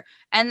sure.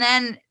 And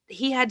then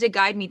he had to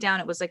guide me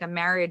down. It was like a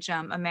marriage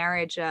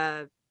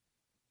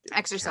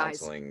exercise.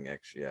 Counseling,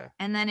 yeah.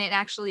 And then it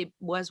actually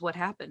was what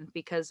happened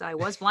because I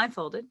was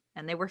blindfolded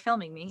and they were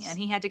filming me and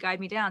he had to guide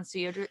me down. So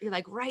you're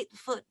like right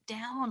foot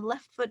down,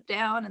 left foot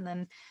down. And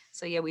then,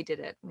 so yeah, we did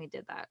it. We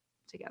did that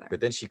together.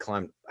 But then she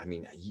climbed. I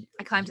mean,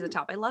 I climbed to the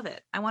top. I love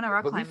it. I want to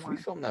rock But climb we more.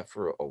 filmed that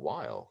for a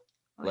while,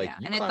 Oh, like, yeah.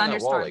 you And it climbed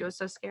that wall, thunderstormed. like- It was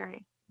so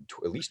scary.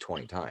 at least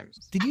 20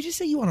 times. Did you just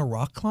say you want to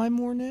rock climb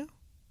more now?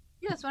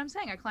 Yeah, that's what I'm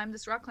saying. I climbed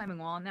this rock climbing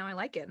wall and now I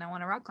like it and I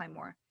want to rock climb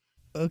more.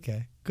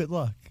 Okay. Good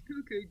luck.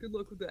 Okay, good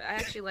luck with that. I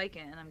actually like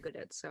it and I'm good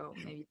at it, so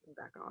maybe you can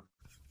back off.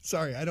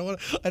 Sorry, I don't want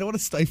to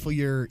stifle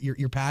your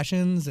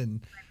passions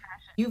and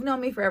You've known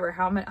me forever.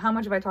 How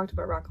much have I talked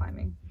about rock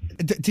climbing?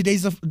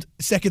 today's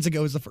seconds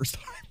ago is the first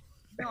time.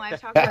 No,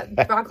 I've talked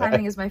about rock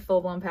climbing is my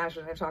full blown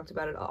passion. I've talked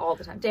about it all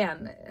the time.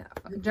 Dan,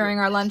 during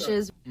our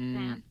lunches,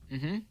 Dan,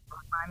 Mm-hmm.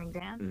 rock climbing,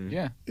 Dan.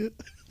 Yeah,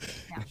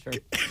 Yeah. sure,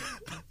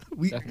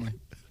 We definitely.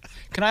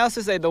 Can I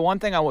also say the one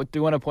thing I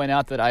do want to point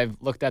out that I've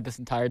looked at this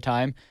entire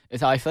time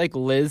is how I feel like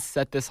Liz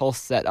set this whole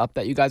set up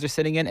that you guys are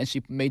sitting in, and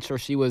she made sure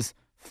she was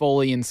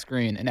fully in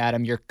screen. And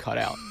Adam, you're cut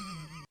out.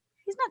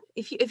 He's not.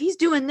 If he's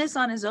doing this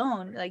on his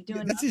own, like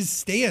doing. That's his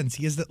stance.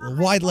 He has the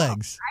wide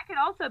legs. I could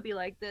also be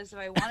like this if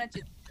I wanted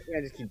to.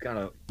 I just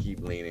keep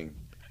leaning.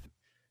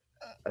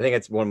 I think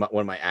it's one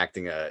of my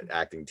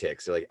acting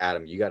ticks. So like,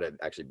 Adam, you got to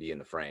actually be in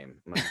the frame.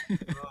 I'm like,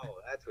 oh,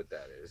 that's what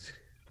that is.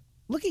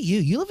 Look at you.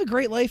 You live a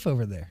great life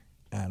over there,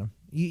 Adam.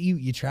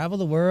 You travel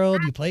the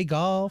world. You play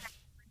golf.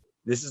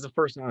 This is the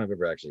first time I've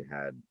ever actually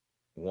had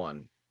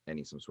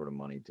some sort of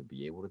money to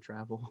be able to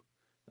travel.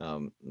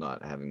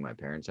 Not having my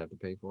parents have to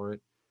pay for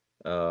it.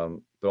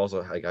 But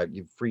also like I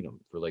give freedom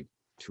for like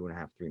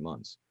 2.5, 3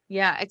 months.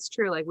 Yeah, it's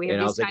true. Like we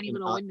have these tiny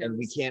little windows. And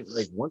we can't,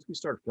 like, once we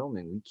start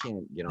filming, we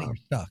can't get on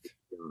a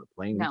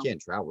plane. No. We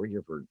can't travel. We're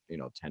here for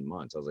 10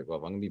 months. I was like, well,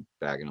 if I'm gonna be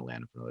back in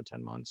Atlanta for another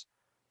 10 months,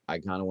 I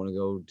kind of want to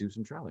go do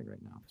some traveling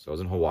right now. So I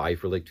was in Hawaii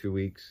for like 2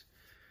 weeks.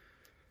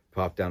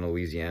 Popped down to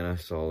Louisiana,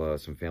 saw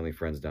some family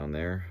friends down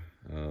there.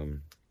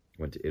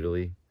 Went to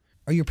Italy.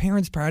 Are your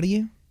parents proud of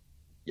you?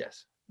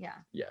 Yes. Yeah.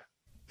 Yeah.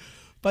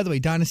 By the way,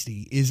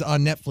 Dynasty is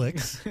on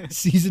Netflix.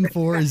 Season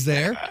 4 is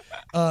there.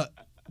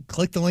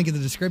 Click the link in the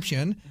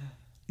description.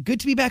 Good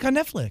to be back on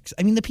Netflix.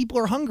 I mean, the people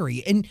are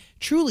hungry. And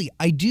truly,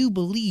 I do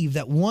believe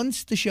that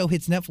once the show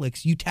hits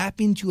Netflix, you tap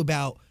into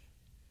about,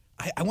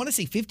 I want to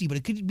say 50, but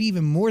it could be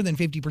even more than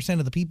 50%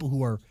 of the people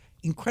who are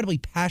incredibly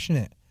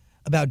passionate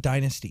about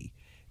Dynasty.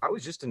 I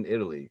was just in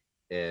Italy,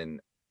 and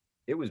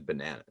it was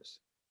bananas.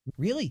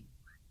 Really?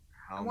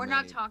 We're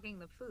not talking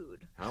the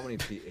food. How many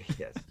people?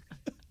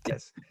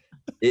 Yes.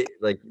 It,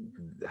 like,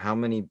 how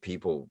many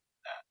people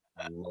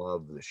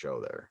love the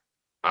show there?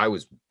 I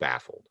was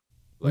baffled.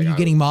 Were you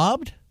getting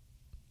mobbed?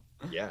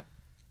 Yeah.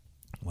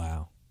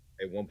 Wow.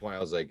 At one point, I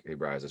was like, "Hey,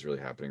 Brian, is this really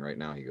happening right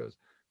now?" He goes,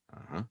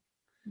 "Uh-huh."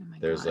 Oh my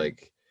There's God.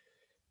 like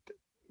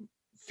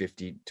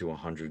 50 to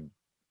 100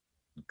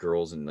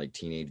 girls and like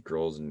teenage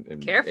girls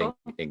and Careful.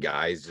 and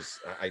guys.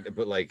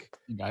 But like,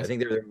 Guys? I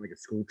think they're on like a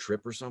school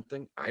trip or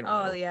something. I don't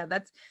know. Oh yeah,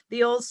 that's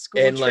the old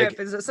school And, trip. like-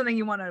 Is something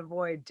you want to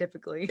avoid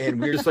typically. And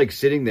we were just like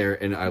sitting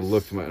there, and I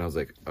looked and I was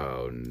like,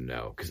 oh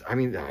no. Because I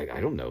mean, I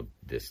don't know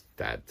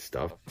that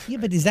stuff. Yeah,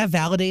 but is that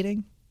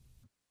validating?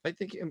 I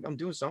think I'm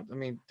doing something. I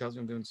mean, it tells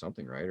me I'm doing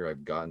something right, or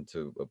I've gotten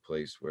to a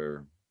place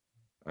where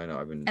I know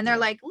I've been. And they're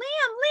like,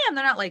 Liam.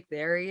 They're not like,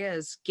 there he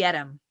is. Get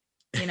him.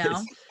 You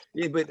know?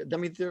 Yeah, but I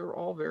mean, they're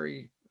all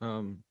very,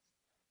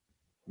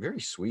 very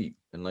sweet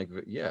and like,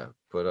 yeah.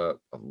 But a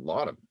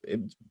lot of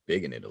it's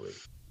big in Italy.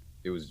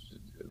 It was.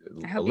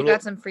 I hope you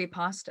got some free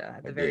pasta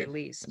at the very I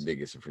least. did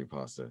get some free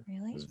pasta.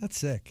 Really? That's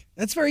sick.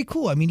 That's very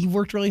cool. I mean, you've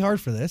worked really hard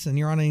for this, and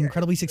you're on an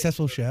incredibly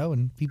successful show,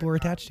 and people are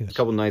attached to A it.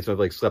 couple nights I've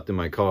like slept in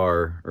my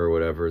car or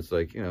whatever. It's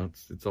like,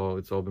 it's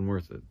all been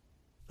worth it.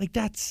 Like,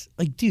 that's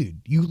like,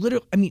 dude, you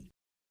literally, I mean,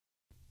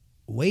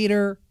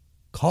 waiter,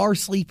 car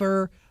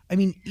sleeper. I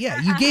mean, yeah,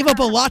 you gave up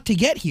a lot to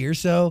get here,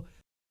 so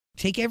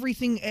take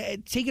everything,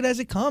 take it as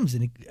it comes,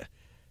 and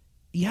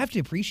you have to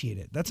appreciate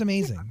it. That's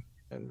amazing.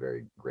 And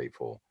very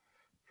grateful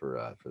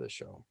for this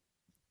show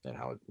and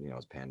how it,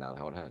 it's panned out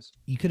how it has.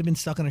 You could have been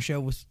stuck on a show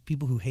with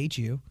people who hate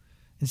you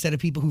instead of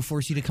people who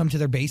force you to come to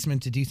their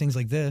basement to do things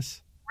like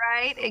this.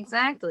 Right?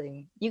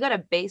 Exactly. You got a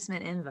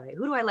basement invite.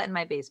 Who do I let in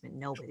my basement?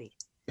 Nobody.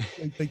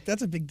 Like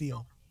that's a big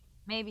deal.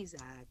 Maybe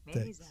Zach. Maybe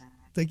Thanks. Zach.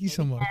 Thank you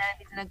so much.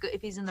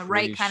 If he's in the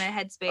right kind of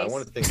headspace. I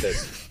want to think that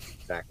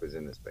Zach was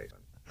in this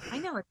basement. I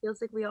know. It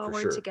feels like we all For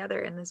were sure. together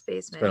in this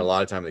basement. Spent a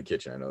lot of time in the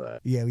kitchen. I know that.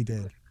 Yeah, we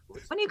did.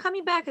 When are you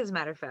coming back, as a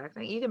matter of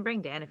fact? You can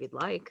bring Dan if you'd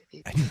like.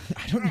 If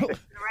I don't know. in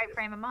the right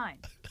frame of mind.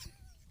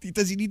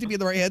 Does he need to be in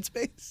the right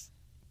headspace?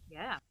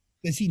 Yeah.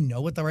 Does he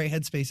know what the right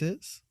headspace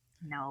is?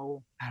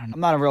 No. I don't know. I'm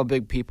not a real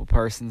big people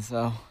person,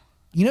 so.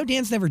 You know,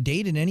 Dan's never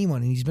dated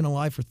anyone, and he's been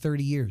alive for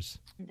 30 years.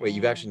 Wait,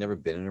 you've actually never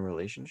been in a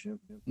relationship?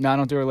 No, I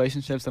don't do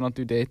relationships. I don't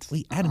do dates.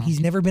 Wait, Adam,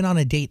 he's never been on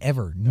a date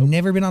ever.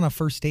 Never been on a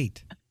first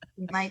date.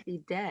 He might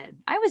be dead.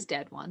 I was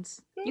dead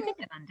once. You can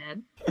get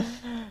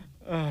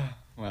undead.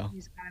 Well, You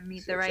just gotta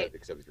meet the right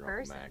Except if you're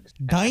Uncle person. Max.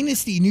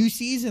 Dynasty, new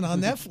season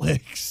on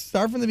Netflix.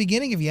 Start from the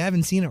beginning if you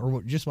haven't seen it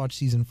or just watch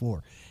season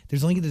 4.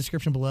 There's a link in the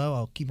description below.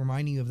 I'll keep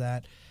reminding you of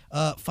that.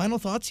 Final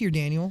thoughts here,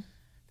 Daniel.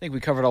 I think we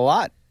covered a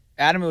lot.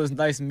 Adam, it was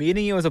nice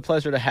meeting you. It was a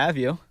pleasure to have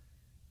you.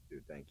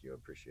 Dude, thank you. I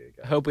appreciate it,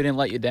 I guys. hope we didn't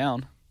let you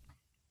down.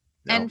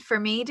 No, And for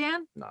me,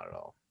 Dan, not at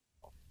all.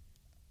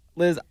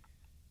 Liz,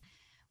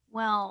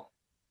 well,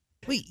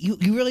 Wait, you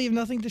really have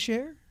nothing to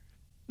share?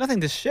 nothing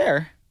to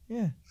share.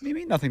 Yeah. What do you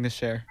mean nothing to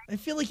share? I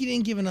feel like you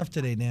didn't give enough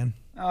today, Dan.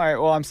 All right,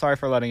 well, I'm sorry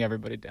for letting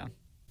everybody down.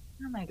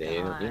 oh my They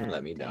God. didn't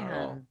let me down at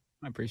all. Dan.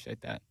 I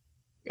appreciate that.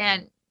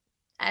 Dan,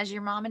 as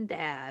your mom and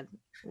dad,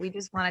 we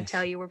just want to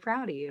tell you we're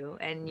proud of you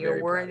and you're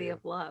Very proud of worthy you.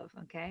 of love.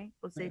 Okay,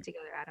 let's say it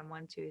together, Adam.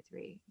 1, 2,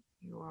 3.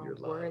 You are You're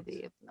loved.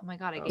 worthy of. Oh my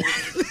God, I Oh.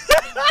 gave you.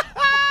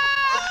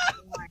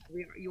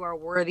 You are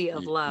worthy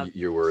of love,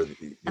 You're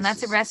worthy. and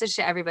that's a message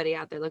to everybody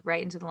out there. Look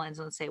right into the lens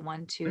and let's say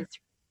 1, 2, 3.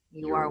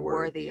 You You're are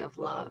worthy of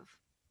love,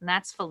 and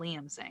that's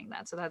Falliam saying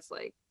that. So that's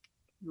like,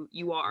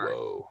 you are.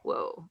 Whoa.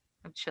 Whoa.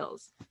 of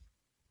chills.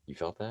 You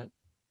felt that?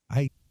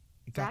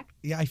 Zach?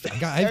 Yeah,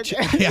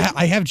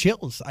 I have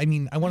chills. I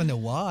mean, I want to know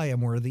why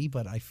I'm worthy,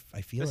 but I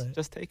feel it.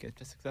 Just take it.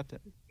 Just accept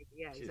it.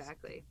 Yeah,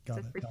 exactly. Got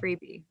It's a it.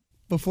 freebie.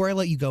 Before I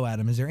let you go,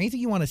 Adam, is there anything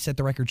you want to set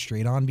the record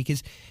straight on?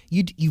 Because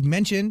you've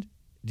mentioned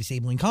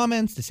disabling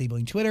comments,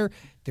 disabling Twitter.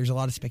 There's a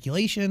lot of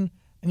speculation.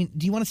 I mean,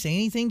 do you want to say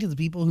anything to the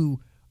people who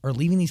are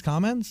leaving these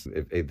comments?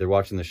 If they're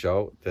watching the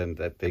show, then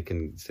that they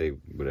can say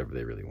whatever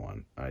they really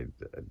want. I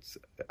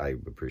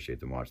appreciate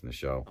them watching the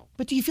show.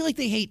 But do you feel like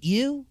they hate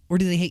you, or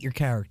do they hate your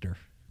character?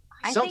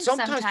 I think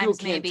Sometimes people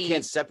maybe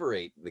can't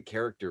separate the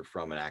character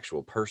from an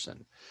actual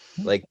person.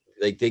 Like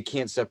they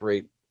can't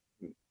separate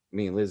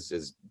me and Liz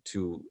as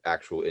two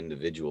actual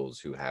individuals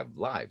who have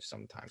lives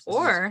sometimes.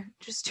 or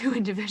just two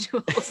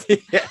individuals.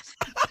 Yes.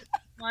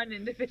 One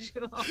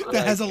individual.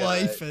 That has a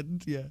Like, life,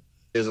 and yeah.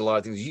 There's a lot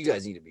of things you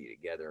guys need to be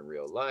together in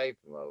real life.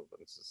 Well,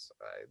 it's just,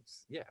 I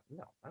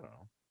don't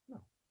know. No.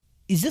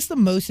 Is this the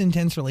most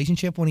intense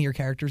relationship one of your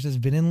characters has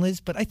been in,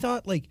 Liz? But I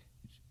thought like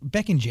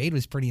Beck and Jade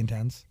was pretty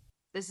intense.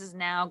 This has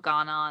now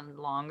gone on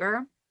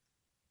longer.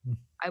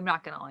 I'm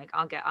not gonna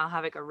I'll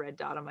have like a red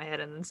dot on my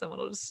head and then someone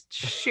will just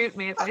shoot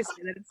me if I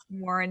say that it's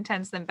more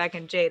intense than Beck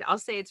and Jade. I'll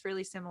say it's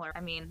really similar.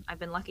 I mean, I've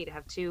been lucky to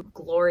have two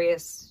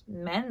glorious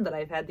men that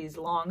I've had these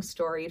long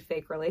storied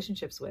fake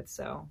relationships with,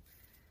 so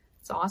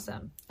it's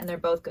awesome. And they're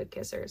both good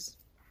kissers.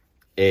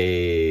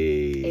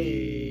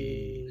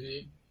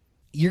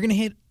 You're gonna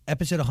hit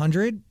episode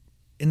 100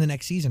 in the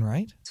next season,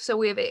 right? So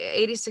we have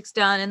 86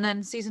 done, and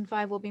then season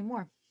 5 will be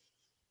more.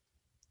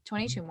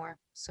 22 more.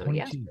 So 22.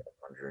 yeah,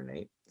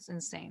 108. it's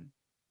insane.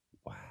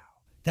 Wow.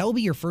 That will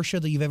be your first show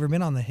that you've ever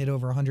been on that hit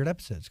over 100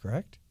 episodes,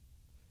 correct?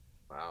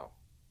 Wow.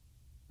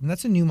 And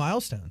that's a new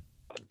milestone.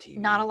 On TV.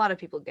 Not a lot of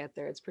people get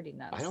there. It's pretty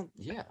nuts. I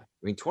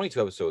mean,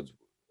 22 episodes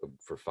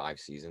for 5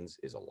 seasons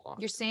is a lot.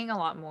 You're seeing a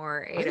lot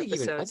more 8 I think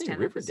episodes, 10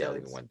 Riverdale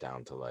episodes. even went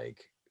down to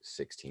like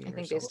 16. I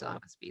think they still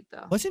have a speed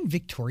though. Wasn't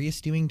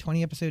Victorious doing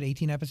 20 episodes,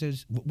 18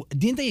 episodes?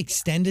 Didn't they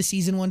extend a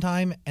season one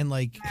time and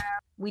like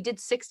We did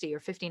 60 or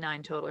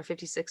 59 total or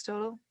 56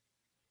 total.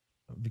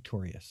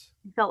 Victorious?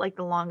 It felt like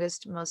the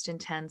longest, most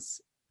intense,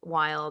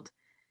 wild,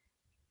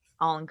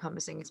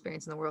 all-encompassing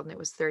experience in the world, and it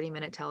was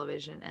 30-minute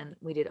television, and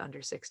we did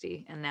under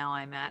 60, and now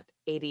I'm at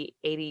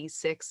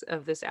 86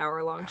 of this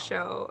hour-long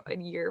show in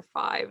year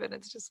 5, and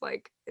it's just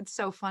like, it's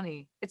so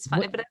funny. It's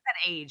funny, but at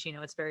that age,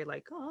 it's very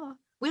like, oh.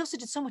 We also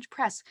did so much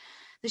press.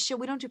 This show,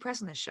 we don't do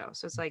press on this show,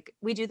 so it's like,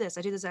 we do this.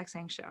 I do the Zach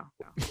Sang show.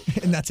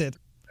 And that's it.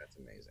 That's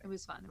amazing. It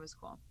was fun. It was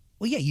cool.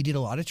 Well, yeah, you did a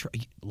lot of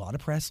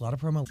press, a lot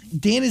of promo.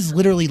 Dan is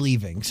literally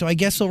leaving, so I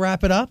guess we'll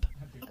wrap it up.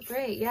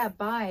 Great. Yeah,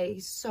 bye.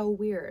 He's so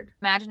weird.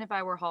 Imagine if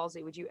I were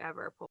Halsey, would you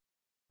ever pull?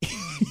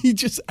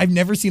 I've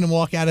never seen him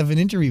walk out of an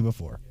interview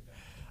before.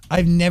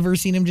 I've never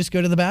seen him just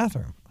go to the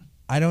bathroom.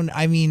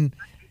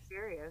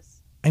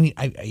 Serious.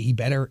 He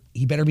better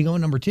be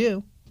going number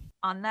 2.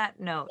 On that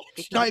note,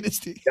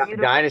 Dynasty.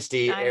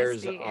 Dynasty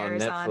airs on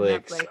airs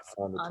Netflix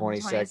on the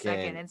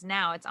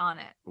 22nd. It's on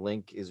it.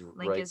 Link is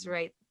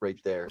right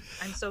there.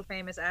 I'm so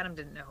famous. Adam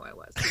didn't know who I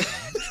was.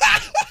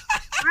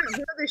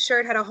 Wow, this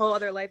shirt had a whole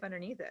other life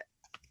underneath it.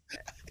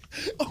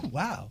 Oh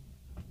wow!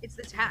 It's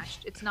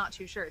attached. It's not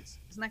 2 shirts.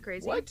 Isn't that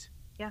crazy? What?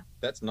 Yeah.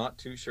 That's not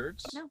 2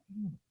 shirts? No.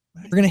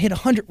 We're gonna hit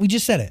 100. We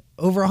just said it.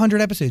 Over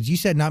 100 episodes. You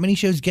said not many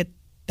shows get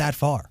that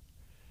far.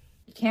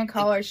 You can't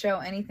call our show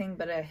anything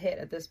but a hit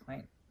at this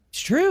point. It's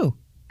true.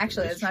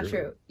 Actually, That's that's not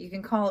true. true. You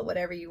can call it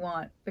whatever you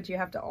want, but you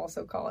have to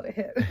also call it a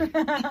hit.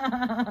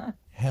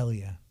 Hell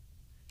yeah.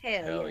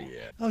 Hell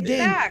yeah. Oh Dan.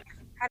 Zach,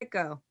 how'd it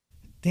go?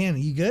 Dan, are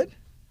you good?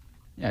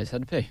 Yeah, I just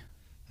had to pee.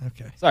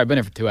 Okay. Sorry, I've been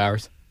here for 2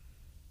 hours.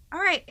 All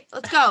right,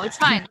 let's go. It's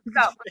fine.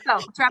 Let's go.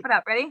 Let's wrap it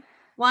up. Ready?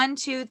 1,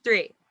 2,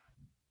 3.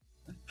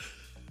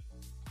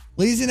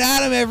 Liz and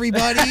Adam,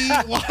 everybody,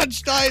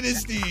 watch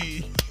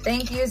Dynasty.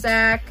 Thank you,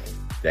 Zach.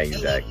 Thank you,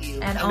 Zach.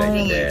 And Thank you,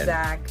 only Dan.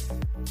 Zach.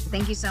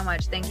 Thank you so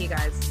much. Thank you,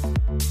 guys.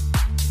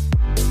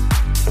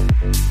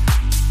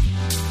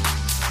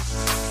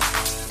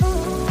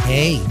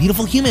 Hey,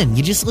 beautiful human.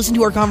 You just listened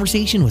to our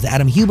conversation with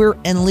Adam Huber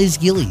and Liz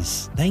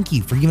Gillies. Thank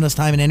you for giving us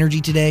time and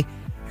energy today.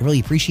 I really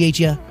appreciate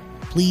you.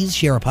 Please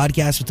share our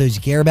podcast with those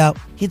you care about.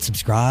 Hit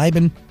subscribe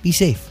and be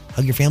safe.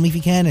 Hug your family if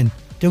you can and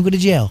don't go to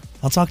jail.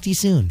 I'll talk to you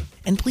soon.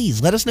 And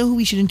please let us know who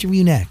we should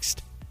interview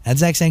next. At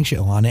Zach Sang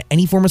Show on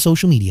any form of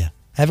social media.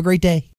 Have a great day.